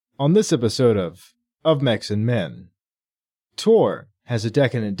On this episode of Mechs and Men, Tor has a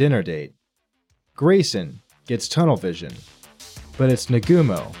decadent dinner date. Grayson gets tunnel vision, but it's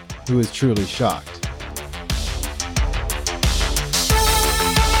Nagumo who is truly shocked.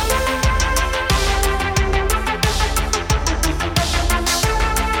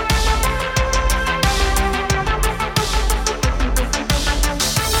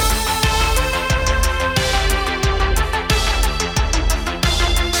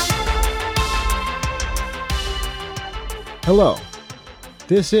 Hello,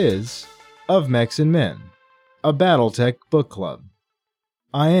 this is Of Mechs and Men, a Battletech book club.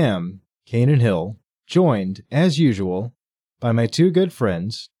 I am Kanan Hill, joined, as usual, by my two good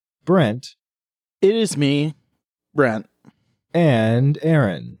friends, Brent. It is me, Brent. And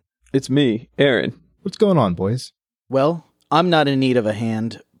Aaron. It's me, Aaron. What's going on, boys? Well, I'm not in need of a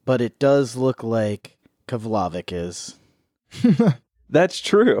hand, but it does look like Kavlavik is. That's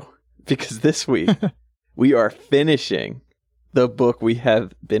true, because this week we are finishing the book we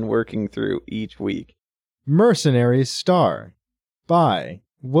have been working through each week. Mercenary Star by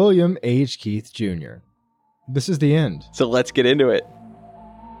William H. Keith Jr. This is the end. So let's get into it.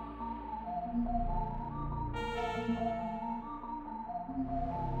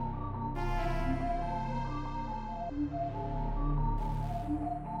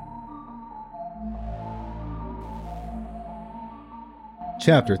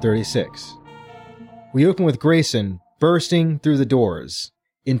 Chapter 36. We open with Grayson bursting through the doors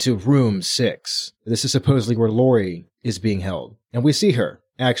into room 6. This is supposedly where Lori is being held. And we see her,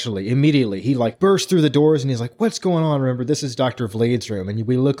 actually, immediately. He, bursts through the doors and he's like, what's going on? Remember, this is Dr. Vlade's room. And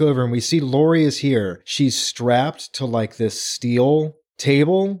we look over and we see Lori is here. She's strapped to, this steel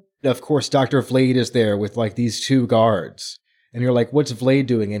table. Of course, Dr. Vlade is there with, these two guards. And you're like, what's Vlade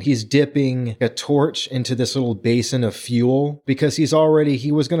doing? And he's dipping a torch into this little basin of fuel because he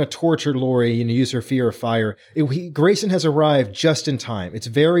was going to torture Lori and use her fear of fire. Grayson has arrived just in time. It's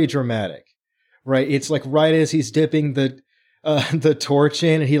very dramatic, right? It's right as he's dipping the torch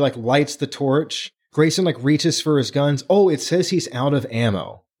in and he lights the torch. Grayson reaches for his guns. Oh, it says he's out of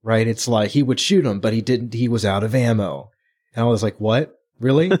ammo, right? It's he would shoot him, but he didn't. He was out of ammo. And I was like, what?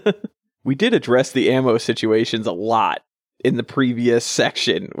 Really? We did address the ammo situations a lot in the previous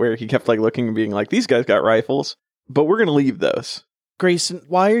section where he kept looking and being like, these guys got rifles, but we're going to leave those. Grayson,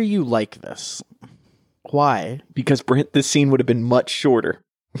 why are you like this? Why? Because Brent, this scene would have been much shorter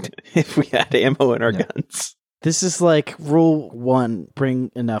if we had ammo in our guns. This is rule 1,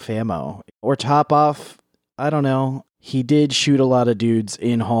 bring enough ammo. Or top off, I don't know. He did shoot a lot of dudes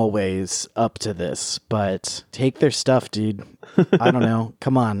in hallways up to this, but take their stuff, dude. I don't know.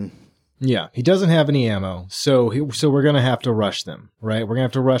 Come on. Yeah, he doesn't have any ammo, so we're going to have to rush them, right? We're going to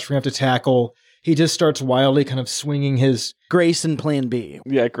have to rush, we're going to have to tackle. He just starts wildly kind of swinging his... Grayson plan B.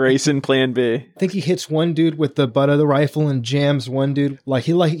 Yeah, Grayson plan B. I think he hits one dude with the butt of the rifle and jams one dude.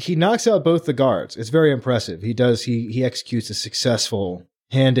 He knocks out both the guards. It's very impressive. He executes a successful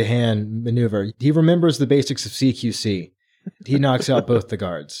hand-to-hand maneuver. He remembers the basics of CQC. He knocks out both the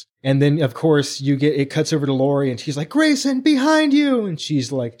guards. And then, of course, it cuts over to Lori, and she's like, Grayson, behind you! And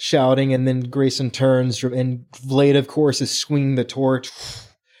she's, shouting, and then Grayson turns, and Vlade, of course, is swinging the torch.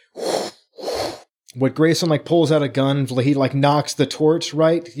 What Grayson, pulls out a gun, he, knocks the torch,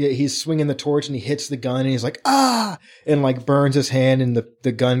 right? He's swinging the torch, and he hits the gun, and he's like, ah! And, burns his hand, and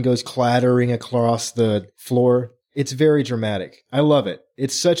the gun goes clattering across the floor. It's very dramatic. I love it.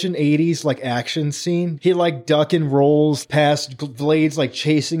 It's such an 80s action scene. He duck and rolls past Vlade's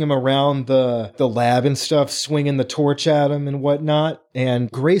chasing him around the lab and stuff, swinging the torch at him and whatnot.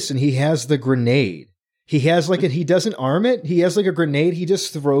 And Grayson, he has the grenade. He has he doesn't arm it. He has a grenade. He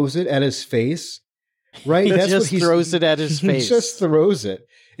just throws it at his face. Right? He just throws it at his face. He just throws it.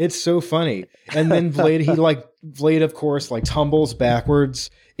 It's so funny. And then Vlade, Vlade, of course, tumbles backwards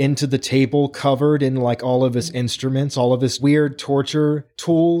into the table covered in all of his instruments, all of his weird torture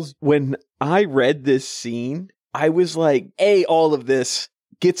tools. When I read this scene, I was like, all of this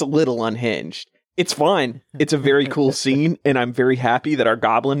gets a little unhinged. It's fine. It's a very cool scene, and I'm very happy that our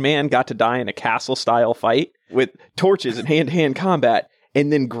goblin man got to die in a castle-style fight with torches and hand-to-hand combat.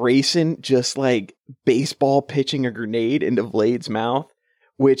 And then Grayson just baseball pitching a grenade into Vlade's mouth,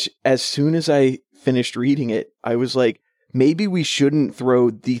 which as soon as I finished reading it, I was like, maybe we shouldn't throw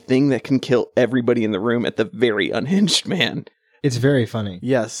the thing that can kill everybody in the room at the very unhinged man. It's very funny.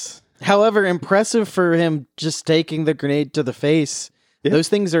 Yes. However, impressive for him just taking the grenade to the face. Yeah. Those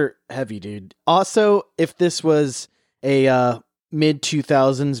things are heavy, dude. Also, if this was a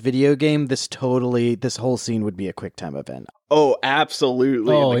mid-2000s video game, this whole scene would be a QuickTime event. Oh,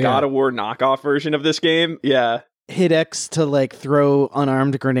 absolutely. In the God of War knockoff version of this game, yeah. hit X to like throw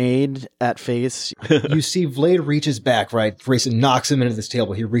unarmed grenade at face. You see Vlade reaches back, right? Grayson knocks him into this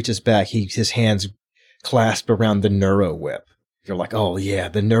table. He reaches back. His hands clasped around the neuro whip. You're like, oh yeah,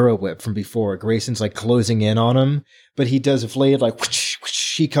 the neuro whip from before. Grayson's like closing in on him, but he does Vlade like, whoosh,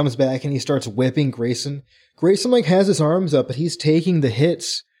 whoosh. He comes back and he starts whipping Grayson. Grayson like has his arms up, but he's taking the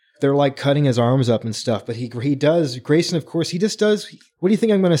hits. They're like cutting his arms up and stuff, but he does, Grayson, of course, he just does, what do you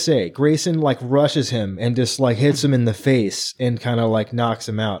think I'm going to say? Grayson like rushes him and just like hits him in the face and kind of like knocks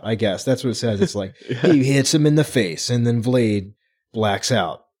him out, I guess. That's what it says. It's like, he hits him in the face and then Vlade blacks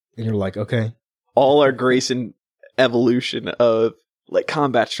out. And you're like, okay. All our Grayson evolution of like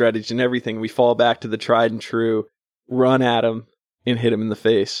combat strategy and everything, we fall back to the tried and true, run at him and hit him in the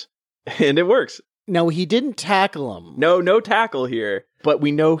face. And it works. No, he didn't tackle him. No tackle here, but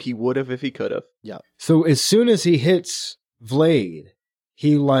we know he would have if he could have. Yeah. So as soon as he hits Vlade,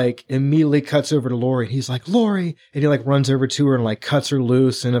 he like immediately cuts over to Lori. He's like, Lori, and he like runs over to her and like cuts her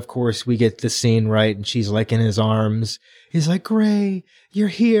loose. And of course we get the scene, right? And she's like in his arms. He's like, Gray, you're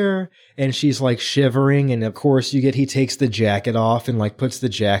here. And she's like shivering. And of course he takes the jacket off and like puts the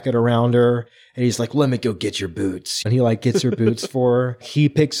jacket around her. And he's like, let me go get your boots. And he like gets her boots for her. He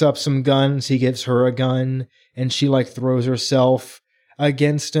picks up some guns. He gives her a gun and she like throws herself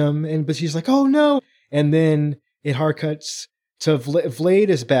against him. But she's like, oh no. And then it hard cuts to Vlade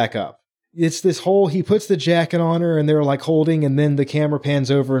is back up. It's this whole, he puts the jacket on her and they're like holding, and then the camera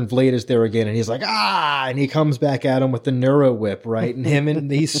pans over and Vlade is there again. And he's like, and he comes back at him with the neuro whip, right? And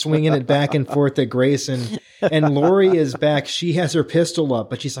he's swinging it back and forth at Grayson. And Lori is back. She has her pistol up,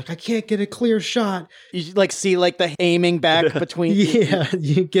 but she's like, I can't get a clear shot. You like see like the aiming back between. Yeah,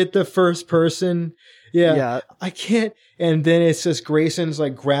 you get the first person. Yeah, I can't. And then it's just Grayson's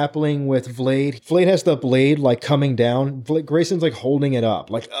like grappling with Vlade. Vlade has the blade like coming down. Grayson's like holding it up,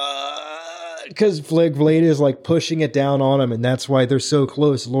 like, because Vlade is like pushing it down on him, and that's why they're so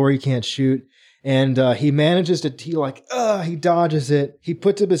close. Lori can't shoot. And he manages to, he dodges it. He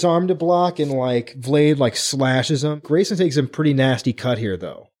puts up his arm to block, and like Vlade like slashes him. Grayson takes a pretty nasty cut here,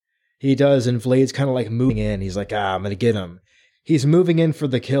 though. He does, and Vlade's kind of like moving in. He's like, I'm going to get him. He's moving in for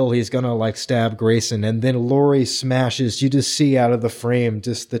the kill. He's going to like stab Grayson. And then Lori smashes. You just see out of the frame,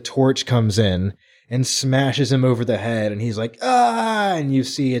 just the torch comes in and smashes him over the head. And he's like, and you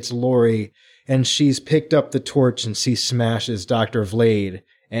see it's Lori. And she's picked up the torch and she smashes Dr. Vlade.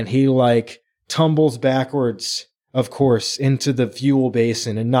 And he like tumbles backwards, of course, into the fuel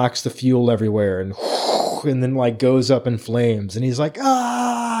basin and knocks the fuel everywhere. And then like goes up in flames. And he's like,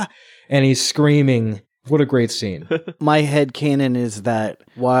 and he's screaming. What a great scene. My headcanon is that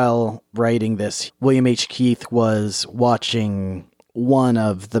while writing this, William H. Keith was watching one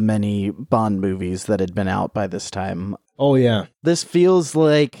of the many Bond movies that had been out by this time. Oh, yeah. This feels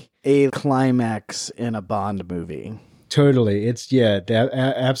like a climax in a Bond movie. Totally. It's,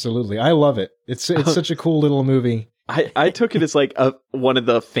 absolutely. I love it. It's such a cool little movie. I took it as like one of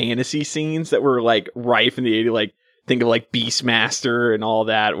the fantasy scenes that were like rife in the 80s, like, think of like Beastmaster and all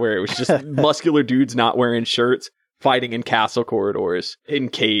that, where it was just muscular dudes not wearing shirts fighting in castle corridors, in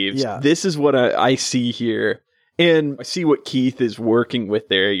caves. Yeah. This is what I see here. And I see what Keith is working with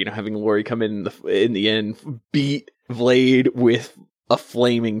there, having Lori come in the end, beat Vlade with a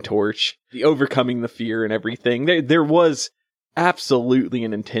flaming torch, overcoming the fear and everything. There was absolutely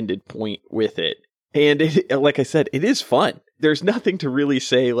an intended point with it. And like I said, it is fun. There's nothing to really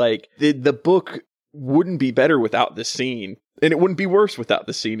say, like, the book wouldn't be better without this scene, and it wouldn't be worse without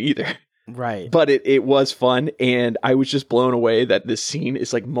the scene either. Right. But it was fun, and I was just blown away that this scene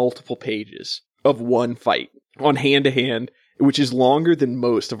is like multiple pages of one fight on hand-to-hand, which is longer than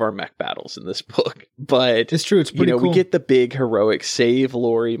most of our mech battles in this book. But it's true. It's pretty cool. We get the big heroic save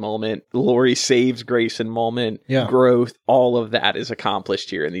Lori moment, Lori saves Grayson moment, growth. All of that is accomplished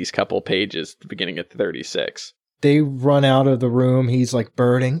here in these couple pages at the beginning of 36. They run out of the room. He's like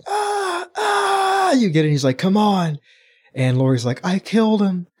burning. You get it. He's like, come on. And Lori's like, I killed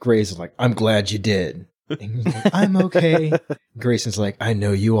him. Grayson's like, I'm glad you did. And he's like, I'm okay. Grayson's like, I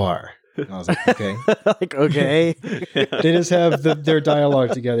know you are. And I was like, okay. Like, okay. They just have their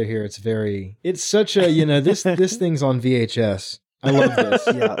dialogue together here. It's such a, this thing's on VHS. I love this.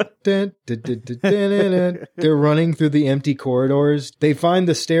 Yeah. They're running through the empty corridors. They find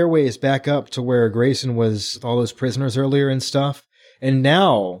the stairways back up to where Grayson was with all those prisoners earlier and stuff. And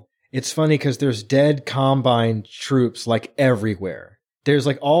now it's funny because there's dead Combine troops like everywhere. There's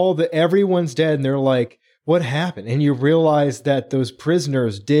like everyone's dead, and they're like, what happened? And you realize that those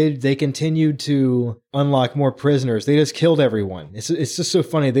prisoners they continued to unlock more prisoners. They just killed everyone. It's just so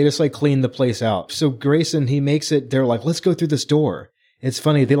funny. They just like cleaned the place out. So Grayson, he makes it, they're like, let's go through this door. It's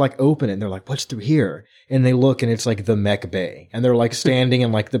funny. They like open it and they're like, what's through here? And they look and it's like the mech bay. And they're like standing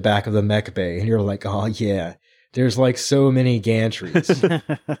in like the back of the mech bay. And you're like, oh yeah, there's like so many gantries.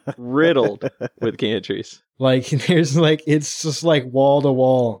 Riddled with gantries. Like there's like, it's just like wall to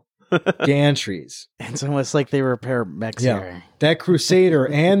wall gantries. It's almost like they repair mechs here. That Crusader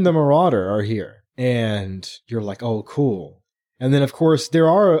and the Marauder are here. And you're like, oh, cool. And then, of course, there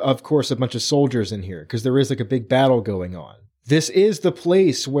are, of course, a bunch of soldiers in here because there is like a big battle going on. This is the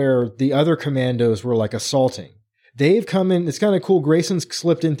place where the other commandos were like assaulting. They've come in. It's kind of cool. Grayson's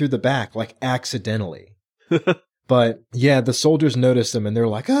slipped in through the back, like accidentally. But yeah, the soldiers notice them and they're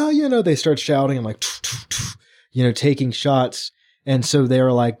like, oh, they start shouting and like, taking shots. And so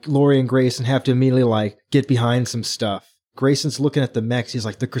they're like, Laurie and Grayson have to immediately like get behind some stuff. Grayson's looking at the mechs. He's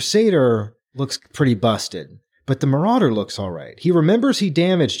like, the Crusader looks pretty busted, but the Marauder looks all right. He remembers he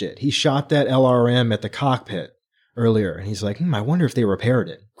damaged it. He shot that LRM at the cockpit earlier, and he's like, I wonder if they repaired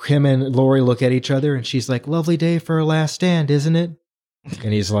it. Him and Laurie look at each other, and she's like, lovely day for a last stand, isn't it?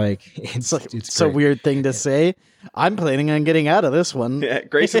 And he's like, it's a weird thing to say. I'm planning on getting out of this one. Yeah,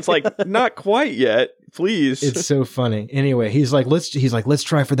 Grayson's like, not quite yet, please. It's so funny. Anyway, he's like, let's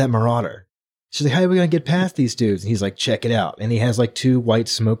try for that Marauder. She's like, how are we going to get past these dudes? And he's like, check it out. And he has like 2 white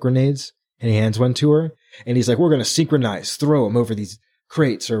smoke grenades. And he hands one to her, and he's like, we're going to synchronize, throw them over these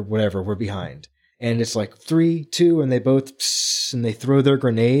crates or whatever we're behind. And it's like 3, 2, and they both, and they throw their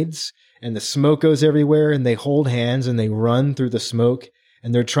grenades, and the smoke goes everywhere, and they hold hands, and they run through the smoke,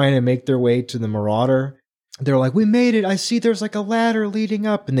 and they're trying to make their way to the Marauder. They're like, we made it. I see there's like a ladder leading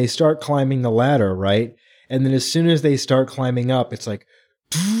up, and they start climbing the ladder, right? And then as soon as they start climbing up, it's like,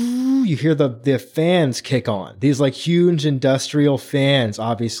 you hear the fans kick on. These like huge industrial fans,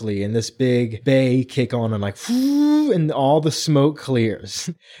 obviously, in this big bay kick on and like, and all the smoke clears.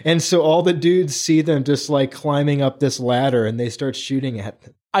 And so all the dudes see them just like climbing up this ladder and they start shooting at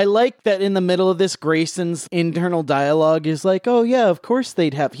them. I like that in the middle of this, Grayson's internal dialogue is like, oh yeah, of course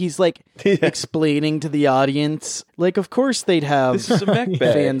they'd have. He's like explaining to the audience, like, of course they'd have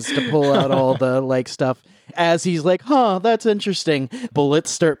fans to pull out all the like stuff. As he's like, that's interesting. Bullets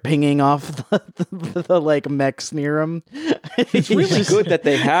start pinging off the like mechs near him. It's really good that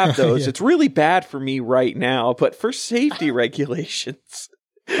they have those. Yeah. It's really bad for me right now, but for safety regulations,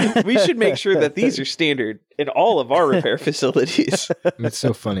 we should make sure that these are standard in all of our repair facilities. It's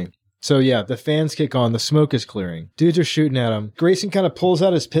so funny. So yeah, the fans kick on, the smoke is clearing. Dudes are shooting at him. Grayson kind of pulls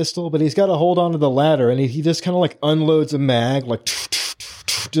out his pistol, but he's got to hold onto the ladder, and he just kind of like unloads a mag, like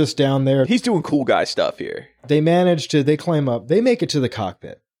just down there. He's doing cool guy stuff here. They climb up, they make it to the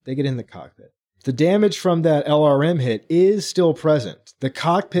cockpit. They get in the cockpit. The damage from that LRM hit is still present. The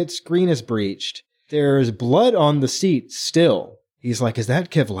cockpit screen is breached. There's blood on the seat still. He's like, is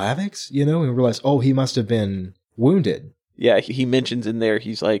that Kevlavik's? And we realize, he must have been wounded. Yeah, he mentions in there,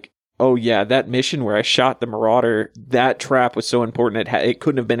 he's like, oh yeah, that mission where I shot the Marauder, that trap was so important, it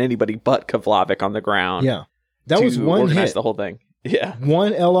couldn't have been anybody but Kevlavik on the ground. Yeah. That was one hit. The whole thing. Yeah.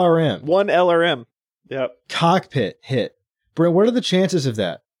 One LRM. One LRM. Yep. Cockpit hit. Brent, what are the chances of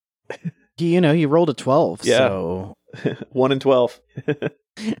that? He rolled a 12, yeah. So 1 in 12.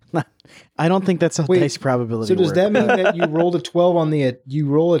 I don't think that's a dice probability. So does that mean that you rolled a 12 on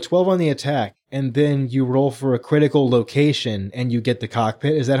the attack and then you roll for a critical location and you get the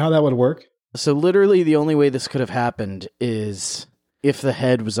cockpit? Is that how that would work? So literally the only way this could have happened is if the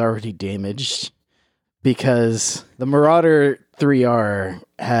head was already damaged, because the Marauder 3R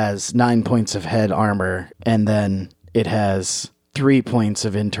has 9 points of head armor and then it has 3 points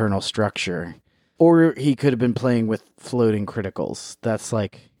of internal structure. Or he could have been playing with floating criticals. That's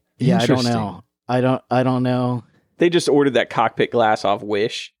like, yeah, I don't know. I don't know. They just ordered that cockpit glass off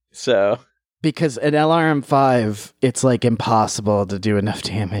Wish, so. Because an LRM-5, it's like impossible to do enough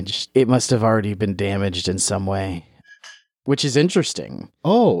damage. It must have already been damaged in some way, which is interesting.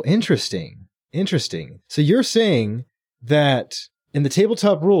 Oh, interesting. So you're saying that in the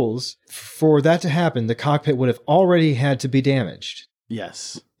tabletop rules, for that to happen, the cockpit would have already had to be damaged.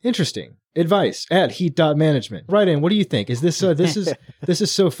 Yes. Interesting. Advice at heat.management. Right in. What do you think? Is this this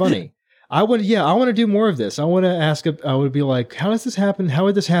is so funny. I want to do more of this. I want to ask, I would be like, how does this happen? How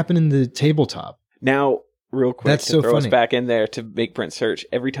would this happen in the tabletop? Now, real quick, that's so throw funny. Us back in there to make Brent search.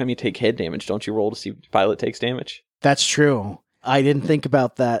 Every time you take head damage, don't you roll to see if the pilot takes damage? That's true. I didn't think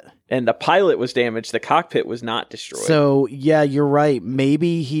about that. And the pilot was damaged. The cockpit was not destroyed. So, yeah, you're right.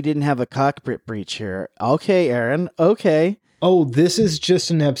 Maybe he didn't have a cockpit breach here. Okay, Aaron. Okay. Oh, this is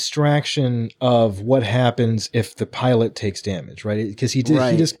just an abstraction of what happens if the pilot takes damage, right? Because he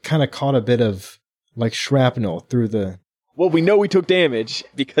just kind of caught a bit of like shrapnel through the... Well, we know we took damage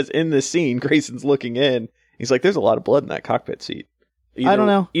because in this scene, Grayson's looking in. He's like, there's a lot of blood in that cockpit seat. I don't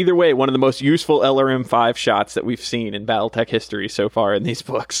know. Either way, one of the most useful LRM-5 shots that we've seen in Battletech history so far in these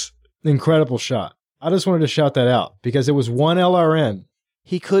books. Incredible shot. I just wanted to shout that out because it was one LRM.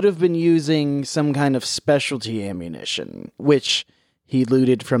 He could have been using some kind of specialty ammunition, which he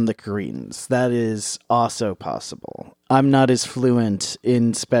looted from the Koreans. That is also possible. I'm not as fluent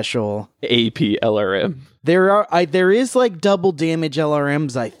in special AP LRM. There is like double damage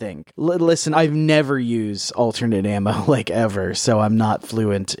LRMs, I think. Listen, I've never used alternate ammo like ever, so I'm not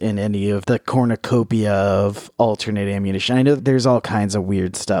fluent in any of the cornucopia of alternate ammunition. I know there's all kinds of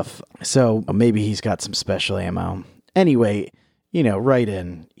weird stuff, so maybe he's got some special ammo. Anyway, write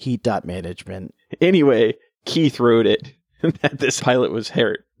in heat.management. Anyway, Keith wrote it that this pilot was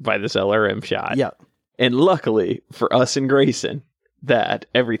hurt by this LRM shot. Yeah. And luckily for us and Grayson, that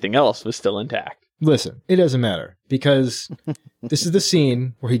everything else was still intact. Listen, it doesn't matter because this is the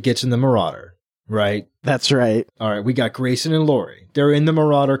scene where he gets in the Marauder, right? That's right. All right, we got Grayson and Lori. They're in the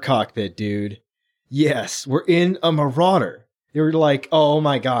Marauder cockpit, dude. Yes, we're in a Marauder. They were like, oh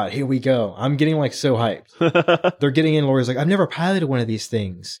my God, here we go. I'm getting like so hyped. They're getting in. Lori's like, I've never piloted one of these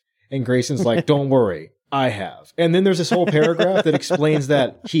things. And Grayson's like, don't worry, I have. And then there's this whole paragraph that explains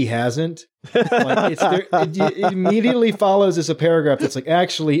that he hasn't. Like it immediately follows as a paragraph that's like,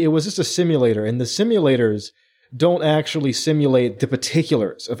 actually, it was just a simulator. And the simulators don't actually simulate the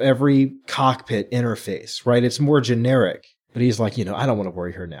particulars of every cockpit interface, right? It's more generic. But he's like, I don't want to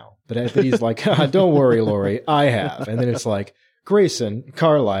worry her now. But he's like, don't worry, Lori, I have. And then it's like, Grayson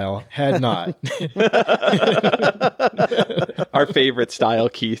Carlisle had not. Our favorite style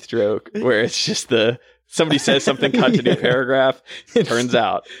Keith joke, where it's just somebody says something, cut to new paragraph. Turns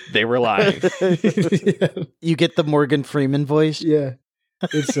out they were lying. You get the Morgan Freeman voice. Yeah,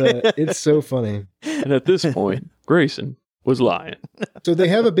 it's so funny. And at this point, Grayson was lying. So they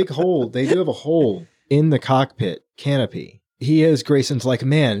have a big hole. They do have a hole in the cockpit canopy. Grayson's like,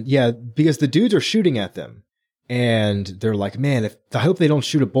 man, yeah, because the dudes are shooting at them. And they're like, man, I hope they don't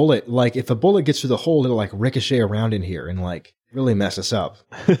shoot a bullet. Like, if a bullet gets through the hole, it'll like ricochet around in here and like really mess us up.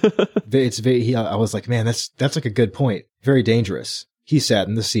 I was like, man, that's like a good point. Very dangerous. He sat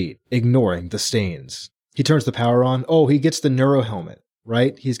in the seat, ignoring the stains. He turns the power on. Oh, he gets the neuro helmet,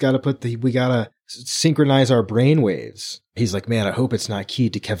 right? He's got to we got to synchronize our brain waves. He's like, man, I hope it's not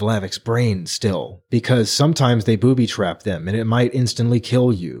keyed to Kevlavik's brain still, because sometimes they booby trap them and it might instantly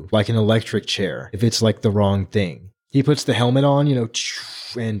kill you, like an electric chair, if it's like the wrong thing. He puts the helmet on,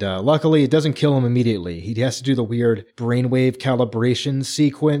 and luckily it doesn't kill him immediately. He has to do the weird brainwave calibration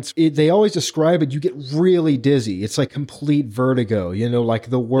sequence. They always describe it, you get really dizzy. It's like complete vertigo, like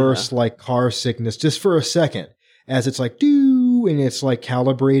the worst, like car sickness, just for a second. As it's like, and it's like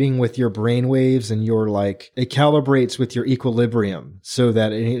calibrating with your brain waves and it calibrates with your equilibrium so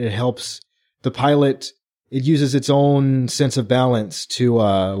that it helps the pilot. It uses its own sense of balance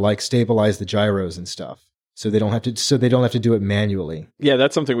to stabilize the gyros and stuff. So they don't have to do it manually. Yeah,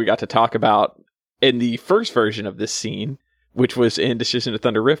 that's something we got to talk about in the first version of this scene, which was in Decision to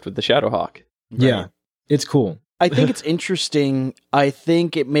Thunder Rift with the Shadowhawk. Right? Yeah, it's cool. I think it's interesting. I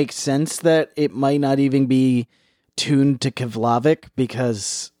think it makes sense that it might not even be tuned to Kevlavik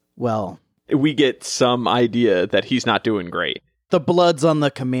because, well, we get some idea that he's not doing great. The blood's on the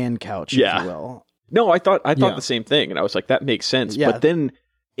command couch, if you will. No, I thought the same thing, and I was like, that makes sense. Yeah. But then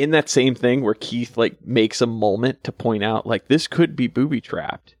in that same thing where Keith makes a moment to point out this could be booby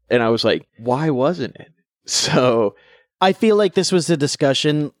trapped, and I was like, why wasn't it? So I feel like this was a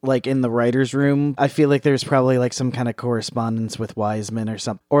discussion in the writer's room. I feel like there's probably some kind of correspondence with Wiseman or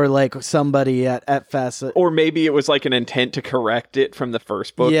something, or somebody at Facet. Or maybe it was an intent to correct it from the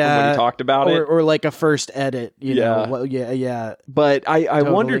first book from when he talked about it. Or a first edit, know. Well, yeah. But I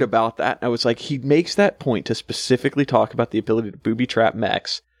totally wondered about that. I was like, he makes that point to specifically talk about the ability to booby trap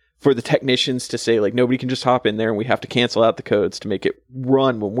mechs for the technicians to say, nobody can just hop in there and we have to cancel out the codes to make it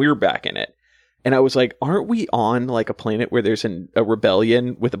run when we're back in it. And I was like, aren't we on a planet where there's a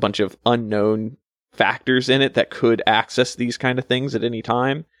rebellion with a bunch of unknown factors in it that could access these kind of things at any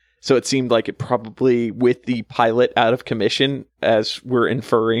time? So it seemed like it probably, with the pilot out of commission, as we're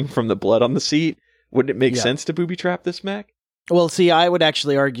inferring from the blood on the seat, wouldn't it make sense to booby trap this mech? Well, see, I would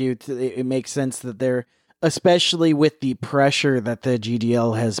actually argue it makes sense that they're, especially with the pressure that the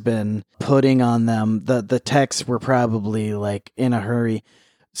GDL has been putting on them, the techs were probably in a hurry.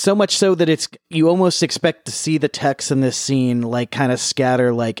 So much so that you almost expect to see the techs in this scene kind of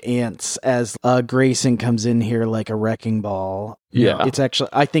scatter like ants as Grayson comes in here like a wrecking ball. Yeah. It's actually,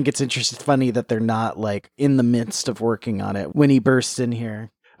 I think it's interesting, funny that they're not in the midst of working on it when he bursts in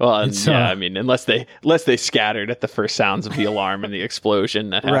here. Well, I mean, unless they scattered at the first sounds of the alarm and the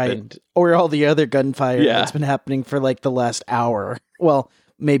explosion that happened. Or all the other gunfire that's been happening for like the last hour. Well,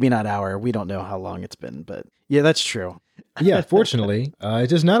 maybe not hour. We don't know how long it's been, but yeah, that's true. Yeah, fortunately, it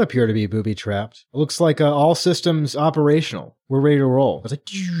does not appear to be booby-trapped. It looks like all systems operational. We're ready to roll. It's like,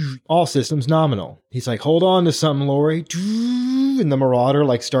 all systems nominal. He's like, hold on to something, Lori. And the Marauder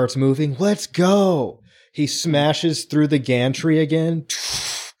like starts moving. Let's go. He smashes through the gantry again.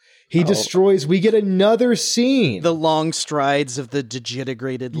 He destroys. We get another scene. The long strides of the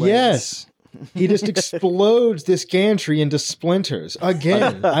digitigrated legs. Yes. He just explodes this gantry into splinters.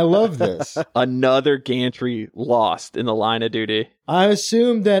 Again, I love this. Another gantry lost in the line of duty. I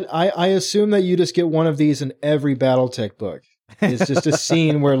assume that you just get one of these in every BattleTech book. It's just a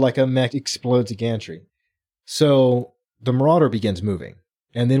scene where like a mech explodes a gantry. So the Marauder begins moving.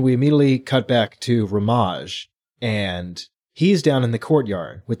 And then we immediately cut back to Ramaj. And he's down in the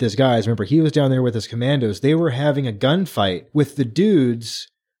courtyard with his guys. Remember, he was down there with his commandos. They were having a gunfight with the dudes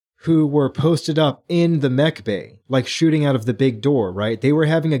who were posted up in the mech bay, like shooting out of the big door, right? They were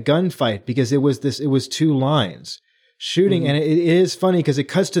having a gunfight because it was two lines shooting. And it is funny because it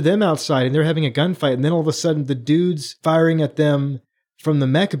cuts to them outside and they're having a gunfight. And then all of a sudden the dudes firing at them from the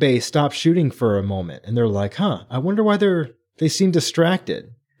mech bay stop shooting for a moment. And they're like, I wonder why they seem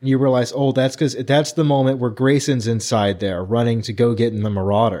distracted. And you realize, that's because that's the moment where Grayson's inside there running to go get in the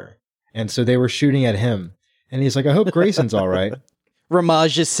Marauder. And so they were shooting at him. And he's like, I hope Grayson's all right.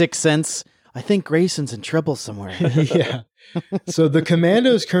 Ramaj's sixth sense. I think Grayson's in trouble somewhere. Yeah. So the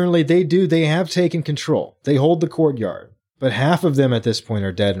commandos currently, they have taken control. They hold the courtyard, but half of them at this point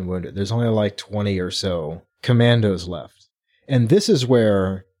are dead and wounded. There's only like 20 or so commandos left. And this is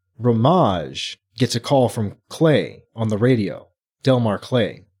where Ramaj gets a call from Clay on the radio. Delmar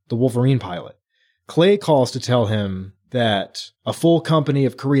Clay, the Wolverine pilot. Clay calls to tell him that a full company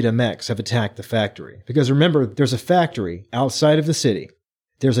of Kurita mechs have attacked the factory. Because remember, there's a factory outside of the city.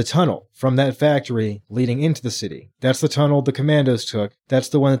 There's a tunnel from that factory leading into the city. That's the tunnel the commandos took. That's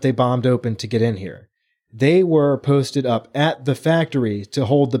the one that they bombed open to get in here. They were posted up at the factory to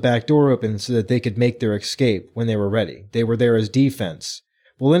hold the back door open so that they could make their escape when they were ready. They were there as defense.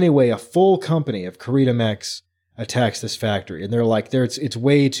 Well, anyway, a full company of Kurita mechs attacks this factory. And they're like, it's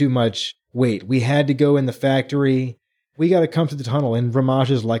way too much weight. We had to go in the factory. We got to come to the tunnel. And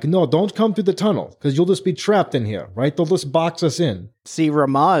Ramaj is like, no, don't come through the tunnel because you'll just be trapped in here, right? They'll just box us in. See,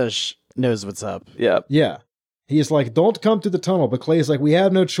 Ramaj knows what's up. Yeah. Yeah. He's like, don't come through the tunnel. But Clay's like, we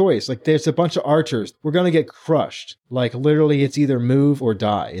have no choice. Like, there's a bunch of archers. We're going to get crushed. Like, literally, it's either move or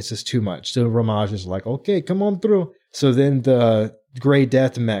die. It's just too much. So Ramaj is like, okay, come on through. So then the Grey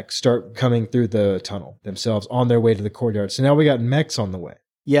Death mechs start coming through the tunnel themselves on their way to the courtyard. So now we got mechs on the way.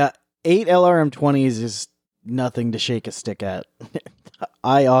 Yeah, 8 LRM-20s is nothing to shake a stick at.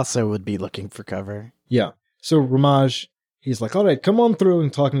 I also would be looking for cover. Yeah. So Ramaj, he's like, all right, come on through,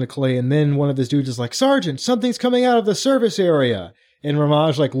 and talking to Clay. And then one of his dudes is like, Sergeant, something's coming out of the service area. And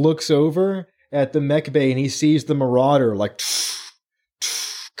Ramaj like looks over at the mech bay and he sees the Marauder like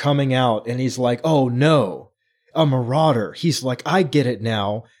coming out. And he's like, oh no, a Marauder. He's like, I get it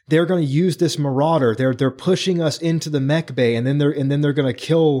now. They're going to use this Marauder. They're pushing us into the mech bay, and then they're going to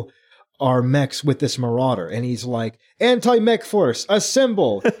kill our mechs with this Marauder. And he's like, anti-mech force,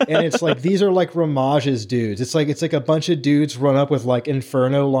 assemble. And it's like, these are like Ramaj's dudes. It's like a bunch of dudes run up with like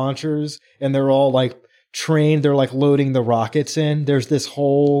Inferno launchers, and they're all like trained. They're like loading the rockets in. There's this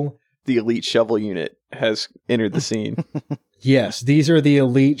whole... The elite shovel unit has entered the scene. Yes, these are the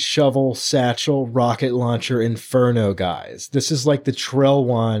elite shovel, satchel, rocket launcher, Inferno guys. This is like the Trell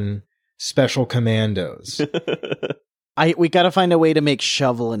One special commandos. We got to find a way to make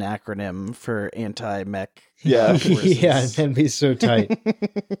shovel an acronym for anti-mech. Yeah. Yeah, that'd be so tight.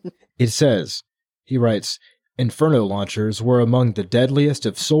 It says, he writes, Inferno launchers were among the deadliest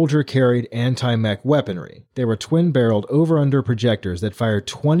of soldier-carried anti-mech weaponry. They were twin-barreled over-under projectors that fired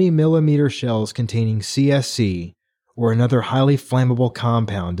 20mm shells containing CSC, or another highly flammable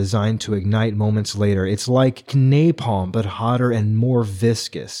compound designed to ignite moments later. It's like napalm, but hotter and more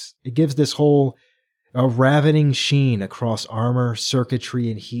viscous. It gives this whole a ravening sheen across armor,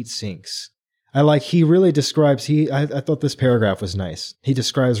 circuitry, and heat sinks. He really describes, I thought this paragraph was nice. He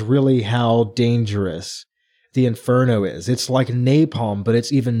describes really how dangerous the Inferno is. It's like napalm, but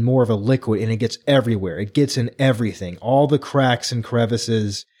it's even more of a liquid, and it gets everywhere. It gets in everything, all the cracks and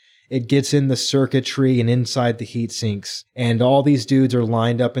crevices. It gets in the circuitry and inside the heat sinks. And all these dudes are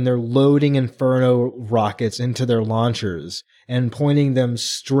lined up, and they're loading Inferno rockets into their launchers and pointing them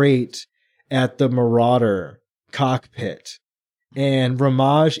straight at the Marauder cockpit. And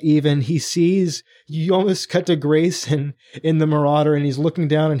Ramaj you almost cut to Grayson in the Marauder, and he's looking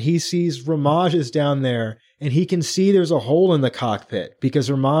down and he sees Ramaj is down there, and he can see there's a hole in the cockpit because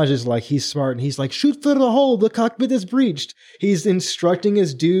Ramaj is like, he's smart, and he's like, shoot for the hole, the cockpit is breached. He's instructing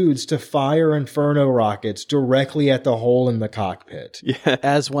his dudes to fire Inferno rockets directly at the hole in the cockpit. Yeah.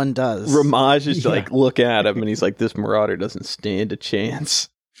 As one does. Ramaj is like looking at him and he's like, this Marauder doesn't stand a chance.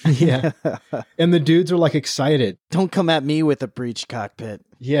 Yeah. And the dudes are like excited. Don't come at me with a breached cockpit.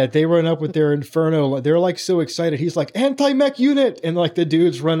 Yeah, they run up with their Inferno. They're like so excited. He's like, anti-mech unit. And like the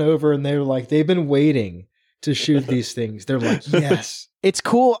dudes run over and they're like, they've been waiting to shoot these things. They're like, yes. It's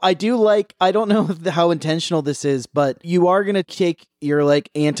cool. I don't know how intentional this is, but you are going to take your like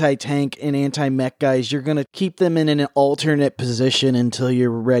anti-tank and anti-mech guys. You're going to keep them in an alternate position until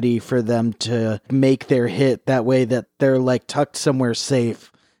you're ready for them to make their hit. That way that they're like tucked somewhere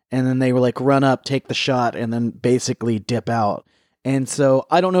safe. And then they were like run up, take the shot, and then basically dip out. And so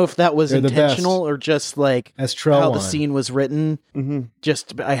I don't know if that was intentional or just like how the scene was written,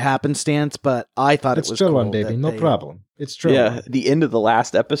 just by happenstance, but I thought it was cool. Baby, no problem. It's true. Yeah, the end of the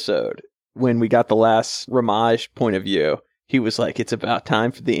last episode, when we got the last Ramaj point of view, he was like, it's about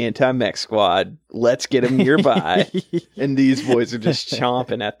time for the anti-mech squad. Let's get them nearby. And these boys are just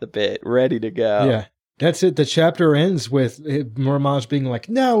chomping at the bit, ready to go. Yeah. That's it. The chapter ends with Ramaj being like,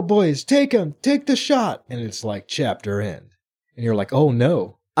 now, boys, take him. Take the shot. And it's like, chapter end. And you're like, oh,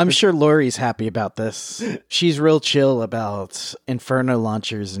 no. I'm sure Lori's happy about this. She's real chill about Inferno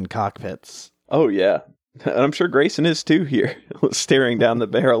launchers and cockpits. Oh, yeah. And I'm sure Grayson is too here, staring down the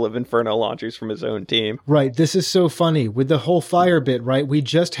barrel of Inferno launchers from his own team. Right. This is so funny with the whole fire bit, right? We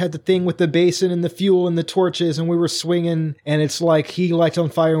just had the thing with the basin and the fuel and the torches, and we were swinging, and it's like he lights on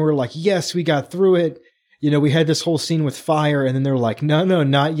fire, and we were like, yes, we got through it. You know, we had this whole scene with fire, and then they're like, no,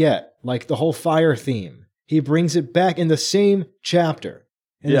 not yet. Like the whole fire theme. He brings it back in the same chapter.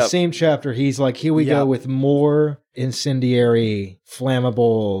 In the same chapter, he's like, here we go with more incendiary,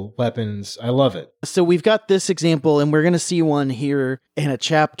 flammable weapons. I love it. So we've got this example, and we're going to see one here in a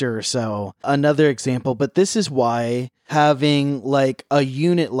chapter or so. Another example, but this is why having like a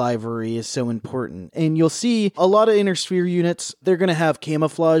unit livery is so important. And you'll see a lot of inner sphere units, they're going to have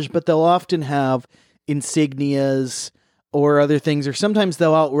camouflage, but they'll often have insignias or other things, or sometimes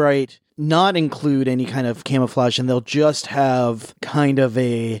they'll outright not include any kind of camouflage, and they'll just have kind of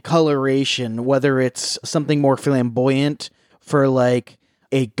a coloration, whether it's something more flamboyant for like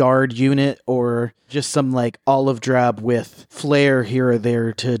a guard unit or just some like olive drab with flare here or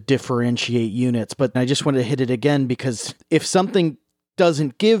there to differentiate units. But I just wanted to hit it again because if something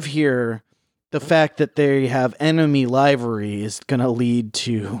doesn't give here, the fact that they have enemy livery is going to lead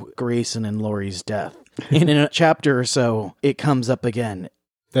to Grayson and Lori's death. And in a chapter or so, it comes up again.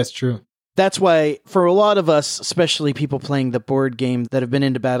 That's true. That's why, for a lot of us, especially people playing the board game that have been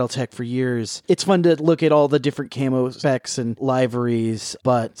into Battletech for years, it's fun to look at all the different camo specs and liveries.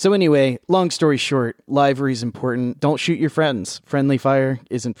 But so anyway, long story short, livery's important. Don't shoot your friends. Friendly fire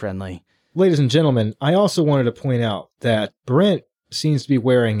isn't friendly. Ladies and gentlemen, I also wanted to point out that Brent seems to be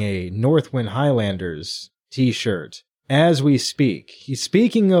wearing a Northwind Highlanders t-shirt as we speak. He's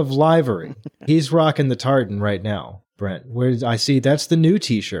speaking of livery. He's rocking the tartan right now. Brent, where I see that's the new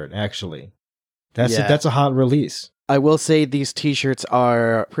t-shirt, actually. That's a hot release. I will say these t-shirts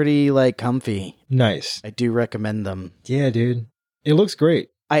are pretty like comfy. Nice. I do recommend them. Yeah, dude. It looks great.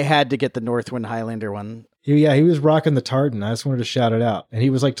 I had to get the Northwind Highlander one. Yeah, he was rocking the tartan. I just wanted to shout it out. And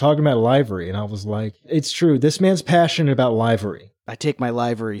he was like talking about livery, and I was like, it's true. This man's passionate about livery. I take my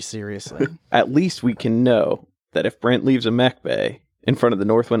livery seriously. At least we can know that if Brent leaves a mech bay in front of the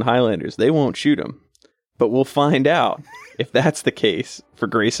Northwind Highlanders, they won't shoot him. But we'll find out if that's the case for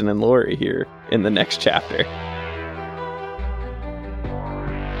Grayson and Lori here in the next chapter.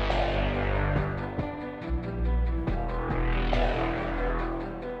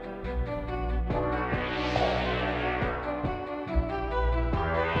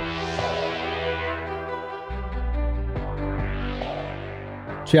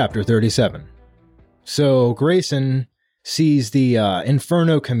 Chapter 37. So Grayson sees the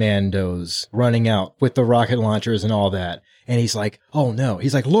Inferno commandos running out with the rocket launchers and all that. And he's like, oh no.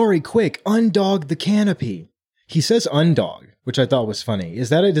 He's like, Lori, quick, undog the canopy. He says undog, which I thought was funny.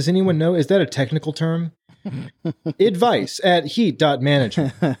 Does anyone know? Is that a technical term? Advice at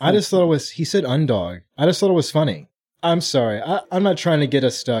heat.management. I just thought he said undog. I just thought it was funny. I'm sorry. I'm not trying to get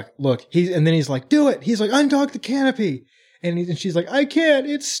us stuck. Look, and then he's like, do it. He's like, undog the canopy. And she's like, I can't,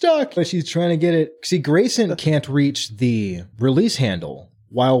 it's stuck. But she's trying to get it. See, Grayson can't reach the release handle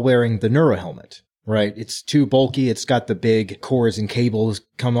while wearing the neurohelmet. right? It's too bulky. It's got the big cords and cables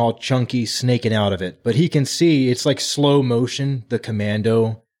come all chunky, snaking out of it. But he can see it's like slow motion. The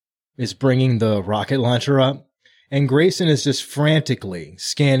commando is bringing the rocket launcher up. And Grayson is just frantically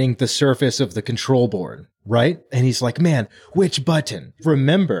scanning the surface of the control board, right? And he's like, man, which button?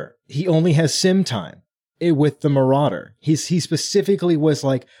 Remember, he only has sim time with the Marauder. He specifically was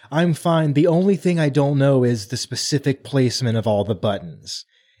like, I'm fine. The only thing I don't know is the specific placement of all the buttons.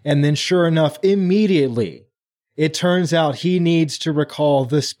 And then sure enough, immediately, it turns out he needs to recall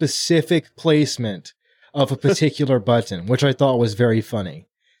the specific placement of a particular button, which I thought was very funny.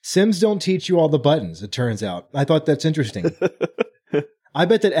 Sims don't teach you all the buttons, it turns out. I thought that's interesting. I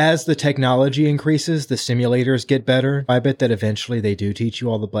bet that as the technology increases, the simulators get better. I bet that eventually they do teach you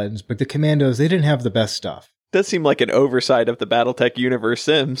all the buttons, but the commandos, they didn't have the best stuff. Does seem like an oversight of the Battletech universe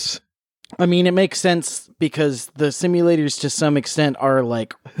Sims. I mean, it makes sense because the simulators to some extent are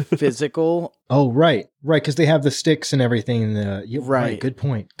like physical. Oh, right. Right, because they have the sticks and everything. Right. Good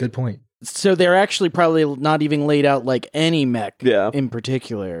point. So they're actually probably not even laid out like any mech in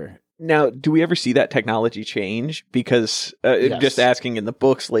particular. Now, do we ever see that technology change? Because Yes. just asking in the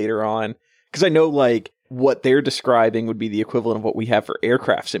books later on, because I know like what they're describing would be the equivalent of what we have for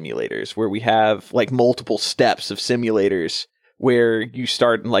aircraft simulators, where we have like multiple steps of simulators where you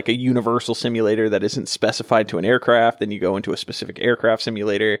start in like a universal simulator that isn't specified to an aircraft, then you go into a specific aircraft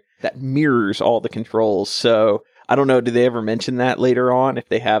simulator that mirrors all the controls. So I don't know, do they ever mention that later on, if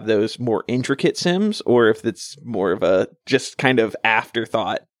they have those more intricate sims, or if it's more of a just kind of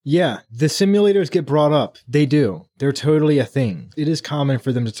afterthought? Yeah, the simulators get brought up. They do. They're totally a thing. It is common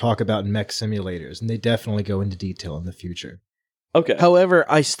for them to talk about mech simulators, and they definitely go into detail in the future. Okay. However,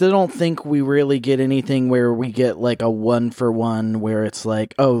 I still don't think we really get anything where we get like a 1-for-1 where it's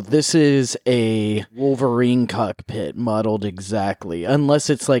like, oh, this is a Wolverine cockpit modeled exactly, unless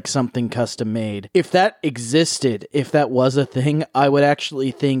it's like something custom made. If that existed, if that was a thing, I would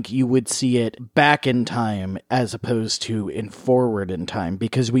actually think you would see it back in time as opposed to in forward in time,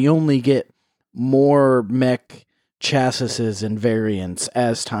 because we only get more mech chassis and variants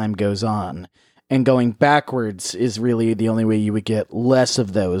as time goes on. And going backwards is really the only way you would get less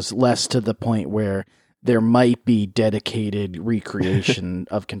of those, less to the point where there might be dedicated recreation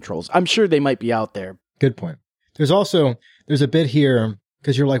of controls. I'm sure they might be out there. Good point. There's a bit here,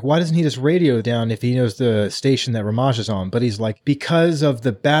 because you're like, why doesn't he just radio down if he knows the station that Ramaj is on? But he's like, because of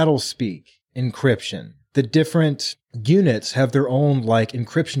the battle speak encryption, the different units have their own like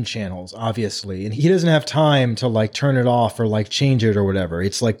encryption channels, obviously. And he doesn't have time to like turn it off or like change it or whatever.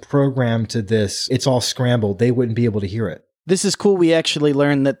 It's like programmed to this. It's all scrambled. They wouldn't be able to hear it. This is cool. We actually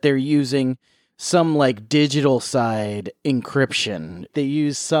learned that they're using some like digital side encryption. They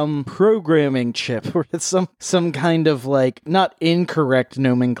use some programming chip or some kind of like not incorrect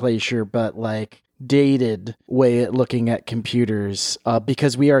nomenclature, but like dated way at looking at computers,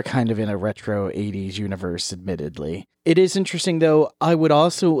 because we are kind of in a retro 80s universe, admittedly. It is interesting, though. I would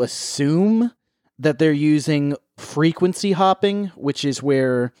also assume that they're using frequency hopping, which is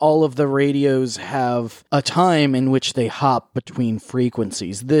where all of the radios have a time in which they hop between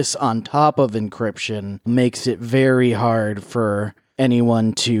frequencies. This, on top of encryption, makes it very hard for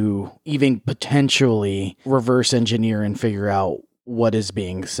anyone to even potentially reverse engineer and figure out what is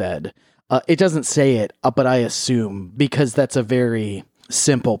being said. It doesn't say it, but I assume, because that's a very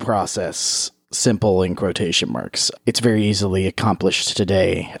simple process, simple in quotation marks. It's very easily accomplished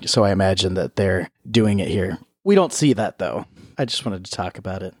today, so I imagine that they're doing it here. We don't see that, though. I just wanted to talk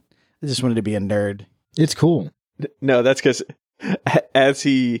about it. I just wanted to be a nerd. It's cool. No, that's because as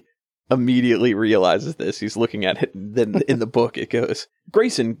he immediately realizes this, he's looking at it, then in the book it goes,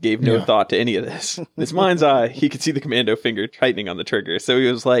 Grayson gave no thought to any of this. In his mind's eye, he could see the commando finger tightening on the trigger. So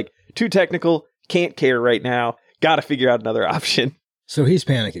he was like, too technical, can't care right now, gotta figure out another option. So he's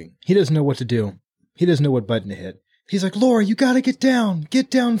panicking. He doesn't know what to do. He doesn't know what button to hit. He's like, Laura, you gotta get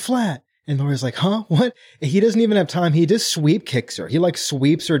down flat. And Laura's like, huh? What? And he doesn't even have time. He just sweep kicks her. He like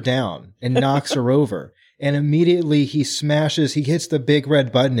sweeps her down and knocks her over. And immediately he hits the big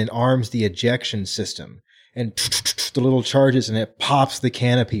red button and arms the ejection system. And the little charges and it pops the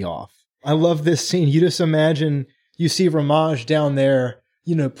canopy off. I love this scene. You just imagine, you see Ramaj down there,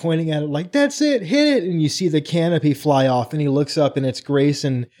 pointing at it like, that's it, hit it. And you see the canopy fly off and he looks up and it's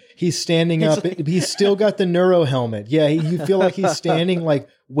Grayson. He's standing up. He's still got the neuro helmet. Yeah, you feel like he's standing like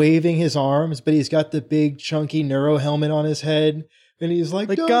waving his arms, but he's got the big chunky neuro helmet on his head. And he's like,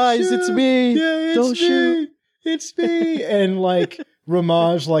 guys, shoot. It's me. Yeah, don't shoot. It's me. And like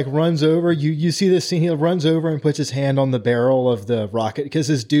Ramaj like runs over. You see this scene. He runs over and puts his hand on the barrel of the rocket because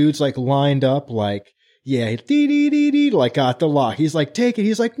his dude's like lined up like Yeah, he dee dee dee dee, like got the lock. He's like, take it.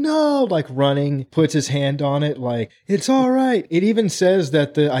 He's like, no, like running, puts his hand on it, like, it's all right. It even says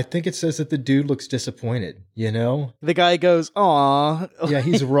that I think it says that the dude looks disappointed, you know? The guy goes, aw. Yeah,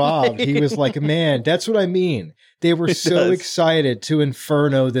 he's robbed. He was like, man, that's what I mean. They were so excited to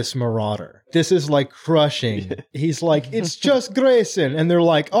inferno this marauder. This is like crushing. Yeah. He's like, it's just Grayson. And they're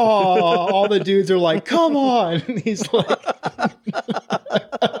like, oh, all the dudes are like, come on. And he's like...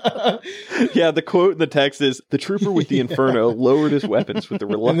 Yeah, the quote in the text is, the trooper with the Inferno lowered his weapons with the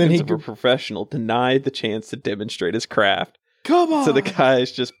reluctance of a professional, denied the chance to demonstrate his craft. Come on! So the guy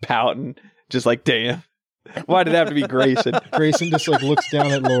is just pouting, just like, damn. Why did it have to be Grayson? Grayson just like looks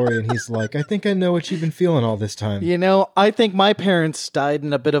down at Laurie and he's like, I think I know what you've been feeling all this time. You know, I think my parents died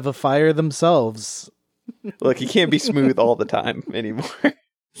in a bit of a fire themselves. Look, he can't be smooth all the time anymore.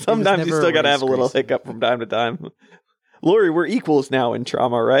 Sometimes you still got to have a little hiccup from time to time. Laurie, we're equals now in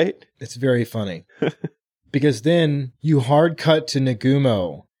trauma, right? It's very funny. Because then you hard cut to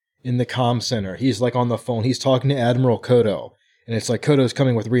Nagumo in the comm center. He's like on the phone. He's talking to Admiral Kodo. And it's like, Kodo's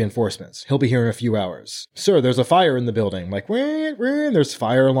coming with reinforcements. He'll be here in a few hours. Sir, there's a fire in the building. Like, there's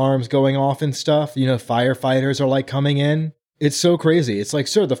fire alarms going off and stuff. You know, firefighters are like coming in. It's so crazy. It's like,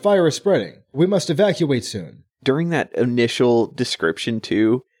 sir, the fire is spreading. We must evacuate soon. During that initial description,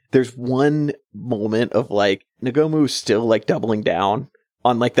 too, there's one moment of like Nagumo's still like doubling down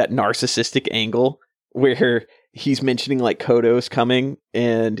on like that narcissistic angle where he's mentioning like Kodo's coming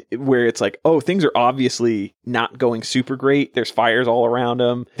and where it's like, oh, things are obviously not going super great. There's fires all around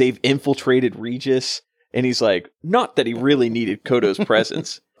him. They've infiltrated Regis. And he's like, not that he really needed Kodo's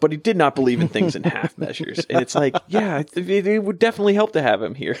presence, but he did not believe in things in half measures. And it's like, yeah, it would definitely help to have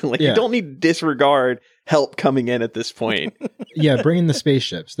him here. Like, you don't need to disregard help coming in at this point. Yeah, bring in the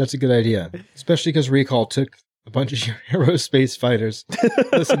spaceships. That's a good idea. Especially because Recall took a bunch of hero space fighters.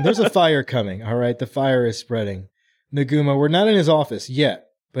 Listen, there's a fire coming, all right? The fire is spreading. Nagumo, we're not in his office yet,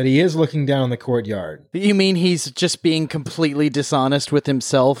 but he is looking down the courtyard. You mean he's just being completely dishonest with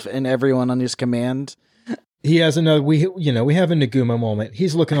himself and everyone on his command? He has another, we have a Nagumo moment.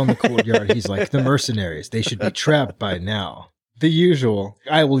 He's looking on the courtyard. He's like, the mercenaries, they should be trapped by now. The usual,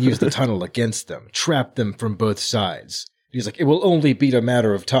 I will use the tunnel against them, trap them from both sides. He's like, it will only be a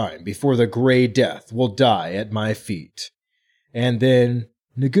matter of time before the gray death will die at my feet. And then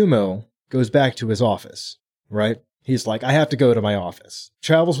Nagumo goes back to his office, right? He's like, I have to go to my office.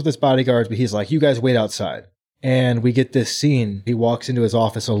 Travels with his bodyguards, but he's like, you guys wait outside. And we get this scene. He walks into his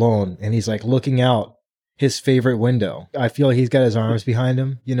office alone, and he's like looking out his favorite window. I feel like he's got his arms behind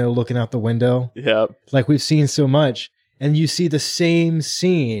him, looking out the window. Yep. Like we've seen so much. And you see the same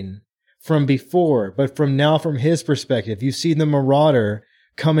scene from before, but from his perspective. You see the Marauder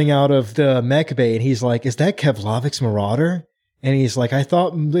coming out of the mech bay, and he's like, is that Kevlavik's Marauder? And he's like,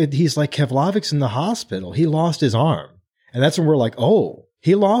 Kevlavik's in the hospital. He lost his arm. And that's when we're like, oh,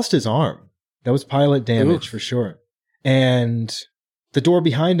 he lost his arm. That was pilot damage for sure. And the door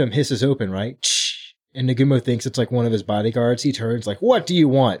behind him hisses open, right? And Nagumo thinks it's like one of his bodyguards. He turns like, what do you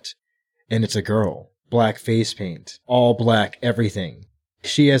want? And it's a girl. Black face paint. All black, everything.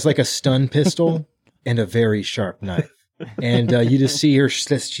 She has like a stun pistol and a very sharp knife. And you just see her,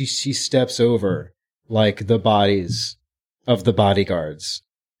 she steps over like the bodies of the bodyguards.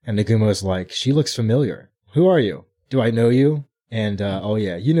 And Nagumo's like, she looks familiar. Who are you? Do I know you? And, oh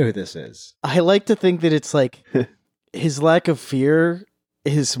yeah, you know who this is. I like to think that it's like his lack of fear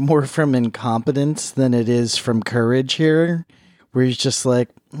is more from incompetence than it is from courage here, where he's just like,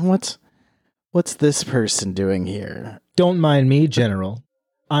 what's this person doing here? Don't mind me, General.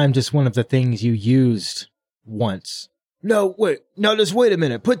 I'm just one of the things you used once. No, wait. No, just wait a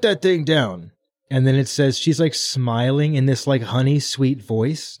minute. Put that thing down. And then it says she's like smiling in this like honey sweet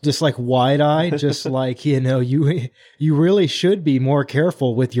voice, just like wide-eyed, just like, you really should be more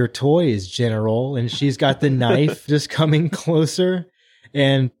careful with your toys, General. And she's got the knife just coming closer.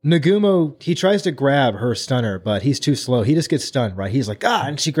 And Nagumo, he tries to grab her stunner, but he's too slow. He just gets stunned, right? He's like,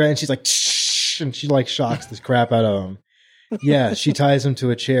 and she's like, shh, and she like shocks the crap out of him. Yeah, she ties him to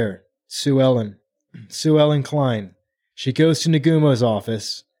a chair. Sue Ellen Klein. She goes to Nagumo's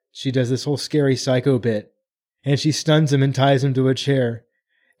office. She does this whole scary psycho bit, and she stuns him and ties him to a chair.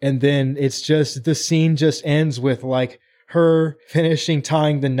 And then it's just, the scene just ends with like her finishing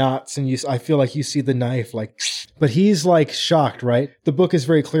tying the knots, and I feel like you see the knife like, but he's like shocked, right? The book is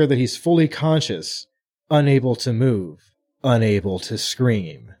very clear that he's fully conscious, unable to move, unable to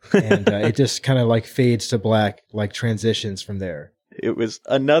scream. And it just kind of like fades to black, like transitions from there. It was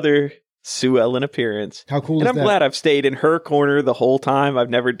another Sue Ellen appearance. How cool is that? And I'm glad I've stayed in her corner the whole time. I've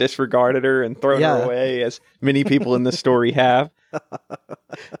never disregarded her and thrown her away, as many people in this story have.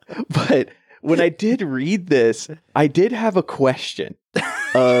 But when I did read this, I did have a question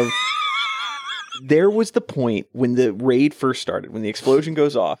of there was the point when the raid first started, when the explosion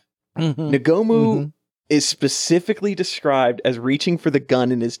goes off. Nagomu is specifically described as reaching for the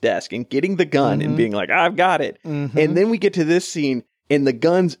gun in his desk and getting the gun and being like, I've got it. And then we get to this scene and the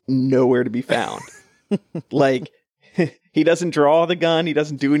gun's nowhere to be found. Like, he doesn't draw the gun. He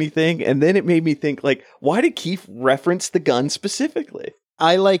doesn't do anything. And then it made me think, like, why did Keith reference the gun specifically?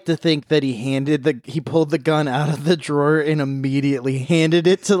 I like to think that he pulled the gun out of the drawer and immediately handed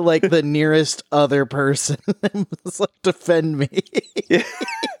it to like the nearest other person and was like, defend me.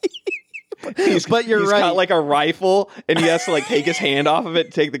 But you're right. He's got like a rifle and he has to like take his hand off of it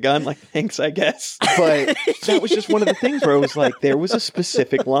and take the gun. Like, thanks, I guess. But that was just one of the things where it was like, there was a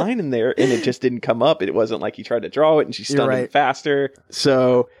specific line in there and it just didn't come up. It wasn't like he tried to draw it and she stunned him faster.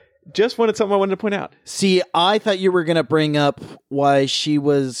 So just something I wanted to point out. See, I thought you were going to bring up why she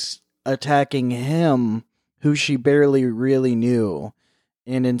was attacking him, who she barely really knew.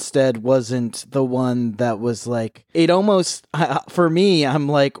 And instead wasn't the one that was like, it almost, for me, I'm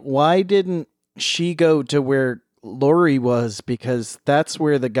like, why didn't she go to where Lori was? Because that's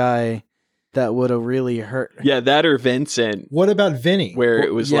where the guy that would have really hurt. Yeah, that or Vincent. What about Vinny? Where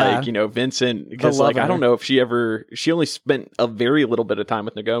it was like, Vincent, because like, I don't know if she only spent a very little bit of time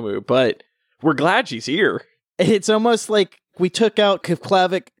with Nagomu, but we're glad she's here. It's almost like we took out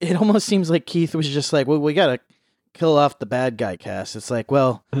Keflavik. It almost seems like Keith was just like, well, we got to kill off the bad guy cast. It's like,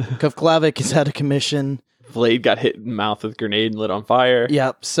 well, Keflavik is out of commission. Vlade got hit in the mouth with a grenade and lit on fire.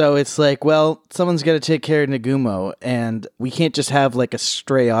 Yep. So it's like, well, someone's got to take care of Nagumo, and we can't just have like a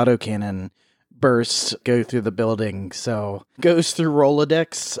stray autocannon burst go through the building. So goes through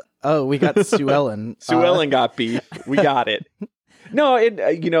Rolodex. Oh, we got Sue Ellen. Sue Ellen got beef. We got it. No, I do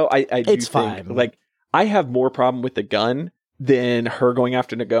it's think, fine. Like, I have more problem with the gun than her going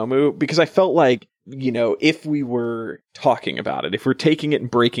after Nagomu, because I felt like, if we were talking about it, if we're taking it and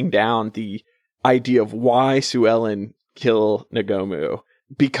breaking down the idea of why Sue Ellen kill Nagomu,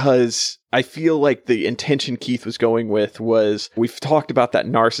 because I feel like the intention Keith was going with was, we've talked about that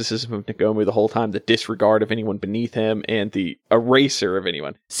narcissism of Nagomu the whole time, the disregard of anyone beneath him and the eraser of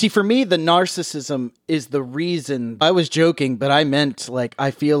anyone. See, for me, the narcissism is the reason. I was joking, but I meant like, I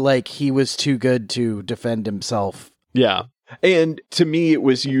feel like he was too good to defend himself. Yeah. And to me, it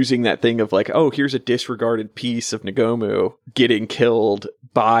was using that thing of like, oh, here's a disregarded piece of Nagomu getting killed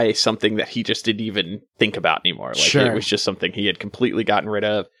by something that he just didn't even think about anymore. Like, it was just something he had completely gotten rid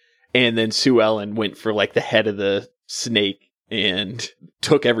of. And then Sue Ellen went for like the head of the snake and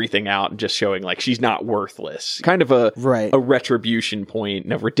took everything out and just showing like she's not worthless. Kind of a retribution point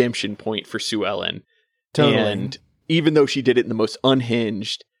and a redemption point for Sue Ellen. Totally. And even though she did it in the most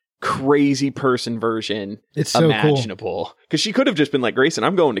unhinged, crazy person version imaginable, because she could have just been like, Grayson,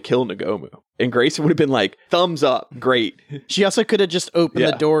 I'm going to kill Nagomu, and Grayson would have been like, thumbs up, great. She also could have just opened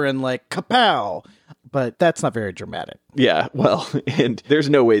the door and like, kapow, but that's not very dramatic. Yeah, well, and there's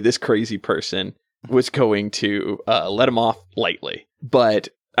no way this crazy person was going to let him off lightly. But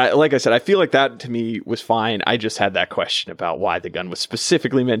like I said, I feel like that to me was fine. I just had that question about why the gun was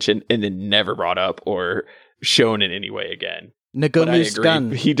specifically mentioned and then never brought up or shown in any way again. Nagomu's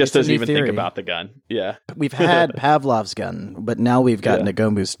gun. He just doesn't even think about the gun. Yeah. We've had Pavlov's gun, but now we've got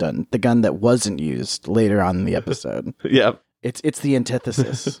Nagomu's gun, the gun that wasn't used later on in the episode. Yeah. It's the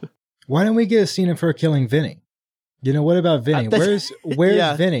antithesis. Why don't we get a scene of her killing Vinny? What about Vinny? Where's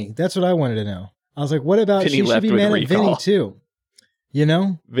Vinny? That's what I wanted to know. I was like, what about Vinny she should be mad at Vinny too?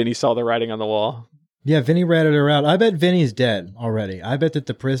 Vinny saw the writing on the wall. Yeah, Vinny ratted her out. I bet Vinny's dead already. I bet that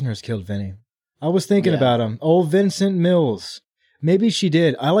the prisoners killed Vinny. I was thinking about him. Old Vincent Mills. Maybe she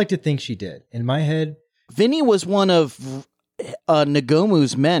did. I like to think she did. In my head, Vinny was one of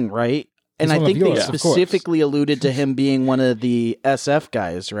Nagomu's men, right? And I think they specifically alluded to him being one of the SF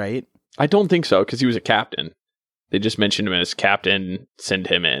guys, right? I don't think so, because he was a captain. They just mentioned him as captain, send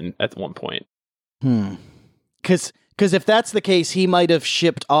him in at one point. Because if that's the case, he might have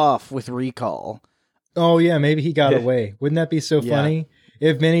shipped off with recall. Oh, yeah, maybe he got away. Wouldn't that be so funny?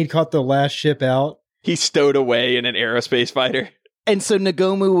 If Vinny caught the last ship out. He stowed away in an aerospace fighter. And so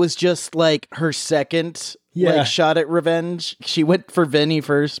Nagomu was just like her second shot at revenge. She went for Vinny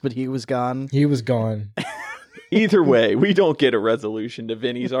first, but he was gone. He was gone. Either way, we don't get a resolution to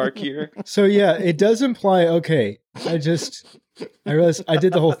Vinny's arc here. So yeah, it does imply, okay, I realized I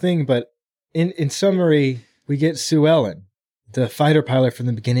did the whole thing, but in summary, we get Sue Ellen, the fighter pilot from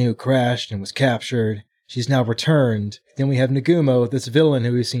the beginning who crashed and was captured. She's now returned. Then we have Nagumo, this villain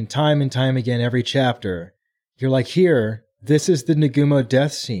who we've seen time and time again every chapter. You're like, here, this is the Nagumo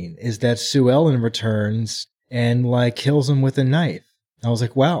death scene, is that Sue Ellen returns and like kills him with a knife. I was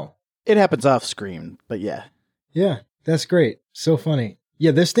like, wow, It happens off screen, but yeah. Yeah, that's great. So funny.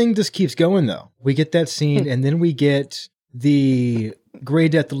 Yeah, this thing just keeps going, though. We get that scene, and then we get the Grey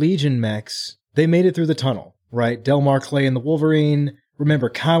Death Legion mechs. They made it through the tunnel, right? Delmar Clay and the Wolverine. Remember,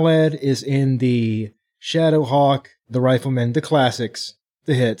 Khaled is in the Shadowhawk, the Rifleman, the classics,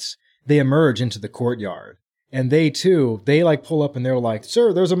 the hits. They emerge into the courtyard. And they, too, they, like, pull up and they're like,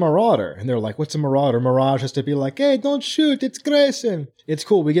 sir, there's a Marauder. And they're like, what's a Marauder? Mirage has to be like, hey, don't shoot, it's Grayson. It's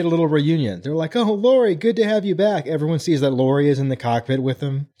cool, we get a little reunion. They're like, oh, Lori, good to have you back. Everyone sees that Lori is in the cockpit with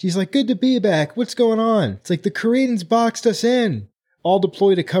them. She's like, good to be back, what's going on? It's like, the Koreans boxed us in. All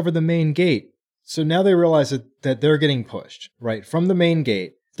deploy to cover the main gate. So now they realize that they're getting pushed, right, from the main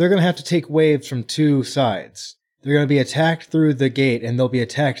gate. They're going to have to take waves from two sides. They're going to be attacked through the gate, and they'll be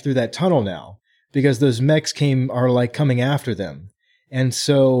attacked through that tunnel now. Because those mechs are like coming after them. And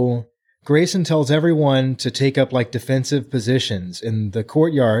so Grayson tells everyone to take up like defensive positions in the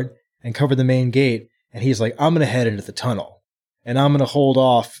courtyard and cover the main gate. And he's like, I'm going to head into the tunnel. And I'm going to hold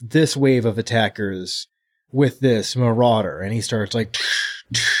off this wave of attackers with this Marauder. And he starts like,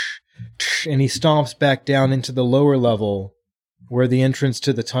 and he stomps back down into the lower level where the entrance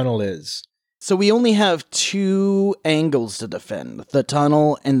to the tunnel is. So we only have two angles to defend, the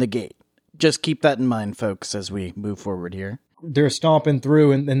tunnel and the gate. Just keep that in mind, folks, as we move forward here. They're stomping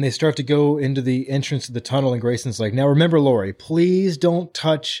through, and then they start to go into the entrance of the tunnel, and Grayson's like, now remember, Lori, please don't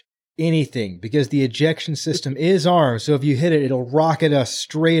touch anything, because the ejection system is armed, so if you hit it, it'll rocket us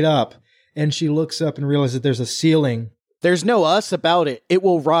straight up. And she looks up and realizes that there's a ceiling. There's no us about it. It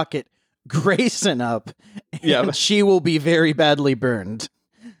will rocket Grayson up, and she will be very badly burned.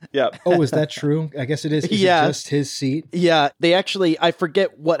 Yeah. Oh, is that true? I guess it is. Is it just his seat? Yeah. They actually, I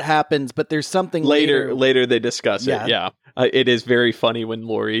forget what happens, but there's something later. Later they discuss it. Yeah. It is very funny when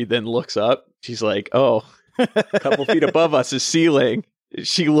Lori then looks up. She's like, oh, a couple feet above us is ceiling.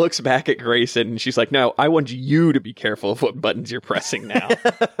 She looks back at Grayson and she's like, no, I want you to be careful of what buttons you're pressing now.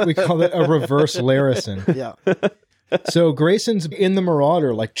 We call that a reverse Larison. Yeah. So Grayson's in the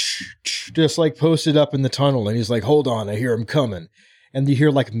Marauder, like, just like posted up in the tunnel. And he's like, hold on, I hear him coming. And you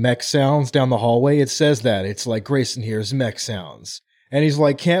hear like mech sounds down the hallway. It says that. It's like, Grayson hears mech sounds. And he's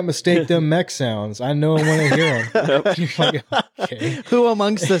like, can't mistake them mech sounds. I know when I hear them. You're like, okay. Who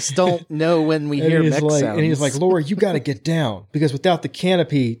amongst us don't know when we hear mech sounds? And he's like, Laura, you got to get down. Because without the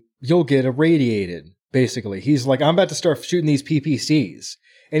canopy, you'll get irradiated, basically. He's like, I'm about to start shooting these PPCs.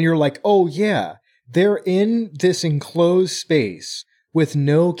 And you're like, oh yeah, they're in this enclosed space with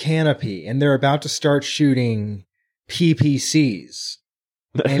no canopy. And they're about to start shooting PPCs.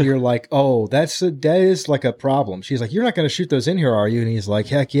 And you're like, oh, that is like a problem. She's like, you're not going to shoot those in here, are you? And he's like,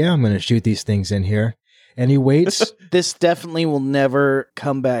 heck yeah, I'm going to shoot these things in here. And he waits. This definitely will never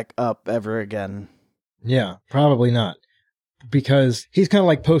come back up ever again. Yeah, probably not. Because he's kind of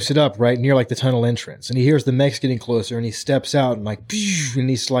like posted up right near like the tunnel entrance. And he hears the mechs getting closer and he steps out and like, and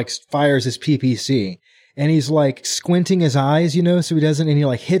he's like fires his PPC. And he's like squinting his eyes, you know, so he doesn't, and he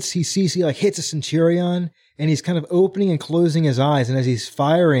like hits a Centurion. And he's kind of opening and closing his eyes. And as he's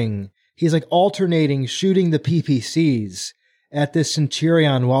firing, he's like alternating shooting the PPCs at this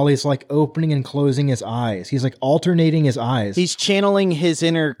Centurion while he's like opening and closing his eyes. He's like alternating his eyes. He's channeling his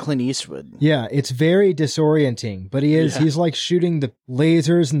inner Clint Eastwood. Yeah, it's very disorienting, but he's like shooting the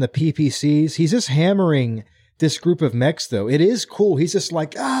lasers and the PPCs. He's just hammering this group of mechs though. It is cool. He's just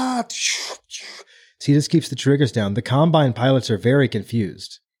like, so he just keeps the triggers down. The Combine pilots are very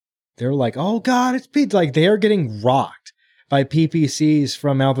confused. They're like, oh God, it's Pete. Like they are getting rocked by PPCs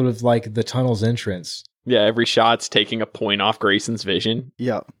from out of like the tunnel's entrance. Yeah, every shot's taking a point off Grayson's vision.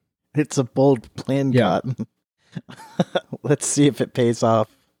 Yeah. It's a bold plan, cut. Let's see if it pays off.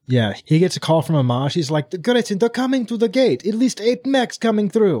 Yeah, he gets a call from Amash. He's like, Grayson, they're coming to the gate. At least 8 mechs coming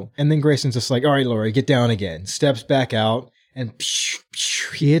through. And then Grayson's just like, all right, Lori, get down again. Steps back out and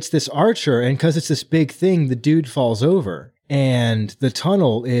he hits this archer. And because it's this big thing, the dude falls over. And the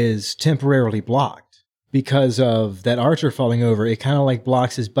tunnel is temporarily blocked because of that archer falling over. It kind of like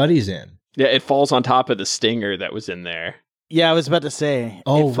blocks his buddies in. Yeah, it falls on top of the stinger that was in there. Yeah, I was about to say,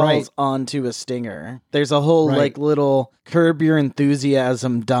 it falls onto a stinger. There's a whole like little Curb Your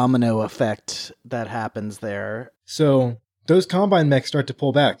Enthusiasm domino effect that happens there. So those Combine mechs start to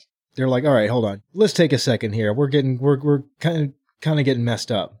pull back. They're like, all right, hold on. Let's take a second here. We're kind of getting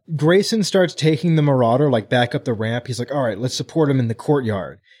messed up. Grayson starts taking the Marauder like back up the ramp. He's like, all right, let's support him in the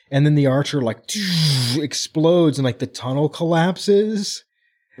courtyard. And then the archer like explodes and like the tunnel collapses.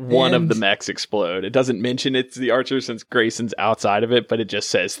 One of the mechs explode. It doesn't mention it's the archer since Grayson's outside of it, but it just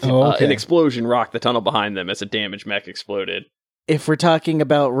says an explosion rocked the tunnel behind them as a damaged mech exploded. If we're talking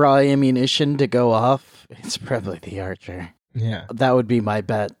about raw ammunition to go off, it's probably the archer. Yeah. That would be my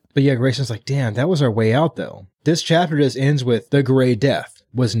bet. But yeah, Grayson's like, damn, that was our way out, though. This chapter just ends with the Gray Death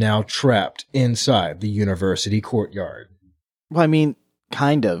was now trapped inside the university courtyard. Well, I mean,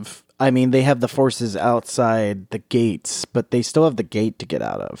 kind of. I mean, they have the forces outside the gates, but they still have the gate to get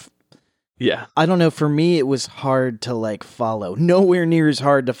out of. Yeah. I don't know. For me, it was hard to, like, follow. Nowhere near as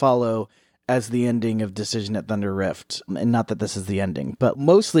hard to follow as the ending of Decision at Thunder Rift. And not that this is the ending, but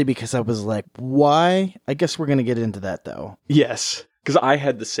mostly because I was like, why? I guess we're going to get into that, though. Yes, because I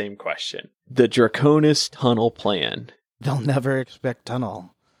had the same question. The Draconis tunnel plan. They'll never expect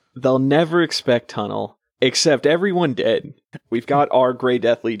tunnel. They'll never expect tunnel, except everyone did. We've got our Grey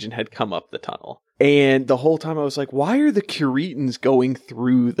Death Legion had come up the tunnel. And the whole time I was like, why are the Curetans going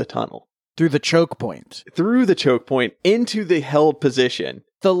through the tunnel? Through the choke point. Through the choke point, into the held position.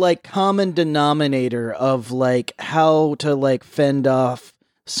 The, like, common denominator of, like, how to, like, fend off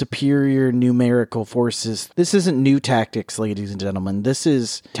superior numerical forces. This isn't new tactics, ladies and gentlemen. This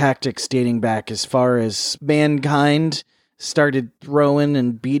is tactics dating back as far as mankind started throwing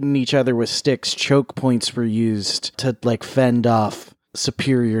and beating each other with sticks. Choke points were used to, like, fend off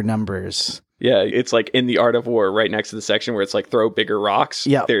superior numbers. Yeah, it's like in the Art of War, right next to the section where it's like throw bigger rocks.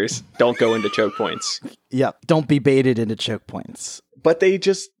 Yeah. There's don't go into choke points. Yeah, don't be baited into choke points. But they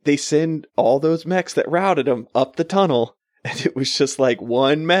send all those mechs that routed them up the tunnel. And it was just like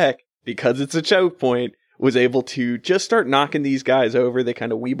one mech, because it's a choke point, was able to just start knocking these guys over. They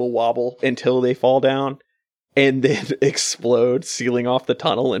kind of weeble wobble until they fall down and then explode, sealing off the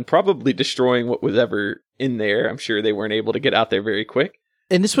tunnel and probably destroying what was ever in there. I'm sure they weren't able to get out there very quick.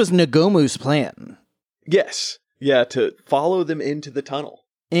 And this was Nagomu's plan. Yes. Yeah, to follow them into the tunnel.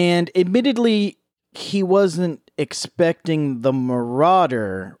 And admittedly, he wasn't expecting the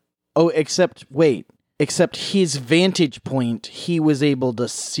Marauder. Oh, except his vantage point, he was able to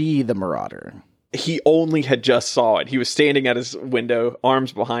see the Marauder. He only had just saw it. He was standing at his window,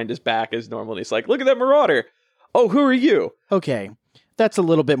 arms behind his back as normal. And he's like, look at that Marauder. Oh, who are you? Okay, that's a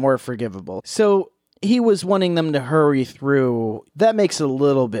little bit more forgivable. So he was wanting them to hurry through. That makes a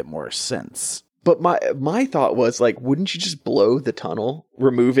little bit more sense. But my thought was, like, wouldn't you just blow the tunnel,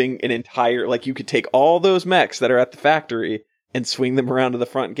 removing an entire, like, you could take all those mechs that are at the factory and swing them around to the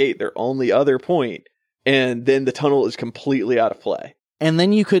front gate, their only other point, and then the tunnel is completely out of play. And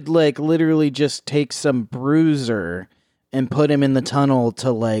then you could, like, literally just take some bruiser and put him in the tunnel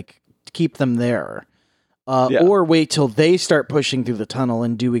to, like, keep them there. Or wait till they start pushing through the tunnel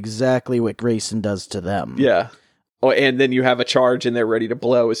and do exactly what Grayson does to them. Yeah. Oh, and then you have a charge and they're ready to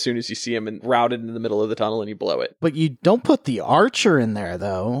blow as soon as you see him and routed in the middle of the tunnel and you blow it. But you don't put the archer in there,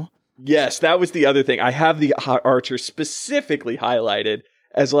 though. Yes, that was the other thing. I have the archer specifically highlighted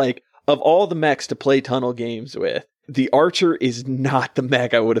as, like, of all the mechs to play tunnel games with, the archer is not the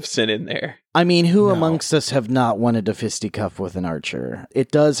mech I would have sent in there. I mean, who amongst us have not wanted a fisticuff with an archer?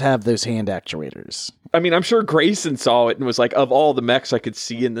 It does have those hand actuators. I mean, I'm sure Grayson saw it and was like, of all the mechs I could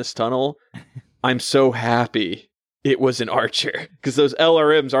see in this tunnel, I'm so happy it was an archer. Because those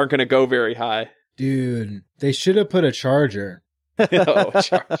LRMs aren't going to go very high. Dude, they should have put a charger.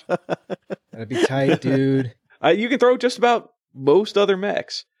 Charge. That'd be tight, dude. You can throw just about most other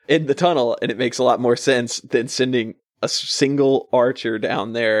mechs in the tunnel, and it makes a lot more sense than sending a single archer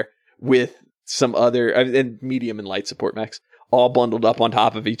down there with some other, and medium and light support mechs, all bundled up on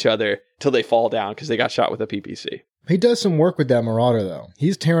top of each other till they fall down because they got shot with a PPC. He does some work with that Marauder, though.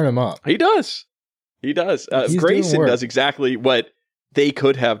 He's tearing him up. He does. Grayson does exactly what they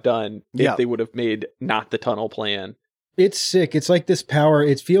could have done if they would have made not the tunnel plan. It's sick. It's like this power.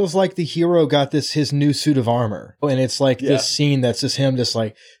 It feels like the hero got his new suit of armor. And it's like this scene that's just him just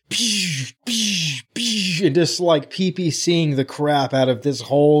like, and just like PPCing the crap out of this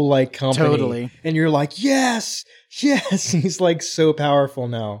whole like company. Totally. And you're like, yes. He's like so powerful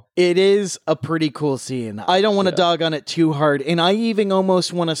now. It is a pretty cool scene. I don't want to dog on it too hard. And I even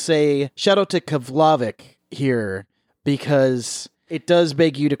almost want to say shout out to Kavlavik here, because it does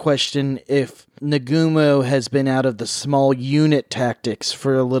beg you to question if Nagumo has been out of the small unit tactics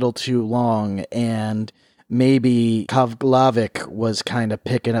for a little too long, and maybe Kavlavik was kind of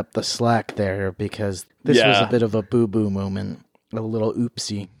picking up the slack there, because this was a bit of a boo-boo moment, a little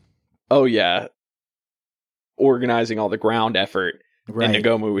oopsie. Oh, yeah. Organizing all the ground effort, right. And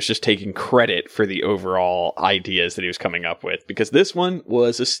Nagumo was just taking credit for the overall ideas that he was coming up with, because this one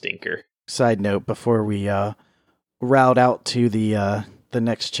was a stinker. Side note, before we route out to the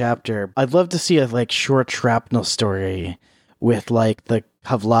next chapter, I'd love to see a like short shrapnel story with like the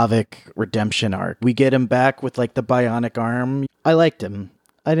Kavlavik redemption arc. We get him back with like the bionic arm. I liked him.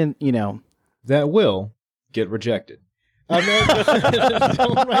 I didn't, That will get rejected.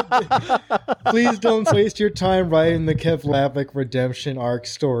 Please don't waste your time writing the Keflavik redemption arc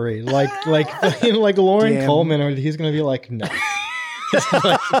story. Like Lauren Damn. Coleman, or he's going to be like, no.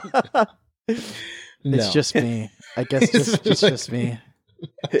 No. It's just me. I guess it's just me.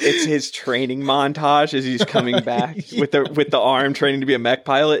 It's his training montage as he's coming back with the arm training to be a mech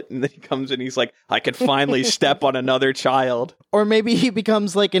pilot, and then he comes and he's like, I could finally step on another child. Or maybe he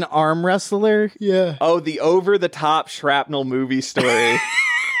becomes like an arm wrestler. Yeah. Oh, the over-the-top shrapnel movie story.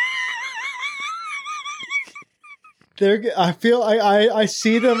 I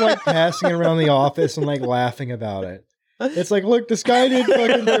see them like passing around the office and like laughing about it. It's like, look, this guy did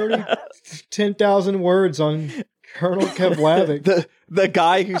fucking 10,000 words on Colonel Keflavik. The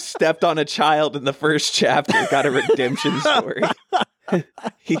guy who stepped on a child in the first chapter got a redemption story.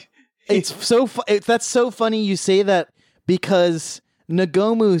 That's so funny you say that, because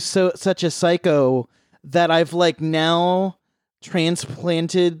Nagomu's such a psycho that I've like now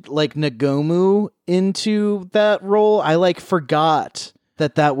transplanted like Nagomu into that role. I like forgot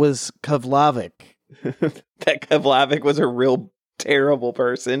that was Keflavik. That Keflavik was a real terrible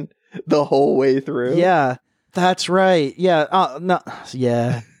person the whole way through. Yeah, that's right. Yeah. No.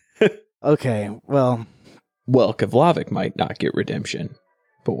 Yeah. Okay. Well, Keflavik might not get redemption,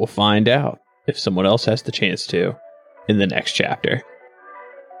 but we'll find out if someone else has the chance to in the next chapter.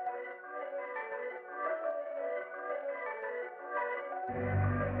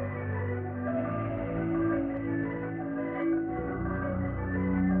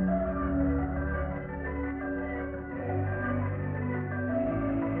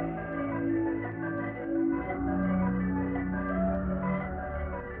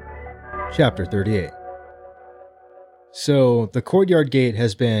 Chapter 38. So, the courtyard gate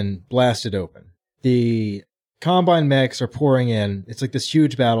has been blasted open. The Combine mechs are pouring in. It's like this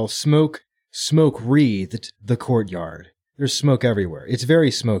huge battle. Smoke wreathed the courtyard. There's smoke everywhere. It's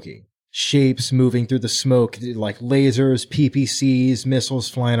very smoky. Shapes moving through the smoke, like lasers, PPCs, missiles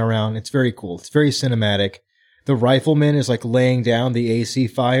flying around. It's very cool. It's very cinematic. The rifleman is like laying down the AC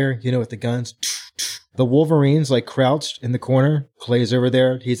fire, with the guns. The Wolverine's like crouched in the corner. Clay's over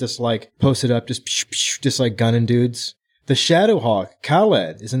there. He's just like posted up, just like gunning dudes. The Shadowhawk,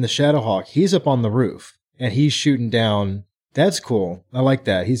 Khaled, is in the Shadowhawk. He's up on the roof and he's shooting down. That's cool. I like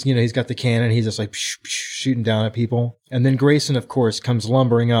that. He's got the cannon. He's just like shooting down at people. And then Grayson, of course, comes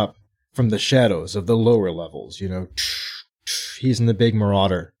lumbering up from the shadows of the lower levels. He's in the big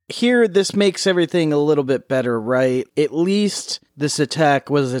Marauder. here, this makes everything a little bit better, right? At least this attack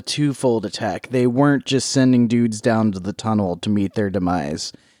was a twofold attack. They weren't just sending dudes down to the tunnel to meet their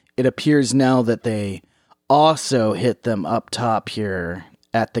demise. It appears now that they also hit them up top here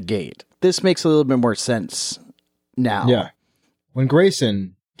at the gate. This makes a little bit more sense now. Yeah. When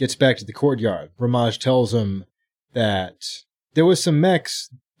Grayson gets back to the courtyard, Ramaj tells him that there was some mechs.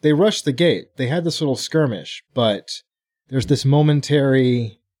 They rushed the gate. They had this little skirmish, but there's this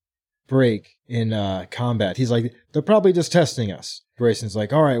momentary break in combat. He's like, they're probably just testing us. Grayson's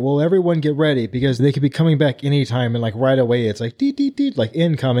like, all right, well, everyone get ready because they could be coming back anytime. And like right away, it's like, deet, deet, deet, like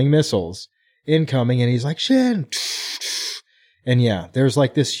incoming missiles. Incoming. And he's like, shit. And yeah, there's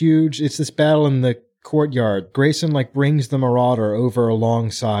like this huge, it's this battle in the courtyard. Grayson like brings the Marauder over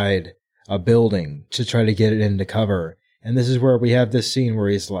alongside a building to try to get it into cover. And this is where we have this scene where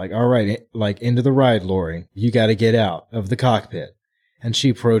he's like, all right, like into the ride, Lori. You got to get out of the cockpit. And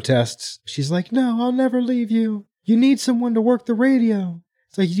she protests. She's like, no, I'll never leave you. You need someone to work the radio.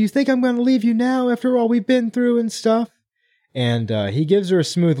 It's like, do you think I'm going to leave you now after all we've been through and stuff? And he gives her a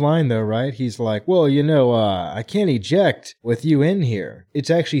smooth line, though, right? He's like, well, I can't eject with you in here. It's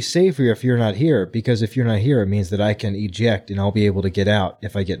actually safer if you're not here, because if you're not here, it means that I can eject and I'll be able to get out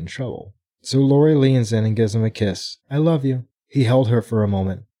if I get in trouble. So Lori leans in and gives him a kiss. I love you. He held her for a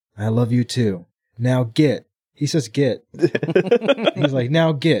moment. I love you too. Now get. He says get. He's like,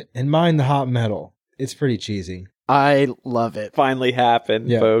 now get and mine the hot metal. It's pretty cheesy. I love it. Finally happened,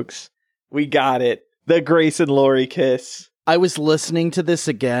 folks. We got it. The Grace and Lori kiss. I was listening to this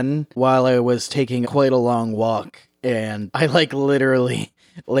again while I was taking quite a long walk, and I literally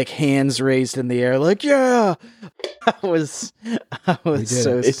hands raised in the air, yeah. I was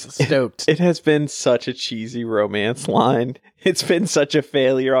so stoked. It has been such a cheesy romance line. It's been such a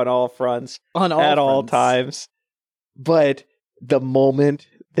failure on all fronts, all times. But the moment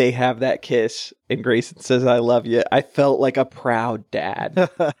they have that kiss and Grayson says, I love you, I felt like a proud dad.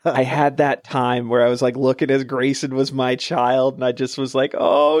 I had that time where I was looking as Grayson was my child, and I just was like,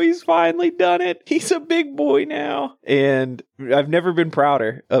 oh, he's finally done it. He's a big boy now. And I've never been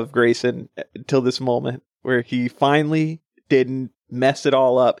prouder of Grayson until this moment where he finally didn't mess it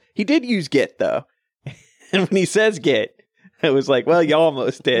all up. He did use get, though. And when he says get, It was like, well, you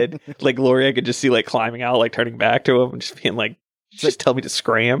almost did. Like Lori, I could just see like climbing out, like turning back to him and just being like, just tell me to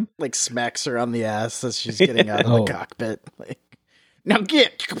scram. Like smacks her on the ass as she's getting out of the cockpit. Like, now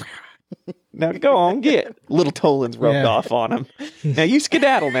get. Now go on, get. Little Toland's rubbed off on him. Now you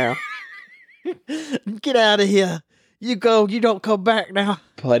skedaddle now. Get out of here. You go. You don't come back now.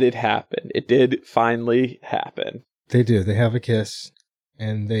 But it happened. It did finally happen. They do. They have a kiss.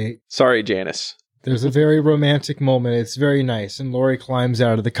 And they... Sorry, Janice. There's a very romantic moment. It's very nice. And Lori climbs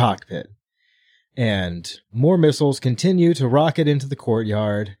out of the cockpit. And more missiles continue to rocket into the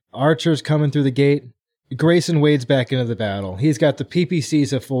courtyard. Archer's coming through the gate. Grayson wades back into the battle. He's got the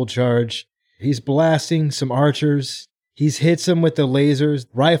PPCs at full charge. He's blasting some archers. He's hits them with the lasers.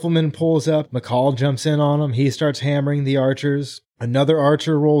 Rifleman pulls up. McCall jumps in on him. He starts hammering the archers. Another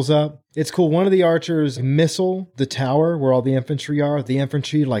archer rolls up. It's cool. One of the archers missile the tower where all the infantry are. The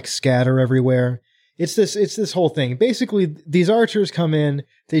infantry like scatter everywhere. It's this whole thing. Basically, these archers come in.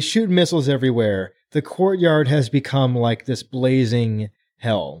 They shoot missiles everywhere. The courtyard has become like this blazing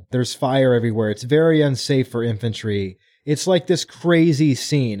hell. There's fire everywhere. It's very unsafe for infantry. It's like this crazy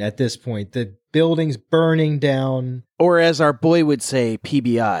scene at this point. The building's burning down. Or as our boy would say,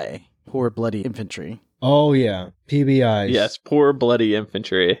 PBI. Poor bloody infantry. Oh, yeah. PBIs. Yes, poor bloody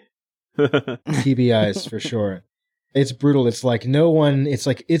infantry. PBIs for sure. It's brutal. It's like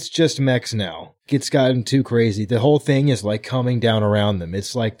it's just mechs now. It's gotten too crazy. The whole thing is like coming down around them.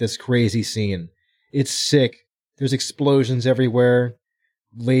 It's like this crazy scene. It's sick. There's explosions everywhere.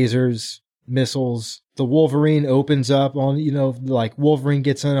 Lasers, missiles. The Wolverine opens up on, like Wolverine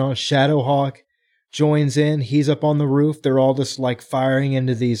gets in on Shadowhawk, joins in. He's up on the roof. They're all just like firing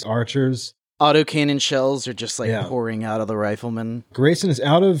into these archers. Autocannon shells are just like pouring out of the rifleman. Grayson is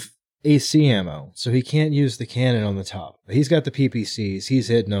out of AC ammo, so he can't use the cannon on the top. But he's got the PPCs. He's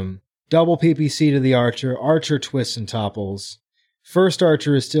hitting them. Double PPC to the archer. Archer twists and topples. First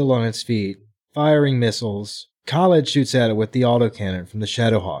archer is still on its feet, firing missiles. Khaled shoots at it with the autocannon from the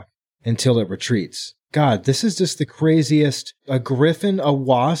Shadowhawk until it retreats. God, this is just the craziest. A Griffin, a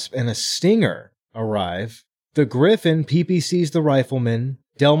Wasp, and a Stinger arrive. The Griffin PPCs the Rifleman.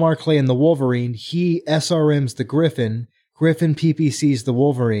 Delmar Clay and the Wolverine. He SRMs the Griffin. Griffin PPCs the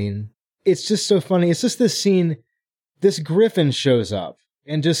Wolverine. It's just so funny. It's just this scene. This Griffin shows up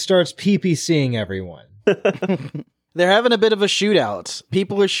and just starts PPCing everyone. They're having a bit of a shootout.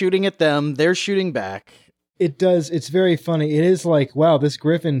 People are shooting at them. They're shooting back. It does. It's very funny. It is like, wow, this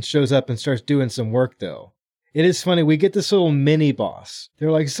Griffin shows up and starts doing some work, though. It is funny. We get this little mini boss.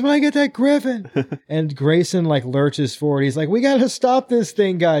 They're like, somebody get that Griffin. And Grayson like lurches forward. He's like, we got to stop this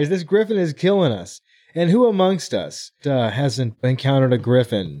thing, guys. This Griffin is killing us. And who amongst us hasn't encountered a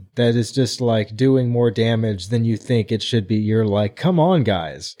Griffin that is just like doing more damage than you think it should be? You're like, come on,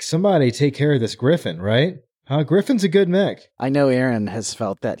 guys. Somebody take care of this Griffin, right? Griffin's a good mech. I know Aaron has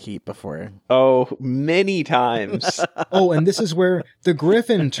felt that heat before. Oh, many times. Oh, and this is where the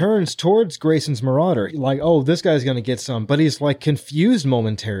Griffin turns towards Grayson's Marauder. Like, oh, this guy's going to get some. But he's like confused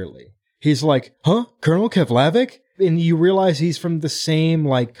momentarily. He's like, huh? Colonel Kevlavik? And you realize he's from the same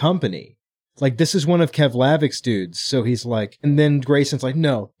like company. Like, this is one of Kevlavik's dudes. So he's like, and then Grayson's like,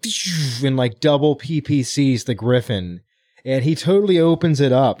 no. And like double PPCs the Griffin. And he totally opens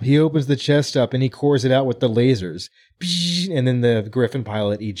it up. He opens the chest up and he cores it out with the lasers. And then the Griffin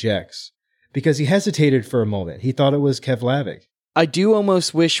pilot ejects. Because he hesitated for a moment. He thought it was Kevlavik. I do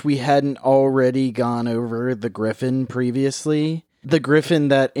almost wish we hadn't already gone over the Griffin previously. The Griffin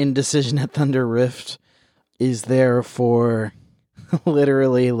that Indecision at Thunder Rift is there for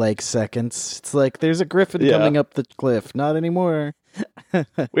literally like seconds. It's like, there's a Griffin coming up the cliff. Not anymore. We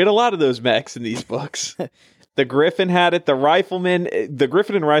had a lot of those mechs in these books. The Griffin had it. The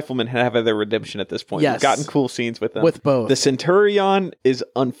Griffin and Rifleman have their redemption at this point. Yes. We've gotten cool scenes with them. With both. The Centurion is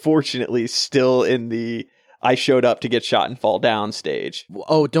unfortunately still in the I showed up to get shot and fall down stage.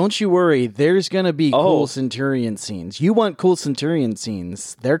 Oh, don't you worry. There's going to be cool Centurion scenes. You want cool Centurion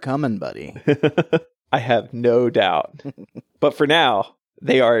scenes. They're coming, buddy. I have no doubt. But for now,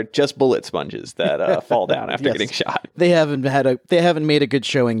 they are just bullet sponges that fall down after getting shot. They haven't made a good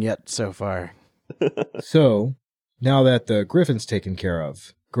showing yet so far. So, now that the Griffin's taken care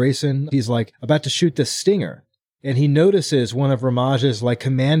of, Grayson, he's like about to shoot the Stinger. And he notices one of Ramage's like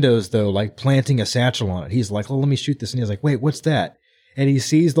commandos, though, like planting a satchel on it. He's like, let me shoot this. And he's like, wait, what's that? And he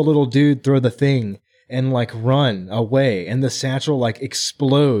sees the little dude throw the thing and like run away. And the satchel like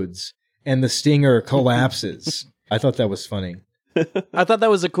explodes and the Stinger collapses. I thought that was funny. I thought that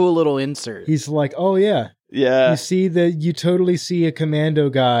was a cool little insert. He's like, oh yeah. Yeah. You totally see a commando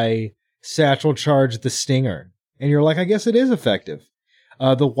guy satchel charge the Stinger. And you're like, I guess it is effective.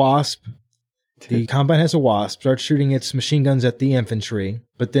 The Wasp The Combine has a Wasp, starts shooting its machine guns at the infantry,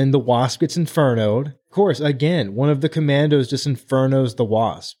 but then the Wasp gets infernoed. Of course, again, one of the commandos just infernos the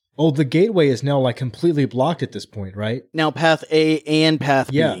Wasp. Oh, the gateway is now like completely blocked at this point, right? Now Path A and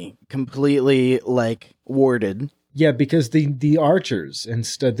Path B completely like warded. Yeah, because the archers,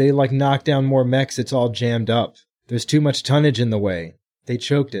 instead, they like knock down more mechs, it's all jammed up. There's too much tonnage in the way. They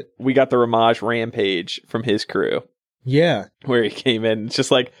choked it. We got the Ramage rampage from his crew. Yeah. Where he came in. It's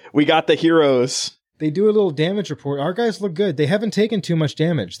just like, we got the heroes. They do a little damage report. Our guys look good. They haven't taken too much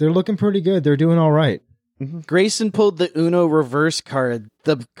damage. They're looking pretty good. They're doing all right. Mm-hmm. Grayson pulled the Uno reverse card.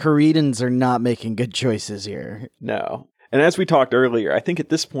 The Caridans are not making good choices here. No. And as we talked earlier, I think at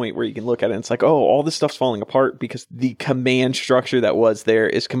this point where you can look at it, it's like, oh, all this stuff's falling apart because the command structure that was there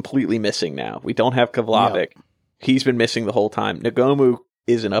is completely missing now. We don't have Kavlavik. Yep. He's been missing the whole time. Nagomu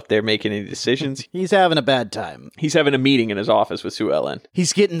isn't up there making any decisions. He's having a bad time. He's having a meeting in his office with Sue Ellen.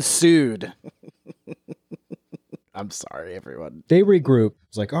 He's getting sued. I'm sorry, everyone. They regroup.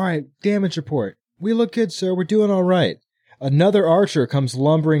 It's like, all right, damage report. We look good, sir. We're doing all right. Another archer comes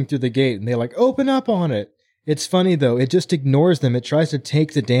lumbering through the gate, and they like, open up on it. It's funny, though. It just ignores them. It tries to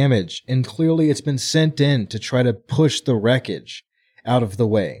take the damage, and clearly it's been sent in to try to push the wreckage out of the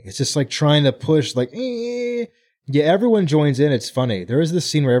way. It's just like trying to push, like, eh. Yeah, everyone joins in. It's funny. There is this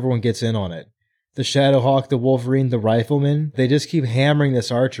scene where everyone gets in on it. The Shadowhawk, the Wolverine, the Rifleman, they just keep hammering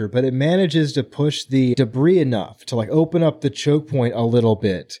this archer, but it manages to push the debris enough to like open up the choke point a little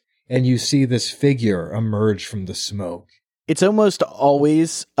bit, and you see this figure emerge from the smoke. It's almost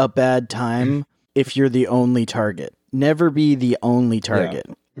always a bad time if you're the only target. Never be the only target.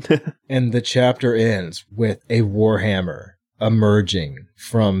 Yeah. And the chapter ends with a Warhammer emerging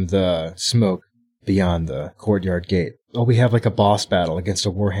from the smoke beyond the courtyard gate. Oh, we have like a boss battle against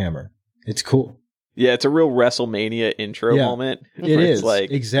a Warhammer. It's cool. Yeah, it's a real WrestleMania intro moment. It is. It's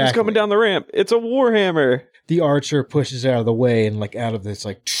like, exactly. Who's coming down the ramp? It's a Warhammer. The archer pushes it out of the way, and like out of this,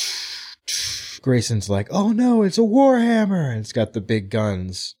 like, Grayson's like, oh no, it's a Warhammer. And it's got the big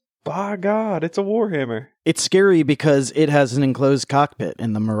guns. By God, it's a Warhammer. It's scary because it has an enclosed cockpit,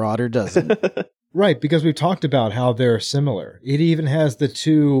 and the Marauder doesn't. Right, because we've talked about how they're similar. It even has the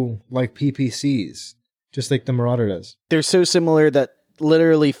two, like, PPCs, just like the Marauder does. They're so similar that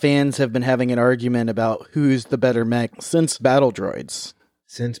literally fans have been having an argument about who's the better mech since Battle Droids.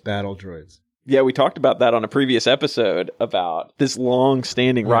 Yeah, we talked about that on a previous episode about this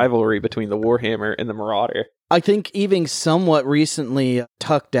long-standing rivalry between the Warhammer and the Marauder. I think even somewhat recently,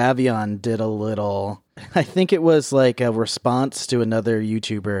 Tuck Davion did a little... I think it was like a response to another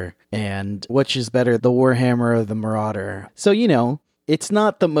YouTuber, and which is better, the Warhammer or the Marauder? So, you know, it's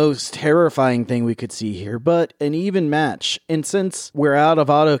not the most terrifying thing we could see here, but an even match. And since we're out of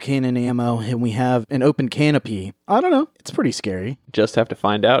autocannon ammo and we have an open canopy, I don't know, it's pretty scary. Just have to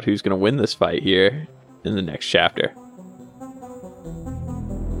find out who's going to win this fight here in the next chapter.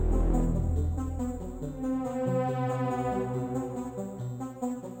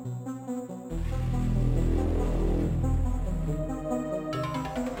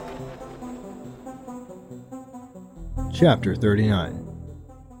 Chapter 39.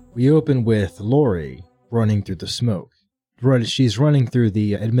 We open with Lori running through the smoke. She's running through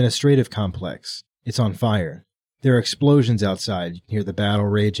the administrative complex. It's on fire. There are explosions outside. You can hear the battle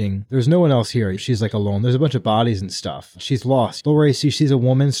raging. There's no one else here. She's like alone. There's a bunch of bodies and stuff. She's lost. Lori sees a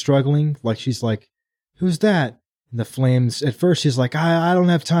woman struggling. Like she's like, who's that? And the flames, at first she's like, I don't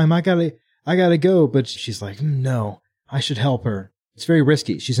have time. I gotta go. But she's like, no, I should help her. It's very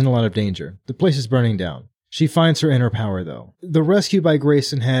risky. She's in a lot of danger. The place is burning down. She finds her inner power, though. The rescue by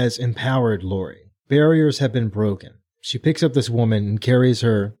Grayson has empowered Lori. Barriers have been broken. She picks up this woman and carries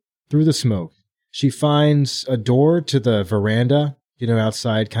her through the smoke. She finds a door to the veranda,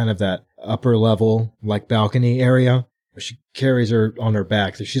 outside, kind of that upper level, like balcony area. She carries her on her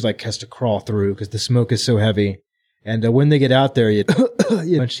back, so she's like has to crawl through because the smoke is so heavy. And when they get out there,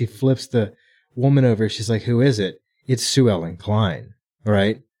 when she flips the woman over, she's like, who is it? It's Sue Ellen Klein,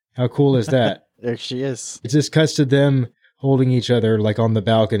 right? How cool is that? There she is. It just cuts to them holding each other like on the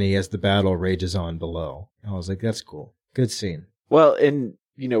balcony as the battle rages on below. I was like, that's cool. Good scene. Well, and,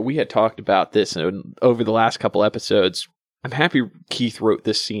 we had talked about this over the last couple episodes. I'm happy Keith wrote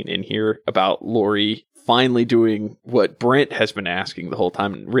this scene in here about Lori finally doing what Brent has been asking the whole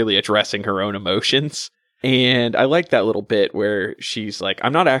time, really addressing her own emotions. And I like that little bit where she's like,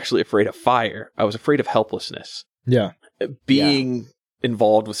 I'm not actually afraid of fire. I was afraid of helplessness. Yeah. Being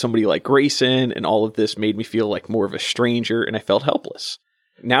involved with somebody like Grayson and all of this made me feel like more of a stranger, and I felt helpless.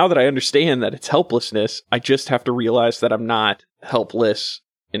 Now that I understand that it's helplessness, I just have to realize that I'm not helpless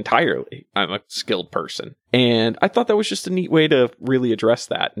entirely. I'm a skilled person. And I thought that was just a neat way to really address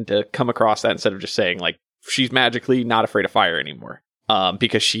that and to come across that instead of just saying, like, she's magically not afraid of fire anymore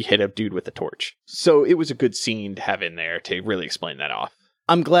because she hit a dude with a torch. So it was a good scene to have in there to really explain that off.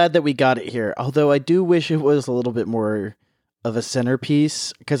 I'm glad that we got it here, although I do wish it was a little bit more of a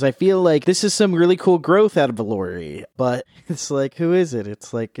centerpiece, because I feel like this is some really cool growth out of Valori, but it's like, who is it?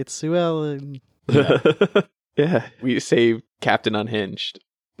 It's like, it's Sue Ellen. Yeah. Yeah, we saved Captain Unhinged,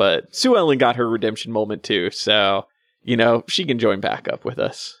 but Sue Ellen got her redemption moment too, so, you know, she can join back up with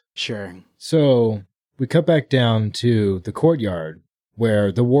us. Sure. So we cut back down to the courtyard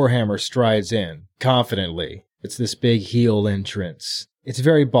where the Warhammer strides in confidently. It's this big heel entrance. It's a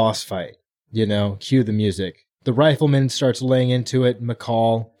very boss fight, you know, cue the music. The rifleman starts laying into it.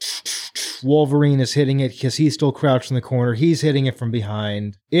 McCall. Wolverine is hitting it because he's still crouched in the corner. He's hitting it from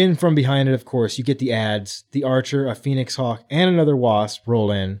behind. In from behind it, of course, you get the ads. The Archer, a Phoenix Hawk, and another Wasp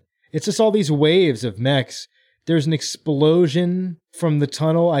roll in. It's just all these waves of mechs. There's an explosion from the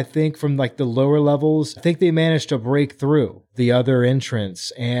tunnel, I think, from like the lower levels. I think they managed to break through the other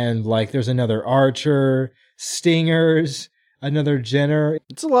entrance. And like there's another Archer, Stingers, another Jenner.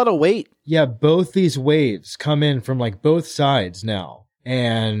 It's a lot of weight. Yeah, both these waves come in from like both sides now.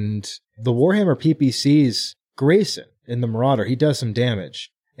 And the Warhammer PPC's Grayson in the Marauder, he does some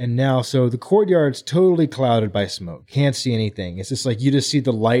damage. And now, so the courtyard's totally clouded by smoke. Can't see anything. It's just like you just see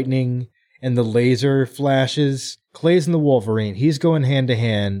the lightning and the laser flashes. Clay's in the Wolverine. He's going hand to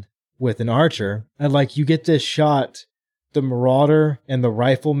hand with an Archer. And like you get this shot, the Marauder and the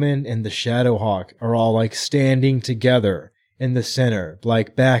Rifleman and the Shadowhawk are all like standing together in the center,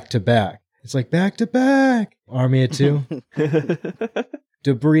 like back to back. It's like back to back. Army of two.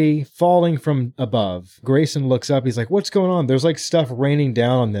 Debris falling from above. Grayson looks up. He's like, what's going on? There's like stuff raining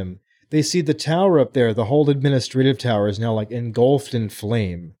down on them. They see the tower up there. The whole administrative tower is now like engulfed in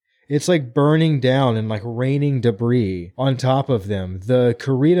flame. It's like burning down and like raining debris on top of them. The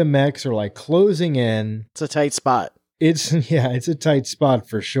Kurita mechs are like closing in. It's a tight spot. It's a tight spot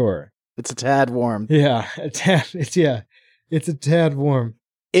for sure. It's a tad warm. Yeah, it's a tad warm.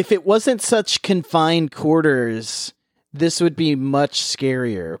 If it wasn't such confined quarters, this would be much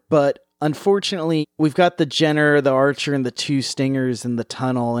scarier. But unfortunately, we've got the Jenner, the Archer, and the two Stingers in the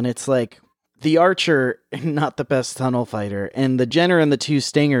tunnel. And it's like the Archer, not the best tunnel fighter. And the Jenner and the two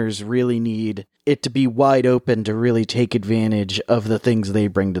Stingers really need it to be wide open to really take advantage of the things they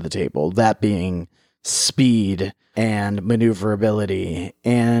bring to the table. That being speed and maneuverability.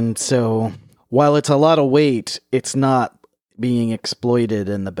 And so while it's a lot of weight, it's not being exploited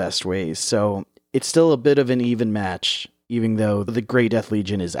in the best ways. So it's still a bit of an even match, even though the Grey Death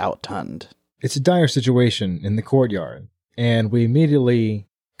Legion is outgunned. It's a dire situation in the courtyard, and we immediately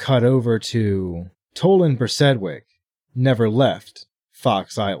cut over to Tolan Bersedwick never left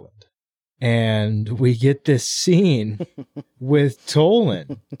Fox Island. And we get this scene with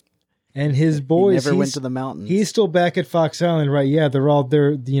Tolan and his boys. He never went to the mountains. He's still back at Fox Island, right? Yeah, they're all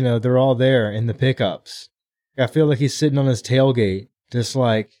there, they're all there in the pickups. I feel like he's sitting on his tailgate, just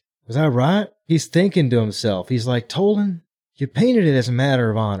like, was that right? He's thinking to himself. He's like, Tolan, you painted it as a matter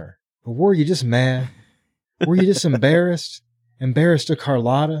of honor. But were you just mad? Were you just embarrassed? Embarrassed to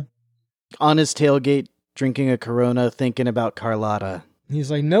Carlotta? On his tailgate, drinking a Corona, thinking about Carlotta. He's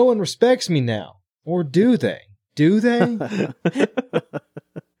like, no one respects me now. Or do they? Do they?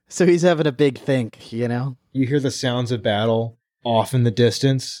 So he's having a big think, you know? You hear the sounds of battle off in the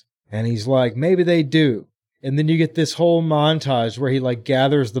distance, and he's like, maybe they do. And then you get this whole montage where he like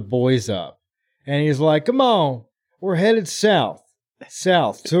gathers the boys up. And he's like, come on, we're headed south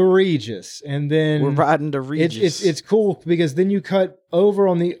to Regis. And then we're riding to Regis. It's cool because then you cut over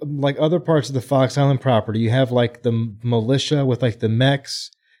on the like other parts of the Fox Island property. You have like the militia with like the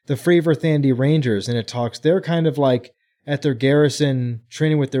mechs, the Free Verthandi Rangers, and it talks. They're kind of like at their garrison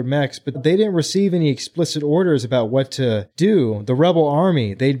training with their mechs, but they didn't receive any explicit orders about what to do. The rebel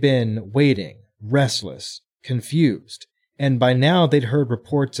army, they'd been waiting, restless, confused. And by now they'd heard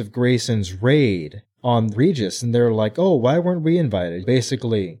reports of Grayson's raid on Regis, and they're like, oh, why weren't we invited?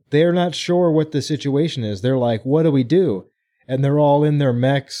 Basically, they're not sure what the situation is. They're like, what do we do? And they're all in their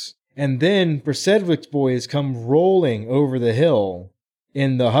mechs. And then Bersedwick's boys come rolling over the hill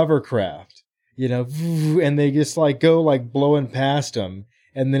in the hovercraft, and they just like go like blowing past them.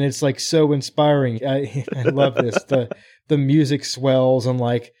 And then it's like so inspiring. I love this. The music swells and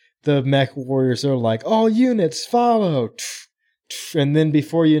like the mech warriors are like, all units follow. And then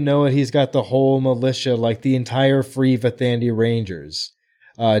before you know it, he's got the whole militia, like the entire Free Verthandi Rangers,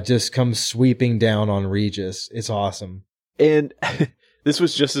 just come sweeping down on Regis. It's awesome. And This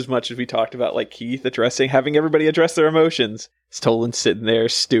was just as much as we talked about like Keith having everybody address their emotions. Stolen's sitting there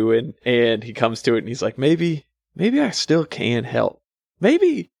stewing, and he comes to it and he's like, maybe I still can help.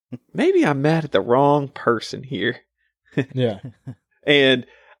 Maybe I'm mad at the wrong person here. Yeah. And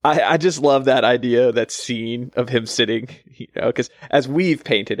I just love that idea, that scene of him sitting, because as we've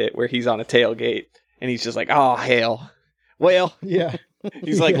painted it, where he's on a tailgate and he's just like, oh, hell. Well, Yeah.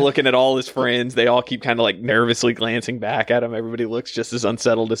 he's like looking at all his friends. They all keep kind of like nervously glancing back at him. Everybody looks just as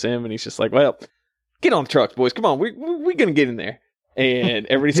unsettled as him. And he's just like, well, get on the trucks, boys. Come on. We're going to get in there. And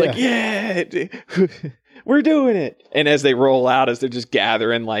everybody's like, yeah, we're doing it. And as they roll out, as they're just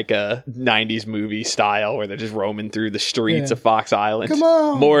gathering like a 90s movie style where they're just roaming through the streets of Fox Island. Come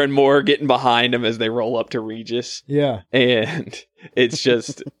on. More and more getting behind them as they roll up to Regis. Yeah. And it's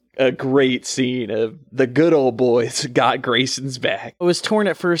just a great scene of the good old boys got Grayson's back. I was torn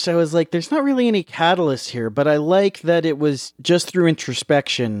at first. I was like, there's not really any catalyst here, but I like that it was just through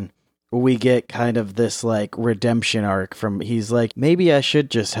introspection we get kind of this like redemption arc from, he's like, maybe I should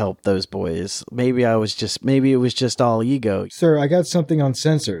just help those boys. Maybe it was just all ego. Sir, I got something on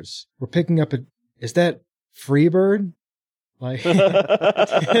sensors. We're picking up is that Freebird? Like,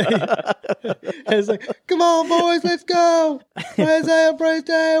 it's like, come on, boys, let's go. Isaiah, praise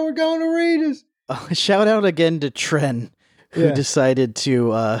God, we're going to Regis. Shout out again to Tren, who decided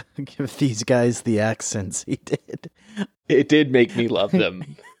to give these guys the accents he did. It did make me love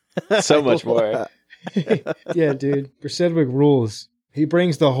them so much more. Yeah, dude. For Sedgwick rules. He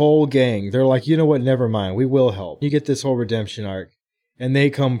brings the whole gang. They're like, you know what? Never mind. We will help. You get this whole redemption arc. And they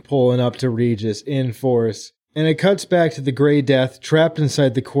come pulling up to Regis in force. And it cuts back to the Grey Death trapped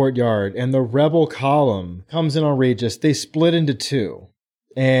inside the courtyard. And the rebel column comes in on Regis. They split into two.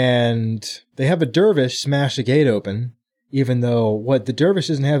 And they have a dervish smash the gate open. Even though, the dervish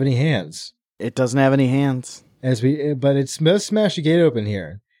doesn't have any hands. It doesn't have any hands. But it does smash the gate open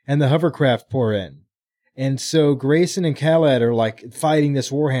here. And the hovercraft pour in. And so Grayson and Khaled are like fighting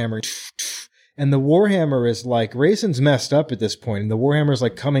this Warhammer. And the Warhammer is like, Grayson's messed up at this point. And the Warhammer is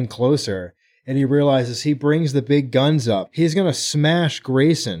like coming closer. And he realizes he brings the big guns up. He's going to smash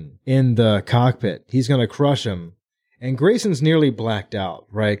Grayson in the cockpit. He's going to crush him. And Grayson's nearly blacked out,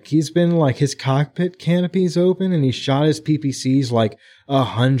 right? He's been like, his cockpit canopy's open and he shot his PPCs like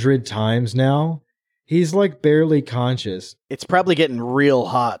 100 times now. He's like barely conscious. It's probably getting real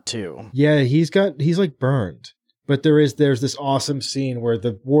hot too. Yeah, he's like burned. But there's this awesome scene where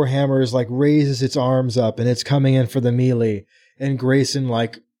the Warhammer is like raises its arms up and it's coming in for the melee. And Grayson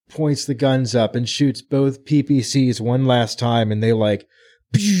like points the guns up and shoots both PPCs one last time. And they like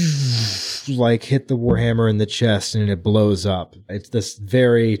hit the Warhammer in the chest and it blows up. It's this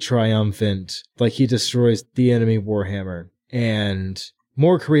very triumphant, like he destroys the enemy Warhammer. And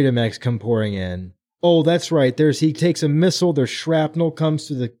more Karita mechs come pouring in. Oh, that's right. He takes a missile, there's shrapnel comes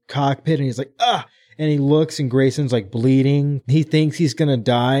to the cockpit and he's like, ah! And he looks and Grayson's like bleeding. He thinks he's gonna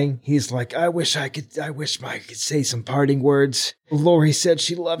die. He's like, I wish I could say some parting words. Lori said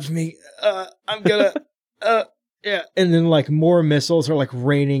she loved me. I'm gonna, yeah. And then like more missiles are like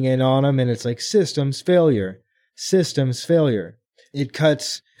raining in on him and it's like systems failure. It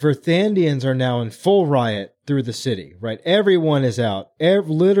cuts. Verthandians are now in full riot through the city, right? Everyone is out.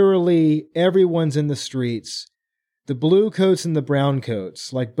 Literally everyone's in the streets. The blue coats and the brown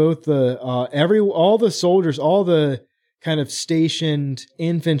coats, like both all the soldiers, all the kind of stationed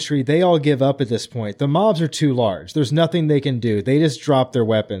infantry, they all give up at this point. The mobs are too large. There's nothing they can do. They just drop their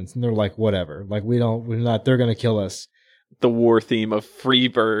weapons and they're like, whatever. Like they're going to kill us. The war theme of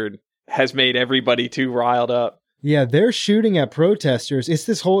Freebird has made everybody too riled up. Yeah, they're shooting at protesters.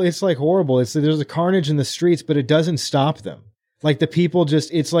 It's like horrible. There's a carnage in the streets, but it doesn't stop them. Like the people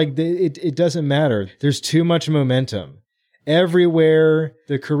it doesn't matter. There's too much momentum. Everywhere,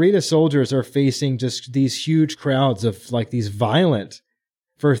 the Karita soldiers are facing just these huge crowds of like these violent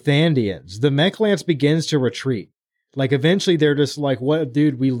Verthandians. The mech lance begins to retreat. Like eventually they're just like, what,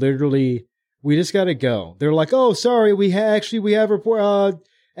 dude, we just gotta go. They're like, oh, sorry, we have report,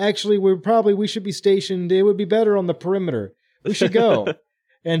 actually, we should be stationed. It would be better on the perimeter. We should go.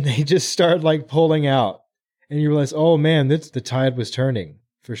 And they just start like pulling out. And you realize, oh man, the tide was turning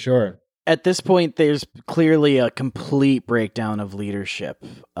for sure. At this point, there's clearly a complete breakdown of leadership.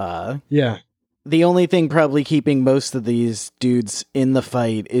 Yeah. The only thing probably keeping most of these dudes in the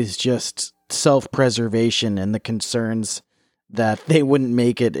fight is just self-preservation and the concerns that they wouldn't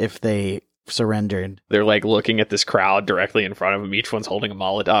make it if they surrendered. They're like looking at this crowd directly in front of them. Each one's holding a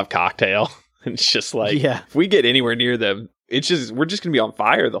Molotov cocktail. And it's just like, if we get anywhere near them, we're just going to be on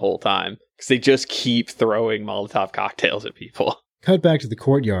fire the whole time because they just keep throwing Molotov cocktails at people. Cut back to the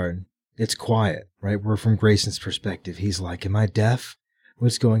courtyard. It's quiet, right? We're from Grayson's perspective. He's like, am I deaf?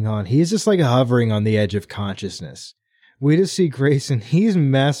 what's going on. He's just like hovering on the edge of consciousness. We just see Grayson. He's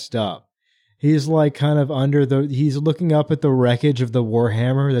messed up. He's like kind of he's looking up at the wreckage of the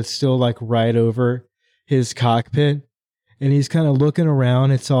Warhammer that's still like right over his cockpit. And he's kind of looking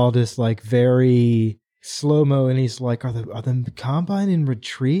around. It's all just like very slow-mo. And he's like, are the Combine in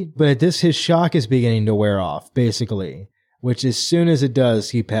retreat? But at this, his shock is beginning to wear off, basically. Which as soon as it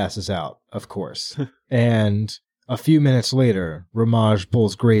does, he passes out, of course. And a few minutes later, Ramaj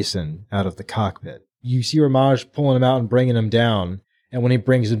pulls Grayson out of the cockpit. You see Ramaj pulling him out and bringing him down. And when he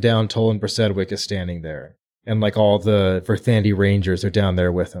brings him down, Tolan Brsedwick is standing there. And like all the Verthandi Rangers are down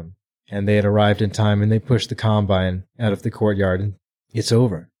there with him. And they had arrived in time and they pushed the Combine out of the courtyard. And it's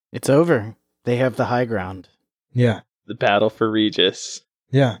over. It's over. They have the high ground. Yeah. The battle for Regis.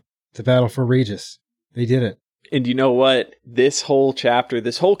 Yeah. The battle for Regis. They did it. And you know what? This whole chapter,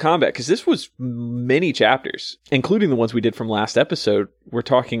 this whole combat, because this was many chapters, including the ones we did from last episode. We're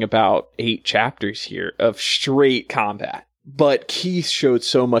talking about 8 chapters here of straight combat. But Keith showed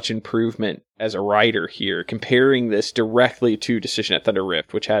so much improvement as a writer here, comparing this directly to Decision at Thunder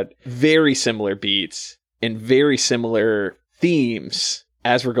Rift, which had very similar beats and very similar themes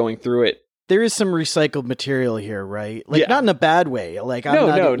as we're going through it. There is some recycled material here, right? Like, Yeah. not in a bad way. Like, I'm No,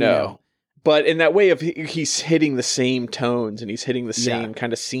 not, no, you no. know. But in that way of he's hitting the same tones and he's hitting the same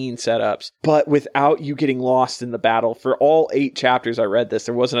kind of scene setups, but without you getting lost in the battle. For all 8 chapters I read this,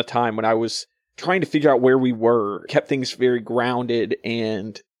 there wasn't a time when I was trying to figure out where we were, kept things very grounded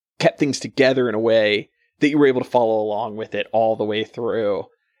and kept things together in a way that you were able to follow along with it all the way through.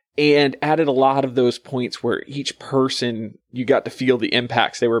 And added a lot of those points where each person, you got to feel the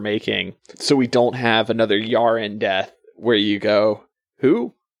impacts they were making. So we don't have another Yaren death where you go,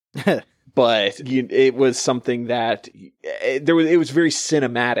 who? But it was something that it was very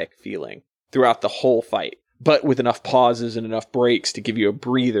cinematic feeling throughout the whole fight, but with enough pauses and enough breaks to give you a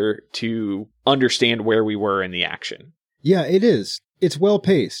breather to understand where we were in the action. Yeah, it is. It's well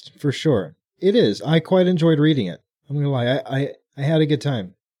paced, for sure. It is. I quite enjoyed reading it. I'm going to lie. I had a good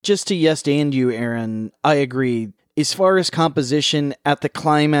time. Just to yes and you, Aaron, I agree. As far as composition at the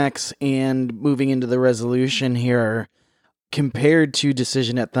climax and moving into the resolution here, compared to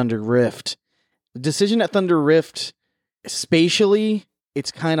Decision at Thunder Rift, spatially,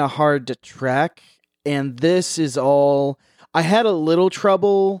 it's kind of hard to track. And this is all... I had a little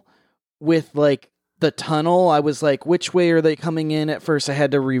trouble with, like, the tunnel. I was like, which way are they coming in? At first, I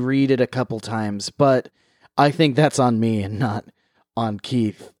had to reread it a couple times. But I think that's on me and not on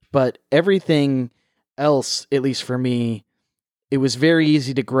Keith. But everything else, at least for me, it was very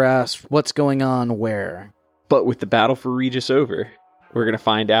easy to grasp what's going on where. But with the battle for Regis over, we're going to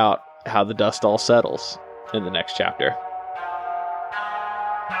find out how the dust all settles in the next chapter.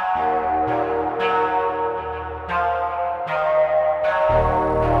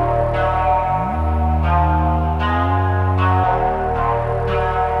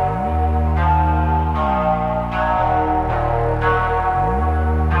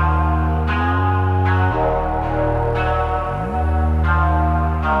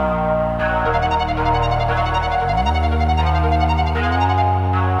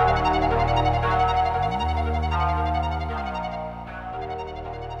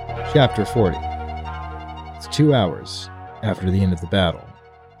 Chapter 40. It's 2 hours after the end of the battle.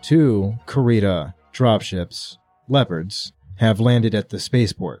 2 Kurita dropships, Leopards, have landed at the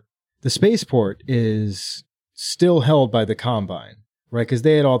spaceport. The spaceport is still held by the Combine, right? Because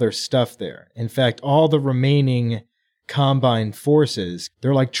they had all their stuff there. In fact, all the remaining Combine forces,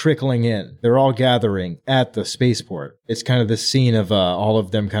 they're like trickling in. They're all gathering at the spaceport. It's kind of the scene of all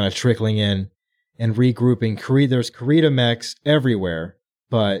of them kind of trickling in and regrouping. There's Kurita mechs everywhere.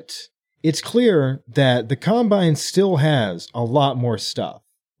 But it's clear that the Combine still has a lot more stuff.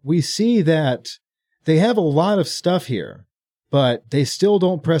 We see that they have a lot of stuff here, but they still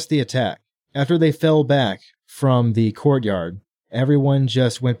don't press the attack. After they fell back from the courtyard, everyone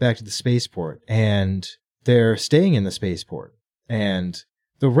just went back to the spaceport, and they're staying in the spaceport. And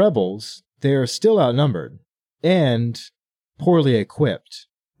the rebels, they're still outnumbered and poorly equipped,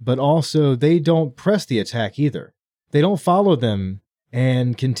 but also they don't press the attack either. They don't follow them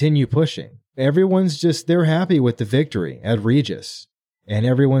and continue pushing. Everyone's just, they're happy with the victory at Regis, and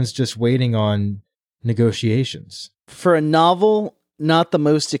everyone's just waiting on negotiations. For a novel, not the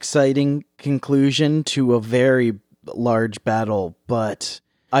most exciting conclusion to a very large battle, but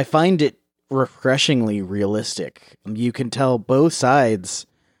I find it refreshingly realistic. You can tell both sides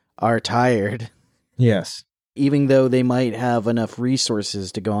are tired. Yes. Even though they might have enough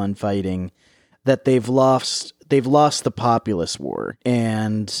resources to go on fighting, that they've lost the populace war,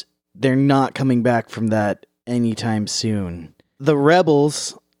 and they're not coming back from that anytime soon. The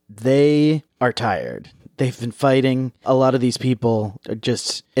rebels, they are tired. They've been fighting. A lot of these people are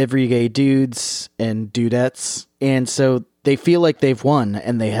just everyday dudes and dudettes. And so they feel like they've won,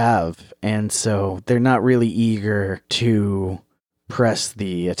 and they have. And so they're not really eager to press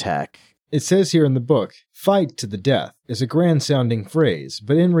the attack. It says here in the book, fight to the death is a grand-sounding phrase,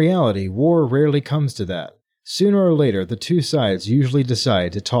 but in reality, war rarely comes to that. Sooner or later, the two sides usually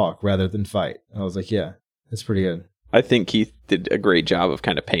decide to talk rather than fight. I was like, yeah, that's pretty good. I think Keith did a great job of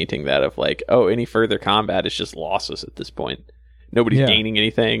kind of painting that of like, oh, any further combat is just losses at this point. Nobody's gaining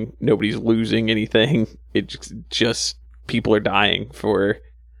anything. Nobody's losing anything. It's just people are dying for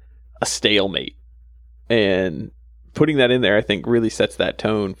a stalemate. And putting that in there, I think, really sets that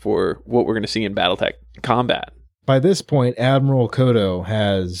tone for what we're going to see in Battletech combat. By this point, Admiral Kodo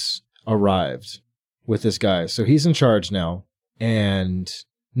has arrived with this guy. So he's in charge now. And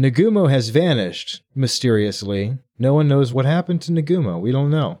Nagumo has vanished mysteriously. No one knows what happened to Nagumo. We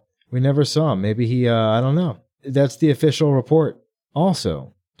don't know. We never saw him. Maybe he, I don't know. That's the official report.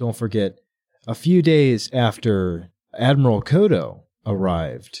 Also, don't forget, a few days after Admiral Kodo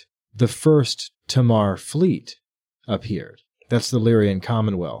arrived, the first Tamar fleet appeared. That's the Lyrian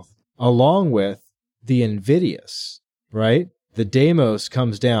Commonwealth. Along with the Invidious, right? The Deimos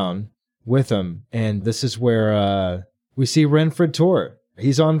comes down with him, and this is where we see Renfred Tor.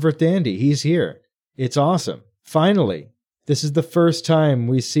 He's on Verthandi. He's here. It's awesome. Finally, this is the first time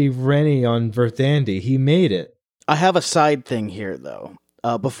we see Rennie on Verthandi. He made it. I have a side thing here, though.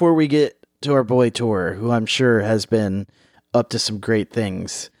 Before we get to our boy Tor, who I'm sure has been up to some great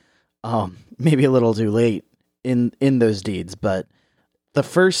things, maybe a little too late in those deeds, but the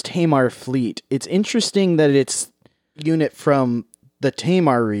first Tamar fleet, it's interesting that it's a unit from the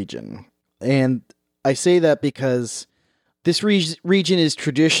Tamar region. And I say that because this region is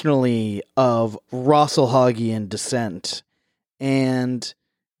traditionally of Rosselhagian descent, and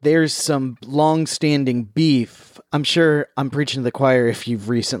there's some long-standing beef. I'm sure I'm preaching to the choir if you've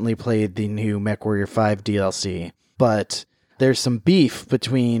recently played the new MechWarrior 5 DLC, but there's some beef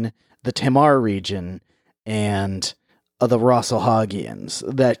between the Tamar region and the Rosselhagians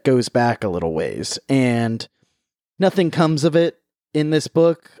that goes back a little ways, and nothing comes of it in this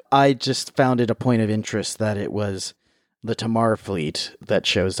book. I just found it a point of interest that it was the Tamar fleet that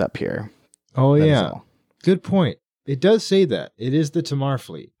shows up here. Oh, yeah. Good point. It does say that. It is the Tamar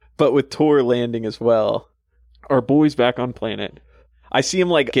fleet. But with Tor landing as well, our boy's back on planet. I see him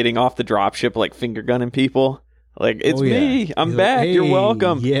like getting off the dropship, like finger gunning people. Like, it's me. I'm back. Like, hey, you're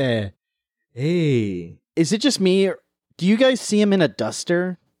welcome. Yeah. Hey. Is it just me? Or do you guys see him in a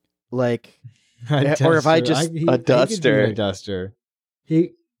duster? Like, or if I just a duster? A duster.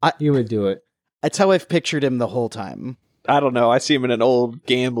 He would do it. That's how I've pictured him the whole time. I don't know. I see him in an old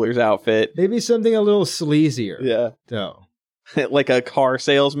gambler's outfit. Maybe something a little sleazier. Yeah. No. Like a car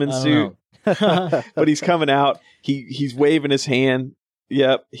salesman suit. But he's coming out. He's waving his hand.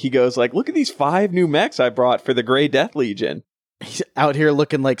 Yep. He goes like, look at these 5 new mechs I brought for the Grey Death Legion. He's out here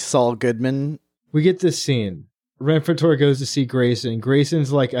looking like Saul Goodman. We get this scene. Renfred Tor goes to see Grayson.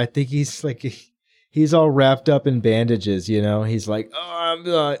 Grayson's like, I think he's all wrapped up in bandages, you know? He's like,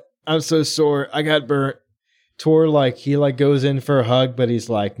 oh, I'm so sore. I got burnt. Tor, he goes in for a hug, but he's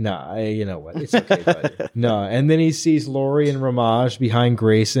like, nah, you know what? It's okay, buddy. No. And then he sees Lori and Ramaj behind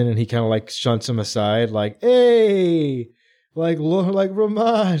Grayson, and he kind of shunts him aside, like, hey, like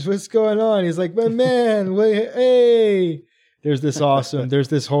Ramaj, what's going on? He's like, my man, wait, hey. There's this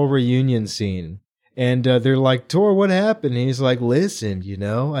whole reunion scene. And they're like, Tor, what happened? And he's like, listen, you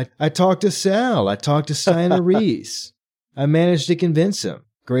know, I talked to Sal. I talked to Steiner Reese. I managed to convince him.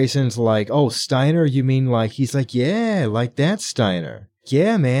 Grayson's like, oh, Steiner, you mean he's like, yeah, like that Steiner.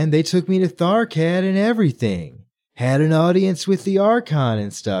 Yeah, man, they took me to Tharkat and everything. Had an audience with the Archon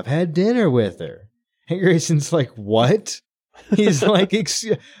and stuff. Had dinner with her. And Grayson's like, what? He's like,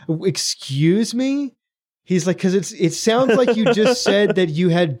 excuse me? He's like, because it sounds like you just said that you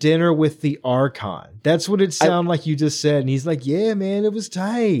had dinner with the Archon. That's what it sounded like you just said. And he's like, yeah, man, it was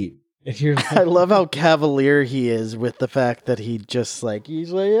tight. And you're like, I love how cavalier he is with the fact that he's like, yeah,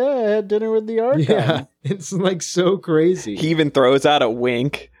 I had dinner with the Archon. Yeah, it's so crazy. He even throws out a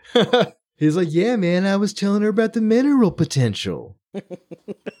wink. He's like, yeah, man, I was telling her about the mineral potential.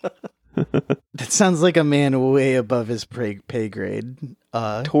 That sounds like a man way above his pay grade.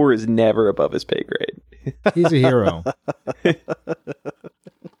 Tor is never above his pay grade. He's a hero.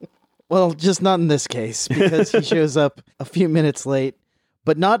 Well, just not in this case, because he shows up a few minutes late,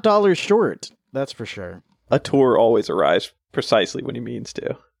 but not dollars short. That's for sure. A Tor always arrives precisely when he means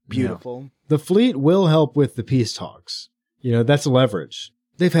to. Beautiful. Yeah. The fleet will help with the peace talks. You know, that's leverage.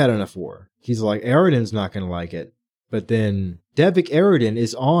 They've had enough war. He's like, Eridan's not going to like it. But then Devik Eridan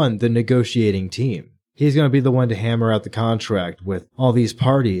is on the negotiating team. He's going to be the one to hammer out the contract with all these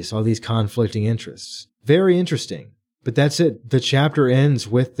parties, all these conflicting interests. Very interesting. But that's it. The chapter ends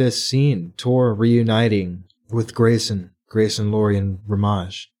with this scene, Tor reuniting with Grayson, Laurie, and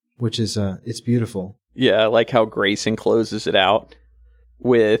Ramaj, which is, it's beautiful. Yeah, I like how Grayson closes it out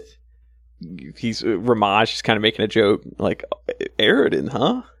with, Ramaj is kind of making a joke, like, Eridan,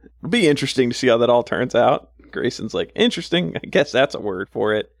 huh? It'll be interesting to see how that all turns out. Grayson's like, interesting? I guess that's a word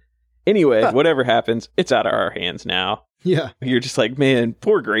for it. Anyway, whatever happens, it's out of our hands now. Yeah. You're just like, man,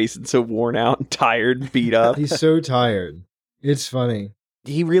 poor Grayson's so worn out and tired and beat up. He's so tired. It's funny.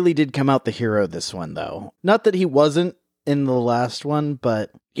 He really did come out the hero this one, though. Not that he wasn't in the last one,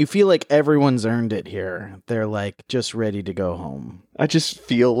 but you feel like everyone's earned it here. They're like just ready to go home. I just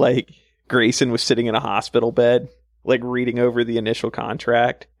feel like Grayson was sitting in a hospital bed, like reading over the initial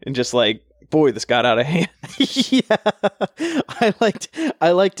contract and just like, boy, this got out of hand. Yeah.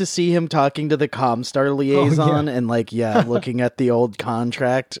 I like to see him talking to the Comstar liaison and like, looking at the old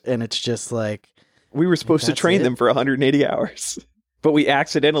contract, and it's just like, we were supposed to train them for 180 hours, but we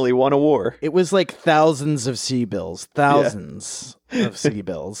accidentally won a war. It was like thousands of sea bills. Of sea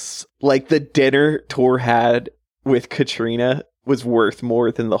bills. Like the dinner Tor had with Katrina was worth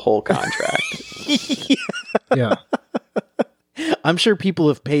more than the whole contract. Yeah. I'm sure people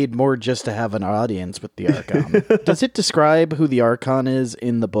have paid more just to have an audience with the Archon. Does it describe who the Archon is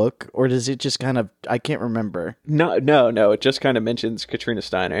in the book, or does it just kind of, I can't remember. No, it just kind of mentions Katrina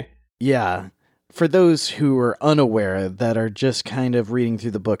Steiner. Yeah. For those who are unaware that are just kind of reading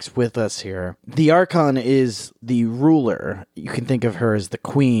through the books with us here, the Archon is the ruler. You can think of her as the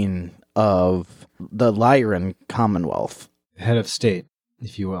queen of the Lyran Commonwealth. Head of state,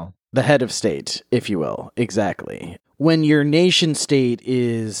 if you will. The head of state, if you will. Exactly. When your nation state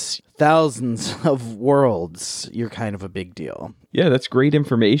is thousands of worlds, you're kind of a big deal. Yeah, that's great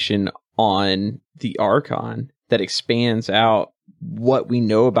information on the Archon that expands out what we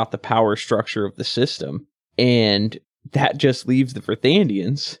know about the power structure of the system. And that just leaves the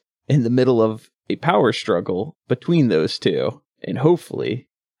Verthandians in the middle of a power struggle between those two. And hopefully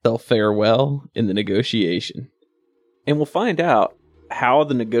they'll fare well in the negotiation. And we'll find out how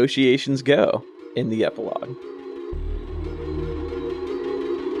the negotiations go in the epilogue.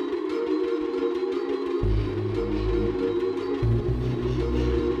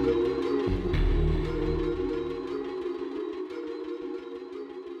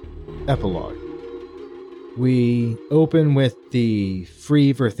 Epilogue. We open with the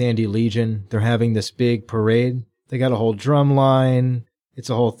Free Verthandi Legion. They're having this big parade. They got a whole drum line. It's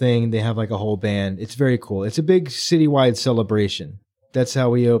a whole thing. They have like a whole band. It's very cool. It's a big citywide celebration. That's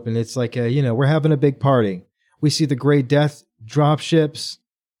how we open. It's like, we're having a big party. We see the Great Death dropships.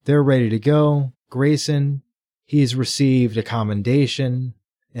 They're ready to go. Grayson, he's received a commendation,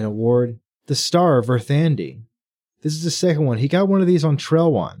 an award. The Star of Verthandi. This is the second one. He got one of these on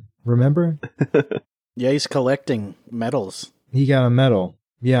Trellwan. Remember? Yeah, he's collecting medals. He got a medal.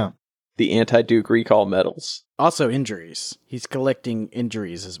 Yeah. The anti-Duke recall medals. Also injuries. He's collecting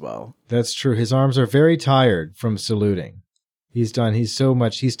injuries as well. That's true. His arms are very tired from saluting. He's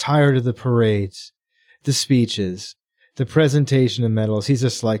tired of the parades, the speeches, the presentation of medals. He's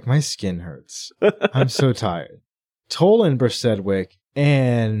just like, my skin hurts. I'm so tired. Tolan Bersedwick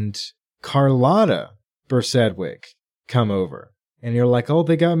and Carlotta Bersedwick come over. And you're like, oh,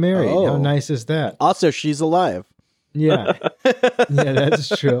 they got married. Oh. How nice is that? Also, she's alive. Yeah. Yeah, that's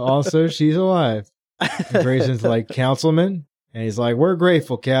true. Also, she's alive. And Grayson's like, Councilman? And he's like, we're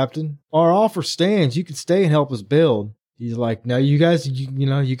grateful, Captain. Our offer stands. You can stay and help us build. He's like, no, you guys,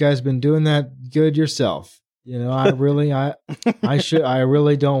 you guys been doing that good yourself. I really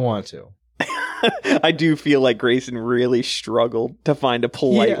don't want to. I do feel like Grayson really struggled to find a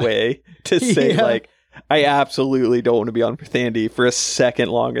polite way to say, like, I absolutely don't want to be on Verthandi for a second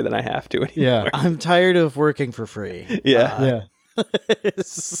longer than I have to anymore. Yeah. I'm tired of working for free. Yeah.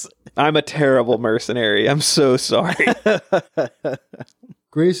 I'm a terrible mercenary. I'm so sorry.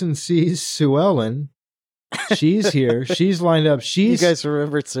 Grayson sees Sue Ellen. She's here. She's lined up. You guys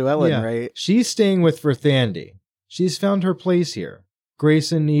remember Sue Ellen, right? She's staying with Verthandi. She's found her place here.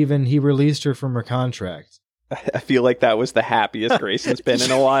 Grayson he released her from her contract. I feel like that was the happiest Grayson's been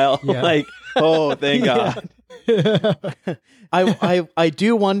in a while. Yeah. Like, oh, thank God. I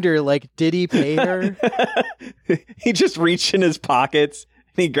do wonder, like, did he pay her? He just reached in his pockets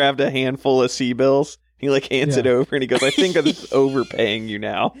and he grabbed a handful of sea bills. He hands it over and he goes, I think I'm overpaying you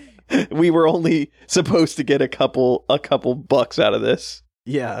now. We were only supposed to get a couple bucks out of this.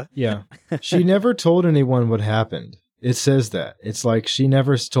 Yeah. Yeah. She never told anyone what happened. It says that. It's like she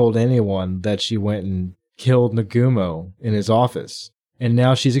never told anyone that she went and killed Nagumo in his office, and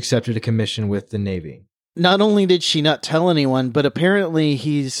now she's accepted a commission with the Navy. Not only did she not tell anyone, but apparently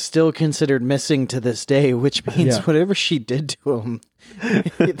he's still considered missing to this day, which means whatever she did to him,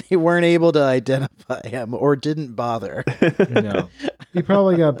 they weren't able to identify him or didn't bother. No. He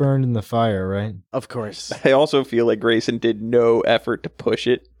probably got burned in the fire, right? Of course. I also feel like Grayson did no effort to push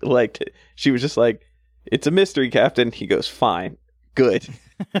it. She was just like, it's a mystery, Captain. He goes, fine. Good.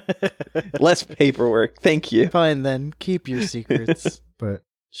 Less paperwork. Thank you. Fine, then. Keep your secrets. But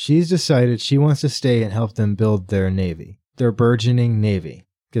she's decided she wants to stay and help them build their navy, their burgeoning navy,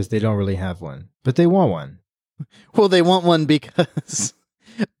 because they don't really have one. But they want one. Well, they want one because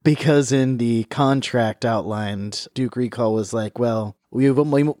in the contract outlined, Duke Recall was like, well,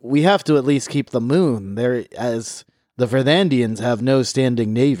 we have to at least keep the moon there, as the Verthandians have no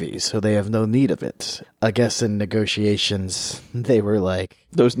standing navy, so they have no need of it. I guess in negotiations, they were like,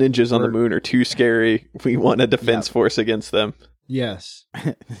 those ninjas on the moon are too scary. We want a defense force against them. Yes.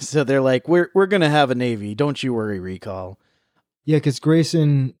 So they're like, we're going to have a navy. Don't you worry, Recall. Yeah, because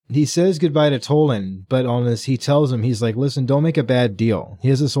Grayson, he says goodbye to Tolan, but on this, he tells him, he's like, listen, don't make a bad deal. He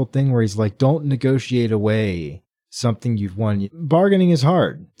has this whole thing where he's like, don't negotiate away something you've won. Bargaining is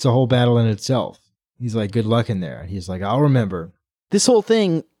hard. It's a whole battle in itself. He's like, good luck in there. He's like, I'll remember. This whole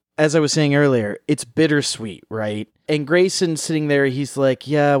thing, as I was saying earlier, it's bittersweet, right? And Grayson sitting there, he's like,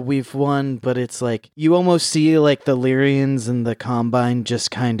 yeah, we've won, but it's like, you almost see like the Lyrians and the Combine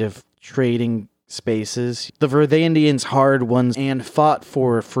just kind of trading spaces. The Verthandians hard ones and fought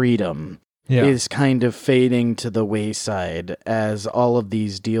for freedom is kind of fading to the wayside as all of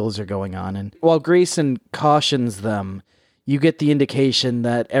these deals are going on. And while Grayson cautions them, you get the indication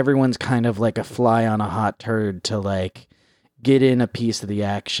that everyone's kind of like a fly on a hot turd to like get in a piece of the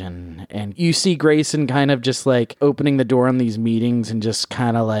action. And you see Grayson kind of just like opening the door on these meetings and just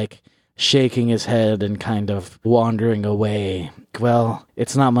kind of like shaking his head and kind of wandering away. Well,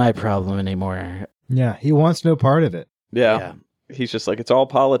 it's not my problem anymore. Yeah, he wants no part of it. Yeah. He's just like, it's all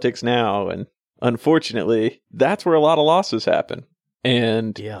politics now. And unfortunately, that's where a lot of losses happen.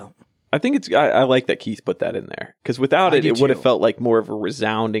 And I think I like that Keith put that in there, because without it would have felt like more of a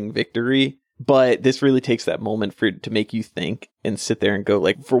resounding victory. But this really takes that moment to make you think and sit there and go,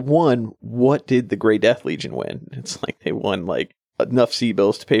 like, for one, what did the Grey Death Legion win? It's like they won like enough sea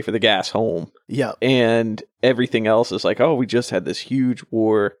bills to pay for the gas home. Yeah. And everything else is like, oh, we just had this huge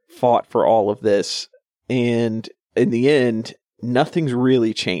war, fought for all of this. And in the end, nothing's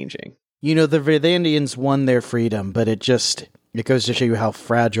really changing. You know, the Verthandians won their freedom, but it goes to show you how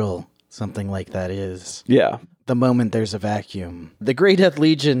fragile something like that is. Yeah. The moment there's a vacuum. The Grey Death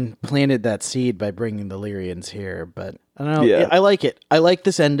Legion planted that seed by bringing the Lyrians here, but I don't know. Yeah. I like it. I like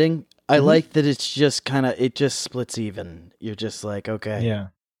this ending. I like that it's just it just splits even. You're just like, okay. Yeah.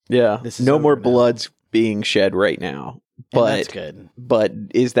 Yeah. This is no more over now. blood's being shed right now. And that's good. But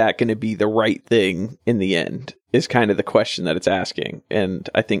is that going to be the right thing in the end is kind of the question that it's asking. And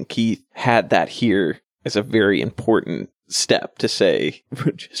I think Keith had that here as a very important step to say,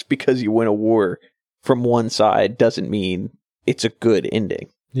 just because you win a war from one side doesn't mean it's a good ending.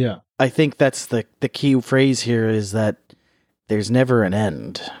 Yeah. I think that's the key phrase here is that there's never an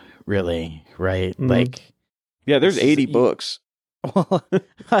end, really, right? Mm-hmm. Like, yeah, there's 80 books. Well,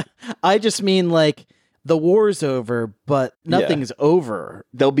 I just mean like the war's over, but nothing's over.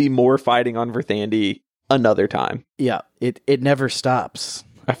 There'll be more fighting on Verthandi another time. Yeah, it never stops.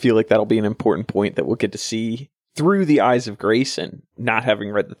 I feel like that'll be an important point that we'll get to see through the eyes of Grayson, not having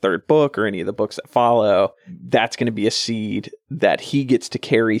read the third book or any of the books that follow. That's going to be a seed that he gets to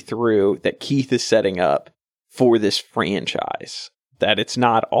carry through, that Keith is setting up for this franchise. That it's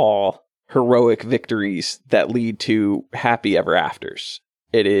not all heroic victories that lead to happy ever afters.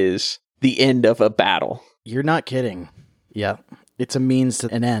 It is the end of a battle. You're not kidding. Yeah. It's a means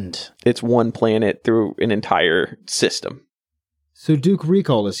to an end. It's one planet through an entire system. So Duke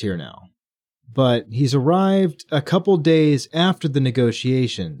Recall is here now, but he's arrived a couple days after the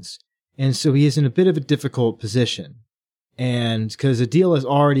negotiations, and so he is in a bit of a difficult position. And because a deal has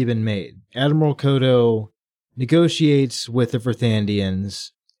already been made, Admiral Kodo negotiates with the Verthandians,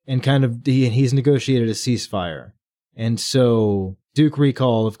 and he's negotiated a ceasefire. And so Duke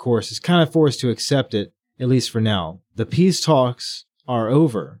Recall, of course, is kind of forced to accept it, at least for now. The peace talks are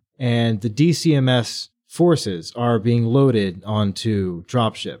over, and the DCMS forces are being loaded onto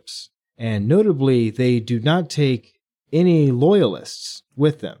dropships. And notably, they do not take any loyalists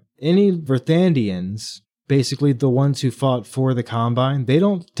with them. Any Verthandians, basically the ones who fought for the Combine, they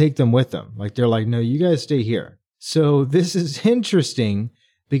don't take them with them. Like, they're like, no, you guys stay here. So this is interesting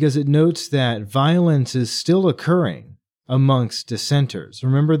because it notes that violence is still occurring amongst dissenters.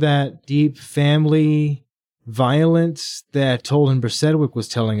 Remember that deep family violence that Tolden Bersedwick was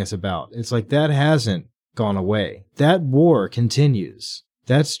telling us about. It's like that hasn't gone away. That war continues.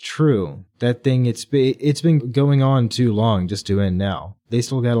 That's true. That thing, it's been going on too long just to end now. They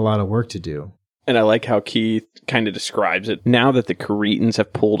still got a lot of work to do. And I like how Keith kind of describes it. Now that the Caretans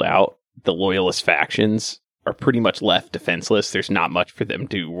have pulled out, the Loyalist factions are pretty much left defenseless. There's not much for them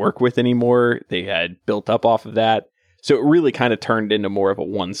to work with anymore. They had built up off of that. So it really kind of turned into more of a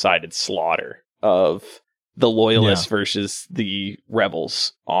one-sided slaughter of the Loyalists versus the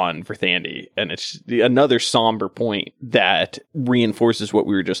rebels on Verthandi. And it's another somber point that reinforces what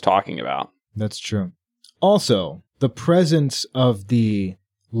we were just talking about. That's true. Also, the presence of the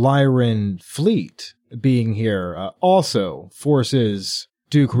Lyran fleet being here also forces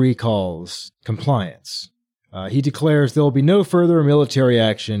Duke Recall's compliance. He declares there will be no further military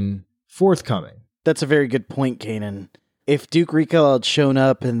action forthcoming. That's a very good point, Kanan. If Duke Recall had shown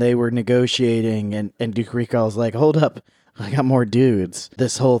up and they were negotiating and Duke Recall's like, hold up, I got more dudes,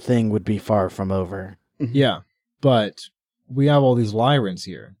 this whole thing would be far from over. Yeah, but we have all these Lyrans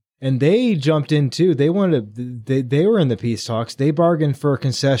here. And they jumped in too. They were in the peace talks. They bargained for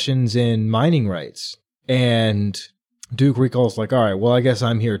concessions in mining rights. And Duke Recall's like, all right, well, I guess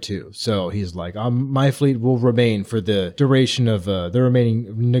I'm here too. So he's like, my fleet will remain for the duration of the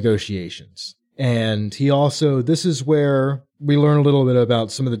remaining negotiations. And he also, this is where we learn a little bit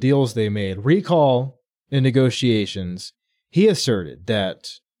about some of the deals they made. Recall in negotiations, he asserted that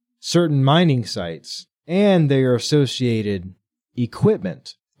certain mining sites and their associated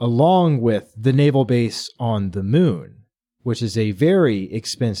equipment, along with the naval base on the moon, which is a very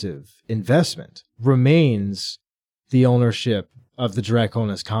expensive investment, remains the ownership of the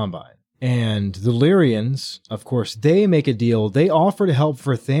Draconis Combine. And the Lyrians, of course, they make a deal. They offer to help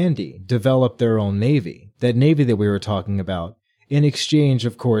Verthandi develop their own navy, that navy that we were talking about, in exchange,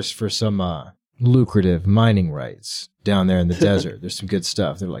 of course, for some lucrative mining rights down there in the desert. There's some good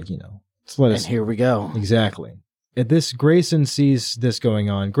stuff. They're like, let's let us... And here we go. Exactly. At this, Grayson sees this going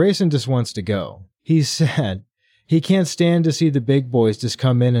on. Grayson just wants to go. He's sad. He can't stand to see the big boys just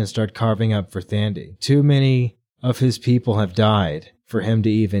come in and start carving up Verthandi. Too many of his people have died for him to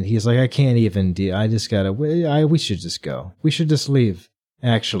even... He's like, I can't even... I just gotta... we should just go. We should just leave,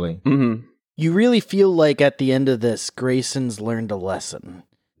 actually. Mm-hmm. You really feel like at the end of this, Grayson's learned a lesson.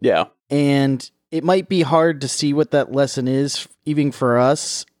 Yeah. And it might be hard to see what that lesson is, even for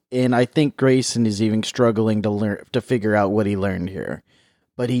us. And I think Grayson is even struggling to figure out what he learned here.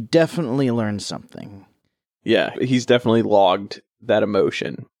 But he definitely learned something. Yeah, he's definitely logged that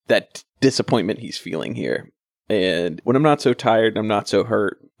emotion, that disappointment he's feeling here. And when I'm not so tired and I'm not so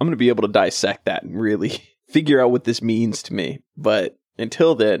hurt, I'm going to be able to dissect that and really figure out what this means to me. But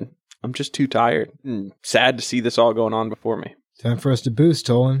until then, I'm just too tired and sad to see this all going on before me. Time for us to boost,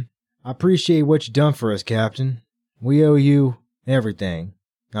 Tolan. I appreciate what you done for us, Captain. We owe you everything.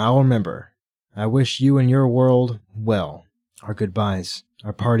 I'll remember. I wish you and your world well. Our goodbyes,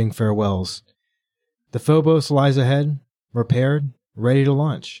 our parting farewells. The Phobos lies ahead, repaired, ready to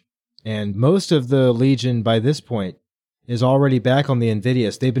launch. And most of the Legion, by this point, is already back on the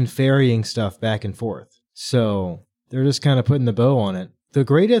Invidious. They've been ferrying stuff back and forth. So they're just kind of putting the bow on it. The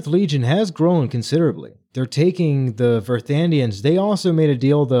Great Legion has grown considerably. They're taking the Verthandians. They also made a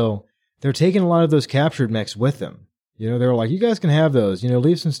deal, though. They're taking a lot of those captured mechs with them. They're like, you guys can have those.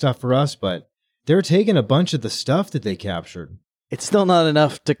 Leave some stuff for us. But they're taking a bunch of the stuff that they captured. It's still not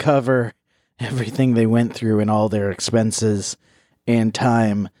enough to cover everything they went through and all their expenses and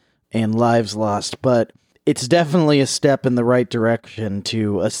time and lives lost, but it's definitely a step in the right direction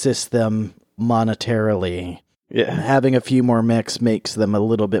to assist them monetarily. Yeah. Having a few more mechs makes them a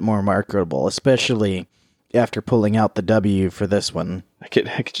little bit more marketable, especially after pulling out the W for this one. I could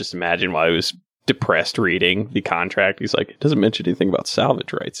just imagine why I was depressed reading the contract. He's like, it doesn't mention anything about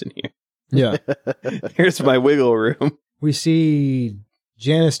salvage rights in here. Yeah. Here's my wiggle room. We see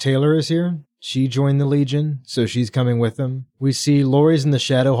Janice Taylor is here. She joined the Legion, so she's coming with them. We see Lori's in the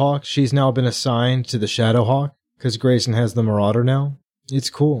Shadowhawk. She's now been assigned to the Shadowhawk because Grayson has the Marauder now.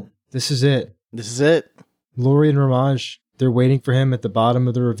 It's cool. This is it. This is it. Lori and Ramaj, they're waiting for him at the bottom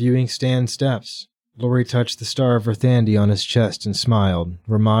of the reviewing stand steps. Lori touched the star of Verthandi on his chest and smiled.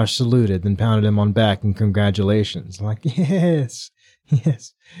 Ramaj saluted, then pounded him on back in congratulations. Like, yes,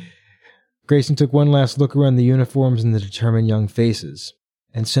 yes. Grayson took one last look around the uniforms and the determined young faces,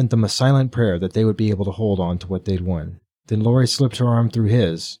 and sent them a silent prayer that they would be able to hold on to what they'd won. Then Lori slipped her arm through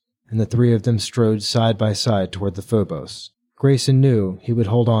his, and the three of them strode side by side toward the Phobos. Grayson knew he would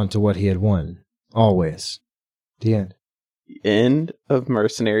hold on to what he had won. Always. The end. The end of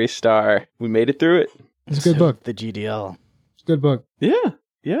Mercenary Star. We made it through it. It's a good book. The GDL. It's a good book. Yeah.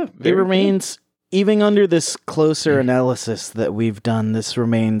 Yeah. It remains Even under this closer analysis that we've done, this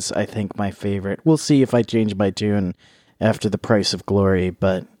remains, I think, my favorite. We'll see if I change my tune after The Price of Glory,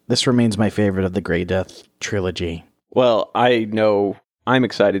 but this remains my favorite of the Grey Death trilogy. Well, I know I'm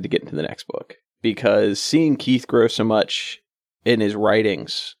excited to get into the next book, because seeing Keith grow so much in his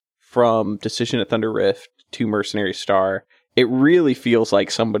writings from Decision at Thunder Rift to Mercenary Star, it really feels like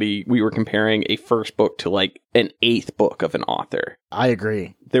we were comparing a first book to like an eighth book of an author. I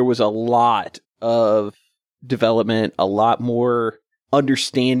agree. There was a lot of development, a lot more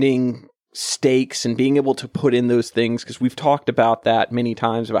understanding stakes and being able to put in those things, because we've talked about that many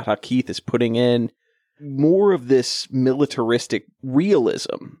times about how Keith is putting in more of this militaristic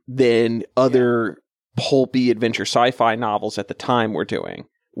realism than other pulpy adventure sci-fi novels at the time were doing,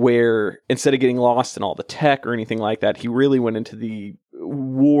 where instead of getting lost in all the tech or anything like that, he really went into the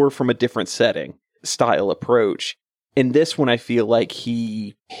war from a different setting style approach. In this one, I feel like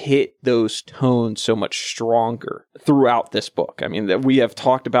he hit those tones so much stronger throughout this book. I mean, we have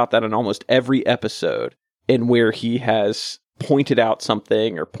talked about that in almost every episode, and where he has pointed out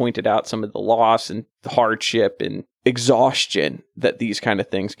something or pointed out some of the loss and the hardship and exhaustion that these kind of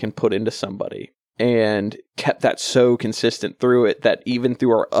things can put into somebody, and kept that so consistent through it that even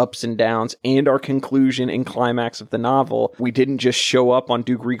through our ups and downs and our conclusion and climax of the novel, we didn't just show up on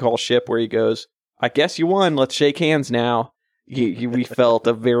Duke Recall's ship where he goes, I guess you won, let's shake hands now. We felt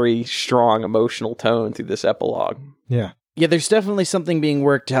a very strong emotional tone through this epilogue. Yeah. Yeah, there's definitely something being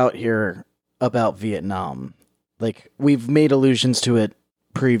worked out here about Vietnam. Like, we've made allusions to it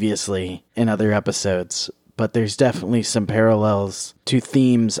previously in other episodes, but there's definitely some parallels to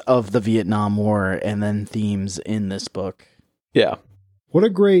themes of the Vietnam War and then themes in this book. Yeah. What a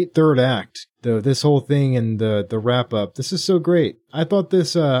great third act, though. This whole thing and the wrap up. This is so great. I thought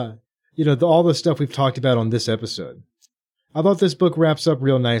this, all the stuff we've talked about on this episode, I thought this book wraps up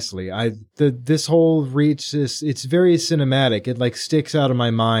real nicely. This whole reach, it's very cinematic. It like sticks out of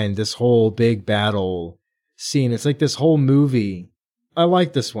my mind, this whole big battle scene. It's like this whole movie. I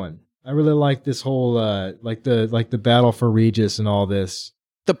like this one. I really like this whole like the battle for Regis and all this.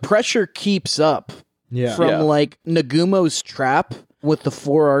 The pressure keeps up. Yeah. From like Nagumo's trap with the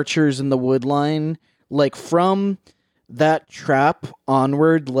 4 archers in the wood line, like from that trap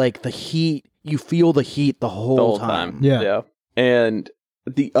onward, like the heat, you feel the heat the whole time. Yeah. And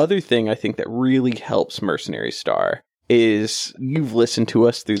the other thing I think that really helps Mercenary Star is you've listened to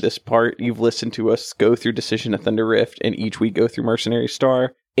us through this part. You've listened to us go through Decision at Thunder Rift, and each week go through Mercenary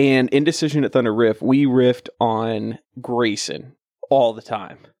Star. And in Decision at Thunder Rift, we riffed on Grayson all the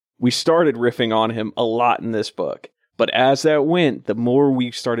time. We started riffing on him a lot in this book. But as that went, the more we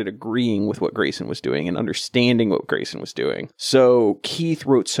started agreeing with what Grayson was doing and understanding what Grayson was doing. So Keith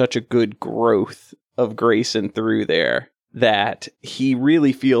wrote such a good growth of Grayson through there that he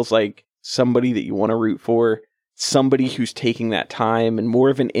really feels like somebody that you want to root for, somebody who's taking that time and more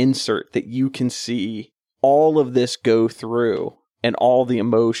of an insert that you can see all of this go through and all the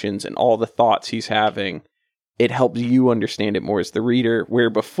emotions and all the thoughts he's having. It helps you understand it more as the reader,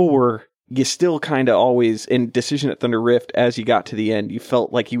 where before you still kind of always, in Decision at Thunder Rift, as you got to the end, you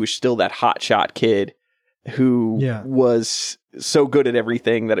felt like he was still that hotshot kid who was so good at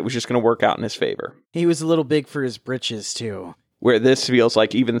everything that it was just going to work out in his favor. He was a little big for his britches, too. Where this feels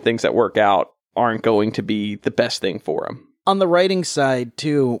like even the things that work out aren't going to be the best thing for him. On the writing side,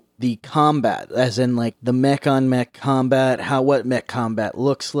 too, the combat, as in like the mech-on-mech combat, what mech combat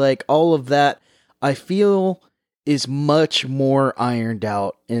looks like, all of that, I feel is much more ironed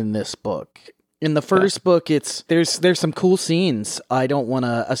out in this book. In the first book, there's some cool scenes. I don't want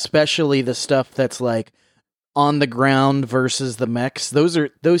to, especially the stuff that's like on the ground versus the mechs.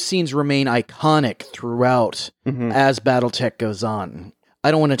 Those scenes remain iconic throughout as BattleTech goes on.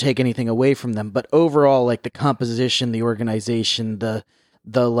 I don't want to take anything away from them, but overall, like the composition, the organization, the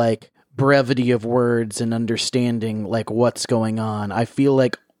like brevity of words and understanding like what's going on. I feel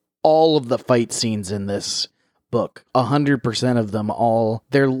like all of the fight scenes in this book, 100% of them,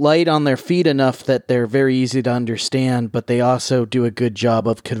 they're light on their feet enough that they're very easy to understand, but they also do a good job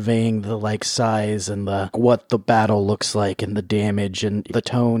of conveying the like size and the what the battle looks like and the damage and the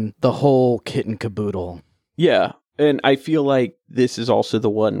tone, the whole kit and caboodle. Yeah. And I feel like this is also the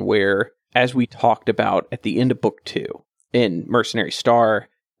one where, as we talked about at the end of book 2 in Mercenary Star,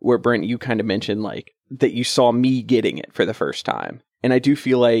 where Brent, you kind of mentioned like that you saw me getting it for the first time. And I do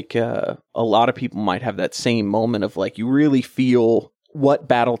feel like a lot of people might have that same moment of like, you really feel what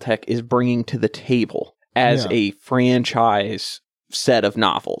BattleTech is bringing to the table as a franchise set of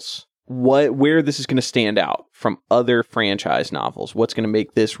novels. Where this is going to stand out from other franchise novels. What's going to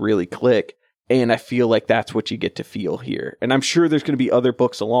make this really click. And I feel like that's what you get to feel here. And I'm sure there's going to be other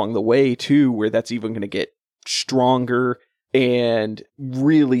books along the way too, where that's even going to get stronger and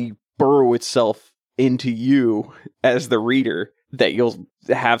really burrow itself into you as the reader, that you'll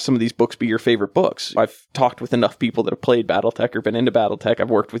have some of these books be your favorite books. I've talked with enough people that have played Battletech or been into Battletech. I've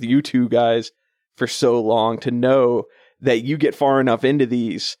worked with you two guys for so long to know that you get far enough into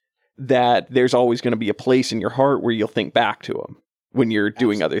these that there's always going to be a place in your heart where you'll think back to them when you're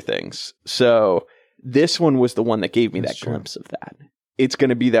doing other things. So this one was the one that gave me that glimpse of that. It's going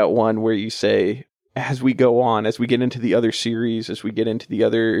to be that one where you say, as we go on, as we get into the other series, as we get into the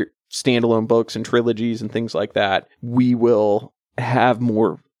other standalone books and trilogies and things like that, we will have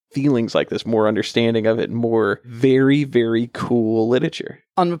more feelings like this, more understanding of it, more very, very cool literature.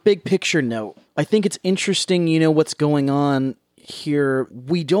 On a big picture note, I think it's interesting, what's going on here.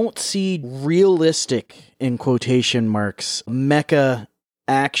 We don't see realistic, in quotation marks, mecha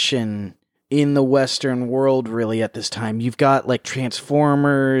action in the Western world really at this time. You've got like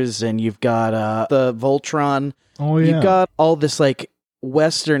Transformers and you've got the Voltron. Oh yeah. You've got all this like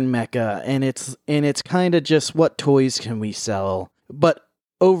Western mecha, and it's kind of just what toys can we sell. But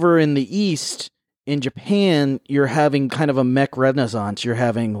over in the East, in Japan, you're having kind of a mech renaissance. You're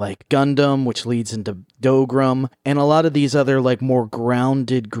having like Gundam, which leads into Dogram, and a lot of these other like more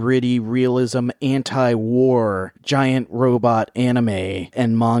grounded, gritty realism, anti-war, giant robot anime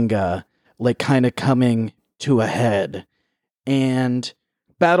and manga, like kind of coming to a head. And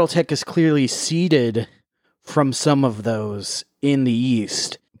Battletech is clearly seeded from some of those in the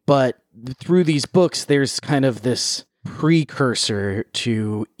East. But through these books, there's kind of this precursor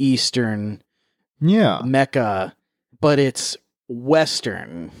to Eastern mecha, but it's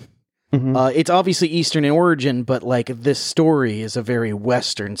Western. Mm-hmm. It's obviously Eastern in origin, but like this story is a very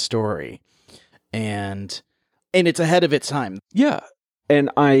Western story. And it's ahead of its time. Yeah. And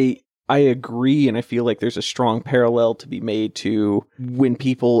I agree, and I feel like there's a strong parallel to be made to when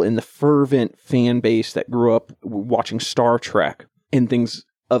people in the fervent fan base that grew up watching Star Trek and things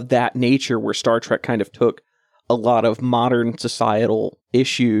of that nature, where Star Trek kind of took a lot of modern societal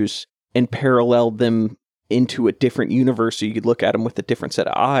issues and paralleled them into a different universe so you could look at them with a different set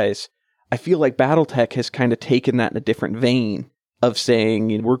of eyes. I feel like Battletech has kind of taken that in a different vein of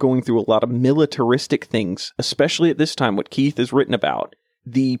saying, we're going through a lot of militaristic things, especially at this time, what Keith has written about.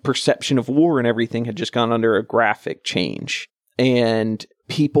 The perception of war and everything had just gone under a graphic change, and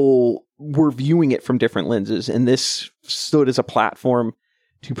people were viewing it from different lenses, and this stood as a platform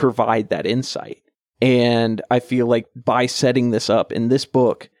to provide that insight. And I feel like by setting this up in this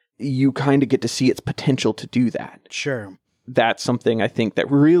book, you kind of get to see its potential to do that. Sure. That's something I think that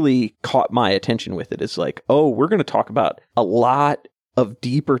really caught my attention with it, is like, oh, we're going to talk about a lot of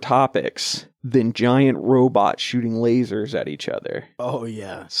deeper topics than giant robots shooting lasers at each other. Oh,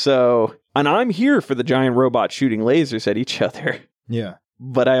 yeah. So, and I'm here for the giant robots shooting lasers at each other. Yeah.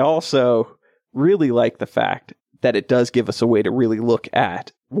 But I also really like the fact that it does give us a way to really look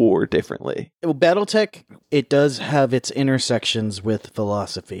at war differently. Well, Battletech, it does have its intersections with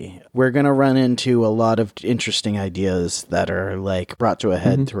philosophy. We're going to run into a lot of interesting ideas that are like brought to a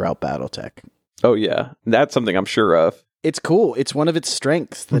head throughout Battletech. Oh, yeah. That's something I'm sure of. It's cool. It's one of its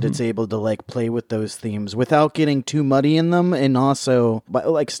strengths that it's able to like play with those themes without getting too muddy in them, and also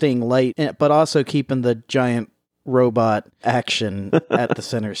like staying light, but also keeping the giant robot action at the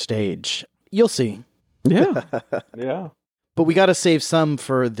center stage. You'll see. Yeah. Yeah. But we got to save some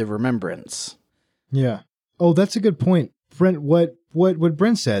for the remembrance. Yeah. Oh, that's a good point. Brent, what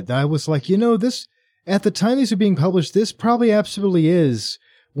Brent said, I was like, this, at the time these are being published, this probably absolutely is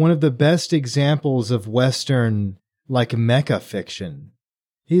one of the best examples of Western like mecha fiction.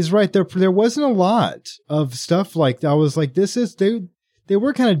 He's right. There wasn't a lot of stuff like that. I was like, they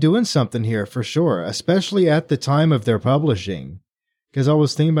were kind of doing something here for sure, especially at the time of their publishing. Because I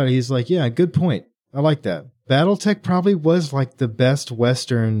was thinking about it, he's like, yeah, good point. I like that. Battletech probably was like the best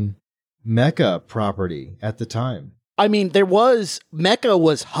Western mecha property at the time. I mean, mecha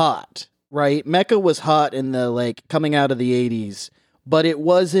was hot, right? Mecha was hot in the like coming out of the 80s, but it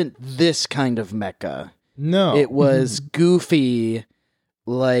wasn't this kind of mecha. No. It was goofy,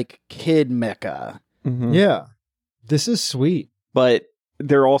 like kid mecha. Mm-hmm. Yeah. This is sweet. But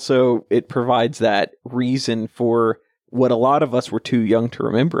it provides that reason for what a lot of us were too young to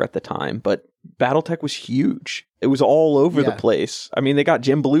remember at the time, but Battletech was huge. It was all over the place. I mean, they got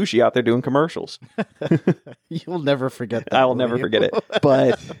Jim Belushi out there doing commercials. You'll never forget that. I will never forget it.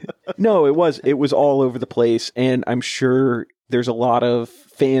 But no, it was all over the place. And I'm sure there's a lot of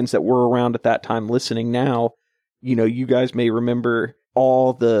fans that were around at that time listening now. You guys may remember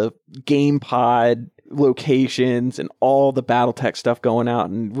all the game pod locations and all the Battletech stuff going out,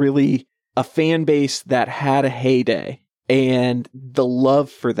 and really a fan base that had a heyday, and the love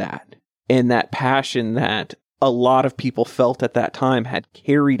for that and that passion that a lot of people felt at that time had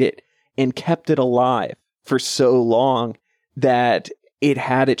carried it and kept it alive for so long that it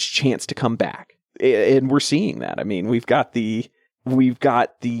had its chance to come back. And we're seeing that. I mean, we've got the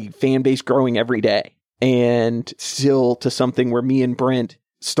fan base growing every day, and still to something where me and Brent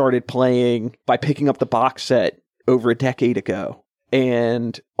started playing by picking up the box set over a decade ago,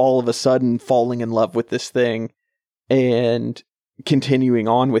 and all of a sudden falling in love with this thing and continuing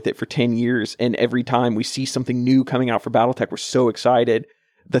on with it for 10 years. And every time we see something new coming out for Battletech, we're so excited.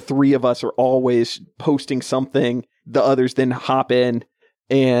 The three of us are always posting something. The others then hop in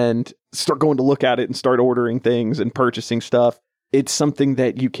and start going to look at it and start ordering things and purchasing stuff. It's something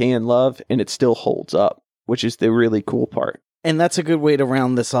that you can love, and it still holds up, which is the really cool part. And that's a good way to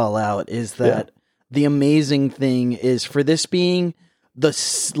round this all out, is that the amazing thing is, for this being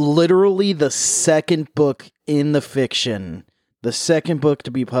literally the second book in the fiction, the second book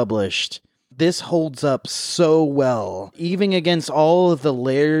to be published, this holds up so well, even against all of the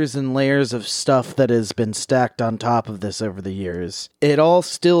layers and layers of stuff that has been stacked on top of this over the years. It all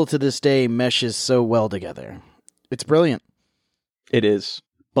still to this day meshes so well together. It's brilliant. It is.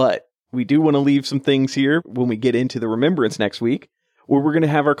 But we do want to leave some things here when we get into the Remembrance next week, where we're going to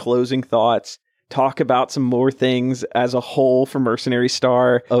have our closing thoughts, talk about some more things as a whole for Mercenary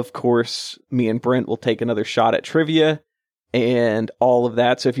Star. Of course, me and Brent will take another shot at trivia and all of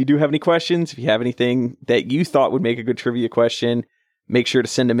that. So if you do have any questions, if you have anything that you thought would make a good trivia question, make sure to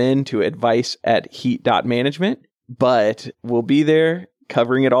send them in to advice@heat.management. But we'll be there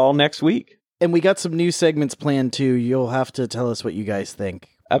covering it all next week. And we got some new segments planned too. You'll have to tell us what you guys think.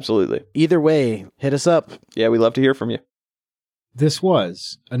 Absolutely. Either way, hit us up. Yeah, we love to hear from you. This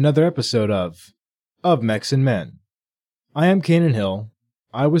was another episode of Mechs and Men. I am Kanan Hill.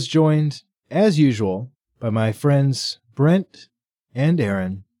 I was joined, as usual, by my friends Brent and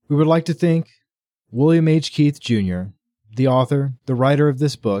Aaron. We would like to thank William H. Keith Jr., the author, the writer of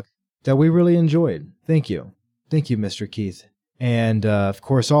this book, that we really enjoyed. Thank you. Thank you, Mr. Keith. And, of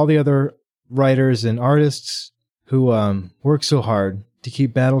course, all the other writers and artists who work so hard to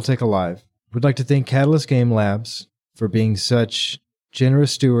keep Battletech alive. We'd like to thank Catalyst Game Labs for being such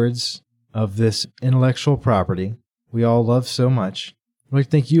generous stewards of this intellectual property we all love so much. We'd like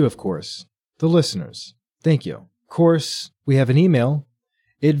to thank you, of course, the listeners. Thank you. Of course, we have an email,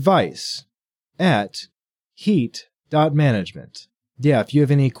 advice@heat.management. Yeah, if you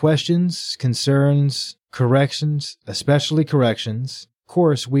have any questions, concerns, corrections, especially corrections. Of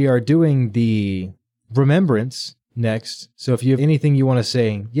course, we are doing the Remembrance next, so if you have anything you want to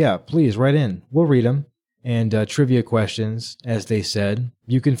say, yeah, please write in. We'll read them. And trivia questions, as they said.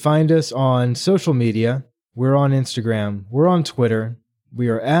 You can find us on social media. We're on Instagram. We're on Twitter. We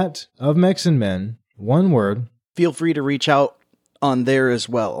are at Of Mechs and Men, one word. Feel free to reach out on there as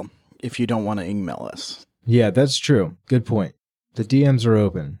well if you don't want to email us. Yeah, that's true. Good point. The DMs are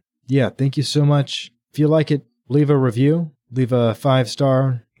open. Yeah, thank you so much. If you like it, leave a review, leave a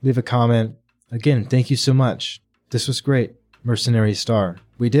 5-star, leave a comment. Again, thank you so much. This was great. Mercenary Star.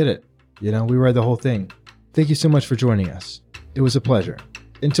 We did it. You know, we read the whole thing. Thank you so much for joining us. It was a pleasure.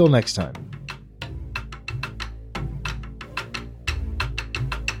 Until next time.